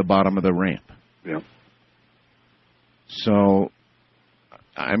get to the bottom of the ramp. Yeah. So,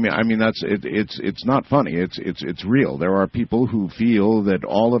 I mean that's it's not funny. It's real. There are people who feel that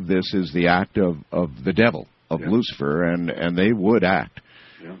all of this is the act of the devil, of Lucifer, and they would act.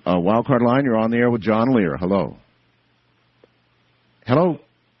 Yeah. Wildcard line, you're on the air with John Lear. Hello. Hello.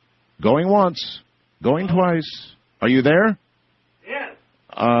 Going once. Going twice. Are you there? Yes.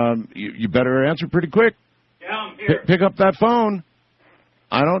 You better answer pretty quick. Yeah, I'm here. Pick up that phone.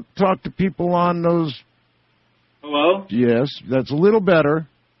 I don't talk to people on those. Hello? Yes, that's a little better.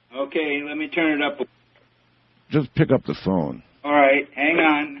 Okay, let me turn it up. Just pick up the phone. All right, hang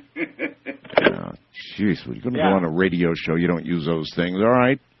on. Jeez, you're going to go on a radio show. You don't use those things. All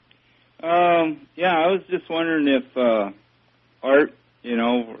right. Yeah, I was just wondering if Art,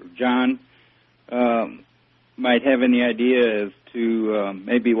 John, might have any idea as to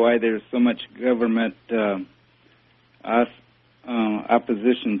maybe why there's so much government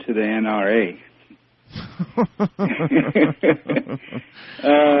opposition to the NRA.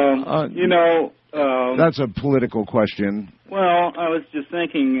 That's a political question. Well, I was just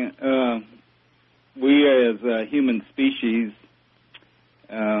thinking, we as a human species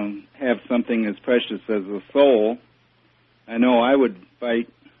have something as precious as a soul. I know I would fight,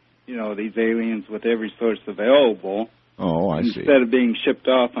 these aliens with every source available. Oh, I see. Instead of being shipped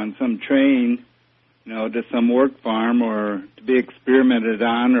off on some train, to some work farm or to be experimented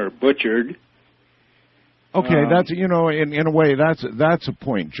on or butchered. Okay, that's in a way that's a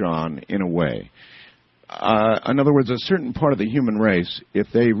point, John. In a way, in other words, a certain part of the human race, if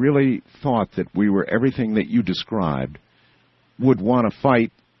they really thought that we were everything that you described, would want to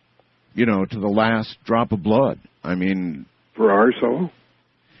fight, to the last drop of blood. I mean, for our soul.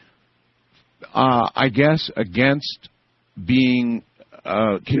 I guess against being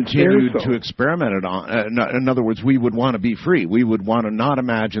continued to experiment it on. In other words, we would want to be free. We would want to not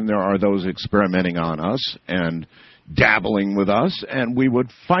imagine there are those experimenting on us and dabbling with us, and we would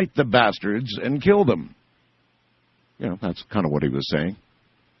fight the bastards and kill them. That's kind of what he was saying.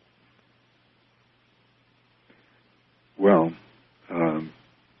 Well,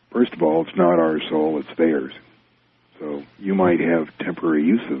 first of all, it's not our soul, it's theirs. So you might have temporary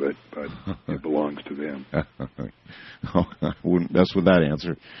use of it, but it belongs to them. Oh, I wouldn't mess with that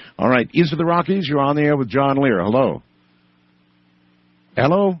answer. All right, East of the Rockies, you're on the air with John Lear. Hello.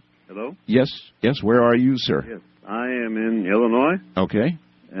 Hello? Hello? Yes, where are you, sir? Yes, I am in Illinois. Okay.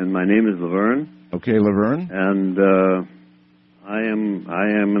 And my name is Laverne. Okay, Laverne. And I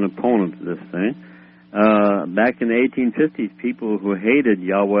am an opponent to this thing. Back in the 1850s, people who hated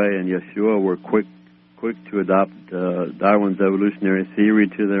Yahweh and Yeshua were quick to adopt Darwin's evolutionary theory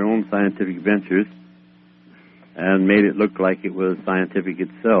to their own scientific ventures and made it look like it was scientific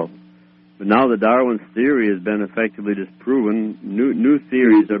itself. But now that Darwin's theory has been effectively disproven, new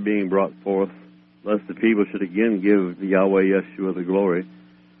theories are being brought forth, lest the people should again give Yahweh Yeshua the glory.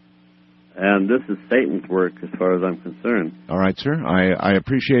 And this is Satan's work as far as I'm concerned. All right, sir. I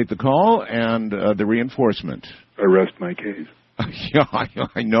appreciate the call and the reinforcement. I rest my case. Yeah,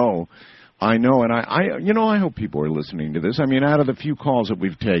 I know, and I hope people are listening to this. I mean, out of the few calls that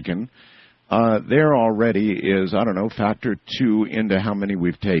we've taken, there already is, factor 2 into how many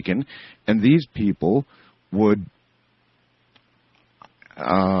we've taken, and these people would,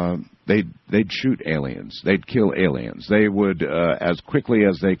 they'd shoot aliens, they'd kill aliens, they would, as quickly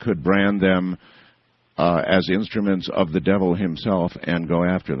as they could, brand them as instruments of the devil himself and go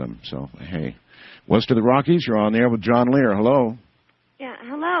after them. So, hey, west of the Rockies, you're on the air with John Lear. Hello. Yeah,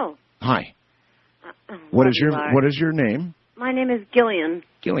 hello. Hi. What is your name? My name is Gillian.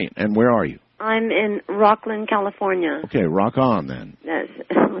 Gillian, and where are you? I'm in Rockland, California. Okay, rock on then. Yes,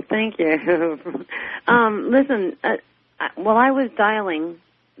 thank you. Listen, well, I was dialing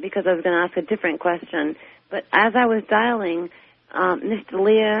because I was going to ask a different question, but as I was dialing, Mr.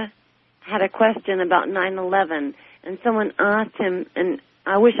 Lear had a question about 9/11, and someone asked him, and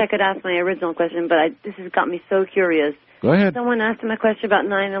I wish I could ask my original question, but this has got me so curious. Go ahead. Someone asked him a question about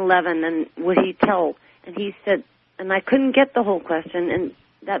 9/11, and would he tell? And he said, and I couldn't get the whole question, and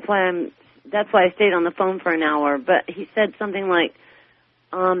that's why I'm that's why I stayed on the phone for an hour. But he said something like,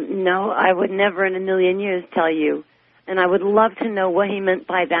 no, I would never in a million years tell you. And I would love to know what he meant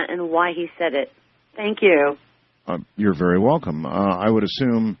by that and why he said it. Thank you. You're very welcome. I would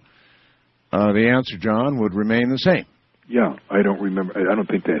assume the answer, John, would remain the same. Yeah, I don't remember. I don't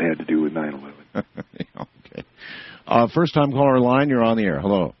think that had to do with 9/11. Okay. First-time caller line, you're on the air.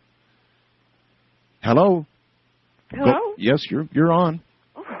 Hello. Hello. Hello? Yes, you're on.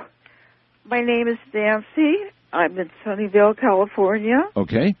 Oh, my name is Nancy. I'm in Sunnyvale, California.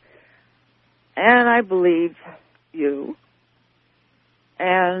 Okay. And I believe you.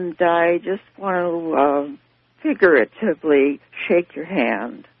 And I just want to figuratively shake your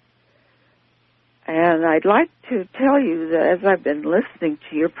hand. And I'd like to tell you that as I've been listening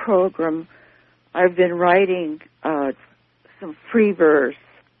to your program, I've been writing some free verse.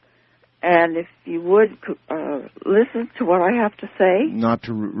 And if you would listen to what I have to say. Not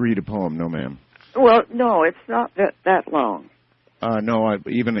to read a poem, no, ma'am. Well, no, it's not that long. No,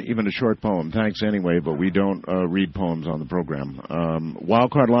 even a short poem. Thanks anyway, but we don't read poems on the program.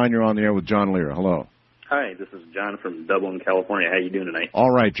 Wildcard line, you're on the air with John Lear. Hello. Hi, this is John from Dublin, California. How you doing tonight?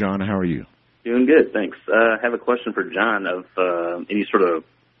 All right, John. How are you? Doing good, thanks. I have a question for John of any sort of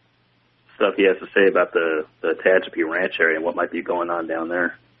stuff he has to say about the Tehachapi Ranch area and what might be going on down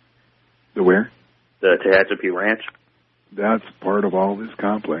there. The where? The Tehachapi Ranch. That's part of all this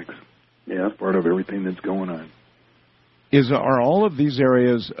complex. Yeah. It's part of everything that's going on. Are all of these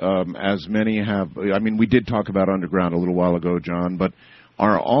areas, as many have, I mean, we did talk about underground a little while ago, John, but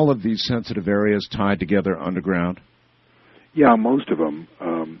are all of these sensitive areas tied together underground? Yeah, most of them.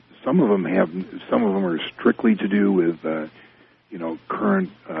 Some of them are strictly to do with, current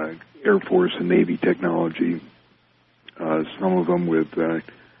Air Force and Navy technology. Some of them with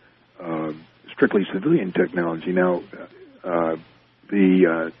strictly civilian technology. Now,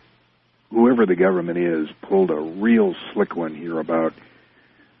 whoever the government is pulled a real slick one here about,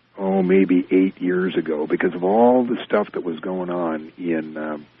 maybe 8 years ago, because of all the stuff that was going on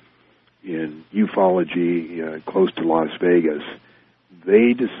in ufology close to Las Vegas.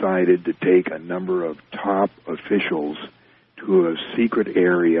 They decided to take a number of top officials to a secret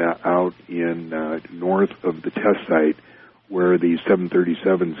area out in north of the test site where these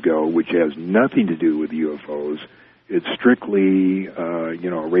 737s go, which has nothing to do with UFOs. It's strictly,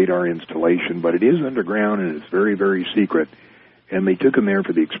 a radar installation, but it is underground and it's very, very secret. And they took them there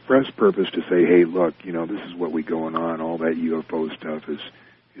for the express purpose to say, hey, look, this is what we going on. All that UFO stuff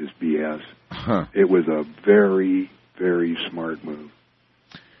is BS. Huh. It was a very, very smart move.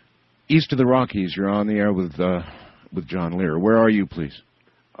 East of the Rockies, you're on the air with John Lear. Where are you, please?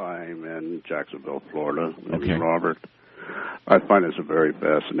 I'm in Jacksonville, Florida. My name Okay. is Robert. I find this a very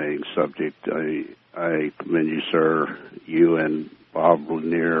fascinating subject. I commend you, sir, you and Bob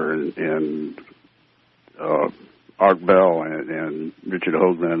Lanier and Art Bell and Richard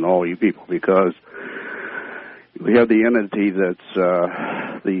Hoagland and all you people, because we have the entity that's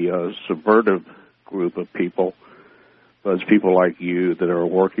the subversive group of people. But it's people like you that are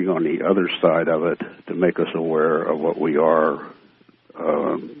working on the other side of it to make us aware of what we are,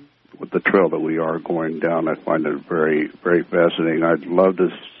 with the trail that we are going down. I find it very, very fascinating. I'd love to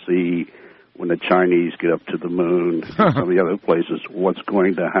see when the Chinese get up to the moon and some of the other places, what's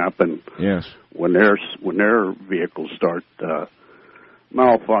going to happen. Yes. When their vehicles start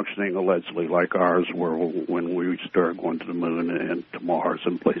malfunctioning, allegedly, like ours were when we started going to the moon and to Mars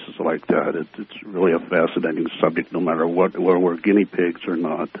and places like that. It's really a fascinating subject, no matter whether we're guinea pigs or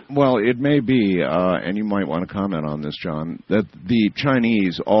not. Well, it may be, and you might want to comment on this, John, that the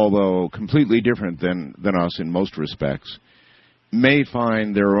Chinese, although completely different than us in most respects, may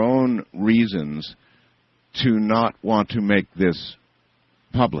find their own reasons to not want to make this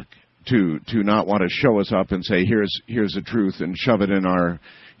public. To not want to show us up and say here's the truth and shove it in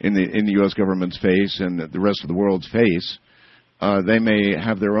the U.S. government's face and the rest of the world's face. They may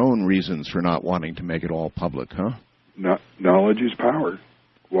have their own reasons for not wanting to make it all public, huh? Knowledge is power.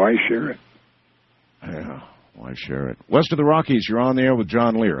 Why share it? Yeah, why share it? West of the Rockies, you're on the air with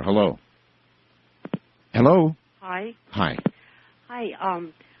John Lear. Hello. Hello. Hi. Hi. Hi.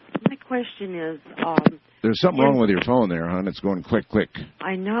 My question is. There's something wrong with your phone there, hon. It's going click, click.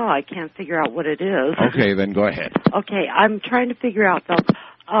 I know. I can't figure out what it is. Okay, then go ahead. Okay, I'm trying to figure out,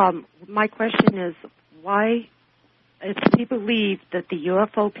 though. My question is, why, if we believe that the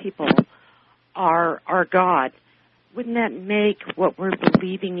UFO people are God, wouldn't that make what we're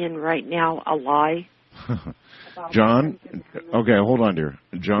believing in right now a lie? John? Okay, hold on, dear.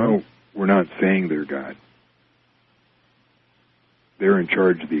 John? No, we're not saying they're God. They're in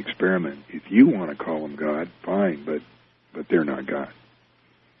charge of the experiment. If you want to call them God, fine, but they're not God.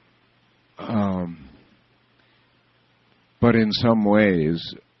 But in some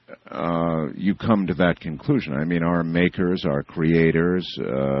ways, you come to that conclusion. I mean, our makers, our creators,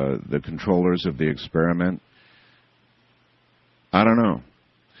 the controllers of the experiment. I don't know.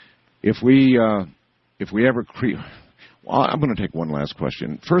 If we ever create... Well, I'm going to take one last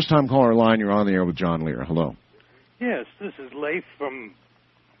question. First-time caller line, you're on the air with John Lear. Hello. Yes, this is Leif from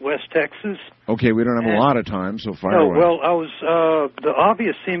West Texas. Okay, we don't have a lot of time, so fire away. Well, I was, the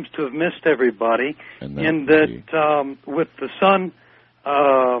obvious seems to have missed everybody in that with the sun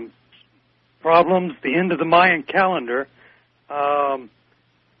problems, the end of the Mayan calendar, the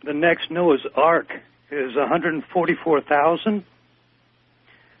next Noah's Ark is 144,000.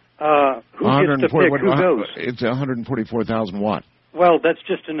 Who gets to pick who goes? It's 144,000 what? Well, that's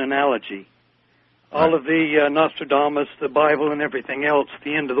just an analogy. All of the Nostradamus, the Bible, and everything else,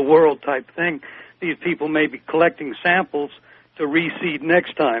 the end of the world type thing, these people may be collecting samples to reseed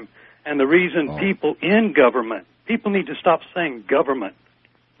next time. And the reason people in government, people need to stop saying government.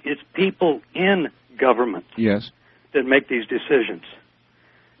 It's people in government that make these decisions.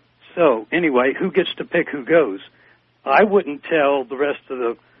 So, anyway, who gets to pick who goes? I wouldn't tell the rest of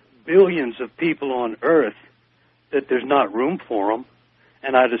the billions of people on Earth that there's not room for them.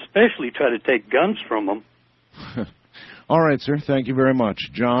 And I'd especially try to take guns from them. All right, sir. Thank you very much.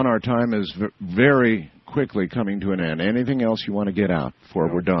 John, our time is very quickly coming to an end. Anything else you want to get out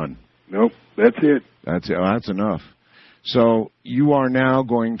before we're done? Nope. That's it. That's it. Oh, that's enough. So you are now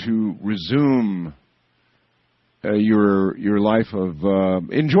going to resume your life of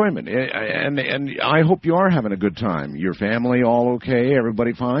enjoyment. And I hope you are having a good time. Your family all okay?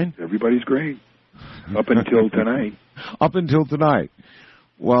 Everybody fine? Everybody's great. Up until tonight. Up until tonight.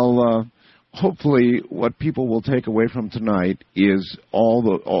 Well, hopefully what people will take away from tonight is all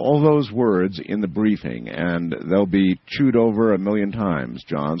those words in the briefing, and they'll be chewed over 1,000,000 times,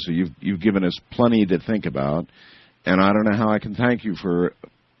 John, so you've given us plenty to think about, and I don't know how I can thank you for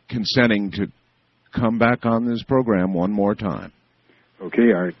consenting to come back on this program one more time.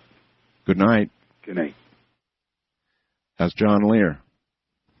 Okay, Art. Good night. Good night. That's John Lear.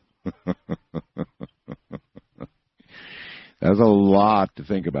 That's a lot to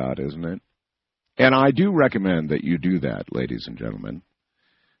think about, isn't it? And I do recommend that you do that, ladies and gentlemen.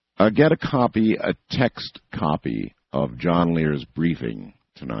 Get a text copy of John Lear's briefing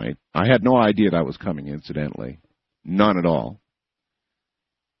tonight. I had no idea that was coming, incidentally. None at all.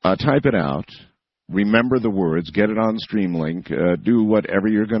 Type it out. Remember the words. Get it on Streamlink. Do whatever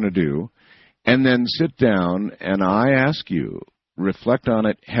you're going to do. And then sit down, and I ask you, reflect on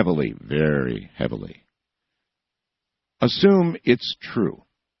it heavily, very heavily. Assume it's true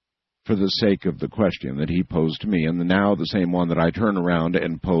for the sake of the question that he posed to me, and now the same one that I turn around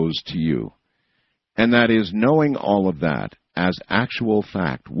and pose to you. And that is, knowing all of that as actual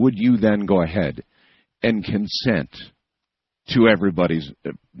fact, would you then go ahead and consent to everybody's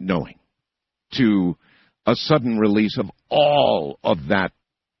knowing, to a sudden release of all of that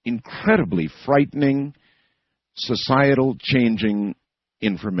incredibly frightening, societal changing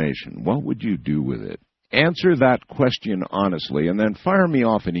information? What would you do with it? Answer that question honestly, and then fire me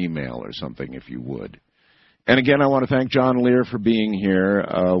off an email or something if you would. And again, I want to thank John Lear for being here.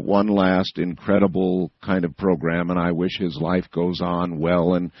 One last incredible kind of program, and I wish his life goes on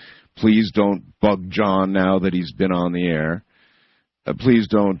well. And please don't bug John now that he's been on the air. Please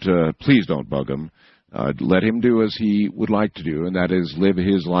don't bug him. Let him do as he would like to do, and that is live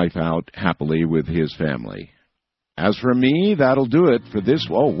his life out happily with his family. As for me, that'll do it for this.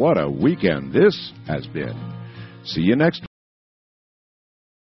 Oh, what a weekend this has been. See you next